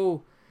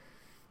so,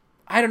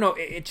 I don't know.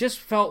 It just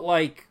felt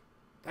like,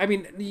 I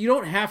mean, you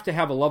don't have to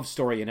have a love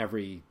story in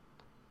every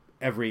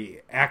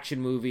every action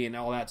movie and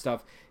all that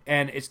stuff.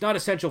 And it's not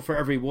essential for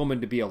every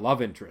woman to be a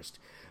love interest.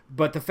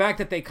 But the fact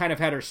that they kind of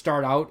had her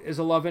start out as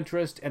a love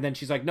interest, and then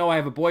she's like, no, I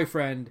have a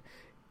boyfriend,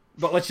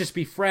 but let's just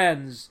be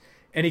friends.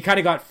 And he kind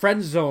of got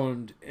friend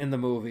zoned in the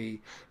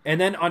movie. And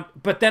then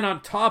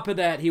on top of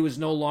that, he was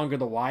no longer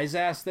the wise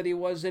ass that he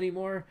was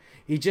anymore.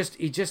 He just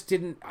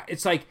didn't.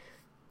 It's like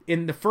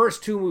in the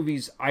first two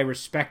movies, I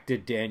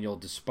respected Daniel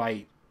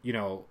despite,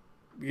 even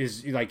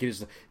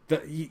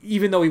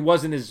though he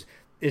wasn't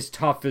as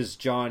tough as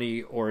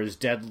Johnny or as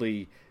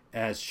deadly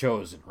as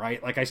Chosen,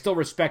 right? Like I still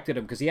respected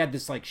him because he had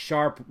this like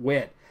sharp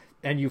wit,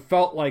 and you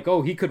felt like,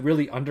 oh, he could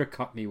really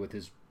undercut me with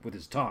his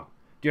tongue.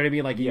 Do you know what I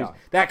mean? Like he was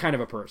that kind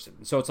of a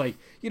person. So it's like,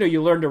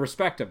 you learn to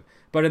respect him.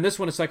 But in this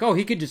one, it's like, oh,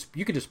 you could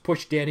just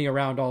push Danny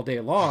around all day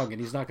long and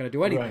he's not going to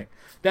do anything. Right.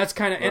 That's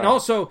kind of, and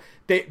also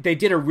they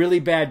did a really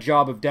bad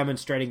job of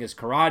demonstrating his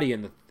karate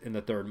in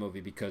the third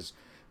movie, because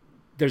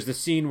there's the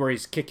scene where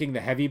he's kicking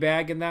the heavy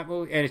bag in that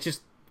movie, and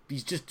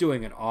he's just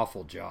doing an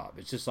awful job.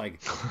 It's just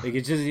like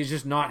it's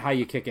just not how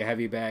you kick a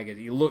heavy bag.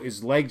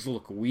 His legs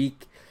look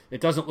weak.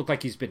 It doesn't look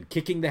like he's been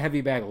kicking the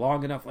heavy bag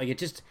long enough. Like it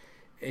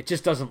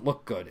just doesn't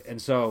look good.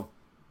 And so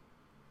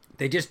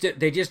they just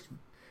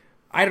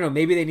I don't know,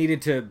 maybe they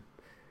needed to.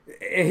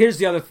 Here's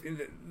the other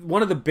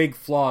one of the big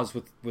flaws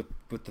with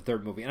the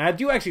third movie, and I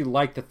do actually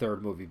like the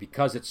third movie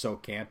because it's so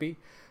campy,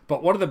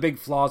 but one of the big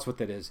flaws with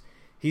it is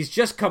he's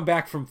just come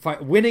back from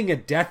winning a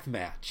death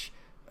match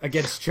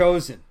against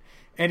Chosen,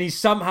 and he's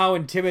somehow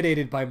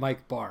intimidated by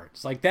Mike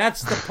Barnes. Like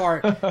that's the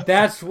part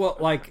that's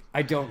what like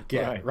I don't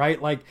get,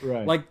 right? Like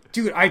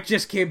dude, I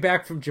just came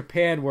back from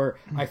Japan where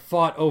I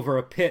fought over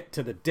a pit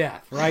to the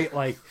death, right?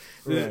 Like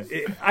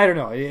I don't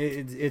know,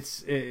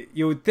 it's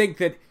you would think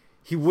that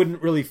he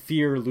wouldn't really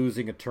fear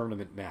losing a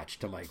tournament match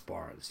to Mike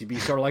Barnes. He'd be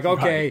sort of like,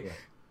 okay,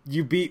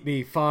 you beat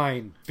me,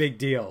 fine, big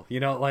deal,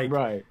 like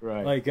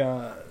like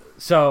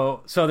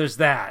so there's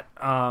that.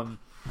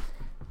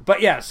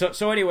 But yeah,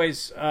 so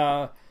anyways,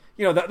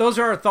 those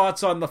are our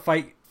thoughts on the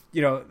fight.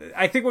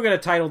 I think we're going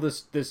to title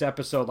this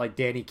episode like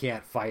Danny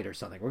Can't Fight or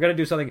something. We're going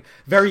to do something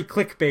very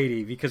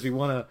clickbaity because we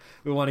want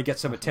to get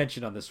some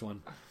attention on this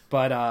one.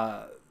 But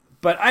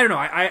I don't know.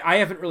 I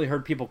haven't really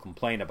heard people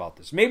complain about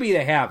this. Maybe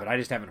they haven't. I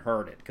just haven't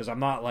heard it because I'm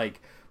not like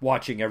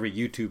watching every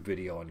YouTube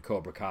video on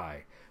Cobra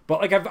Kai.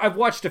 But like I've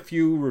watched a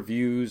few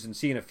reviews and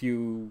seen a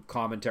few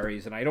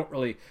commentaries, and I don't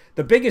really.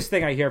 The biggest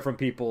thing I hear from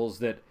people is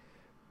that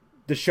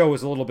the show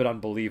is a little bit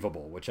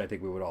unbelievable, which I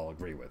think we would all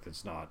agree with.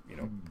 It's not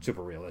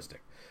super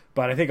realistic.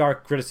 But I think our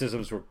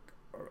criticisms were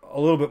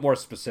a little bit more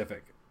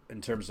specific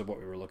in terms of what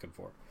we were looking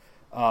for.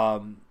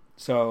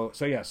 So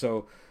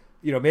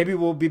maybe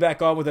we'll be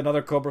back on with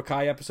another Cobra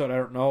Kai episode. I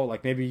don't know.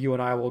 Like maybe you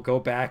and I will go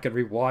back and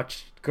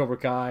rewatch Cobra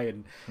Kai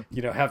and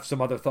have some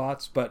other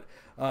thoughts. But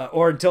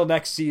or until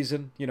next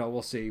season,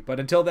 we'll see. But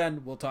until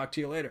then, we'll talk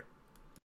to you later.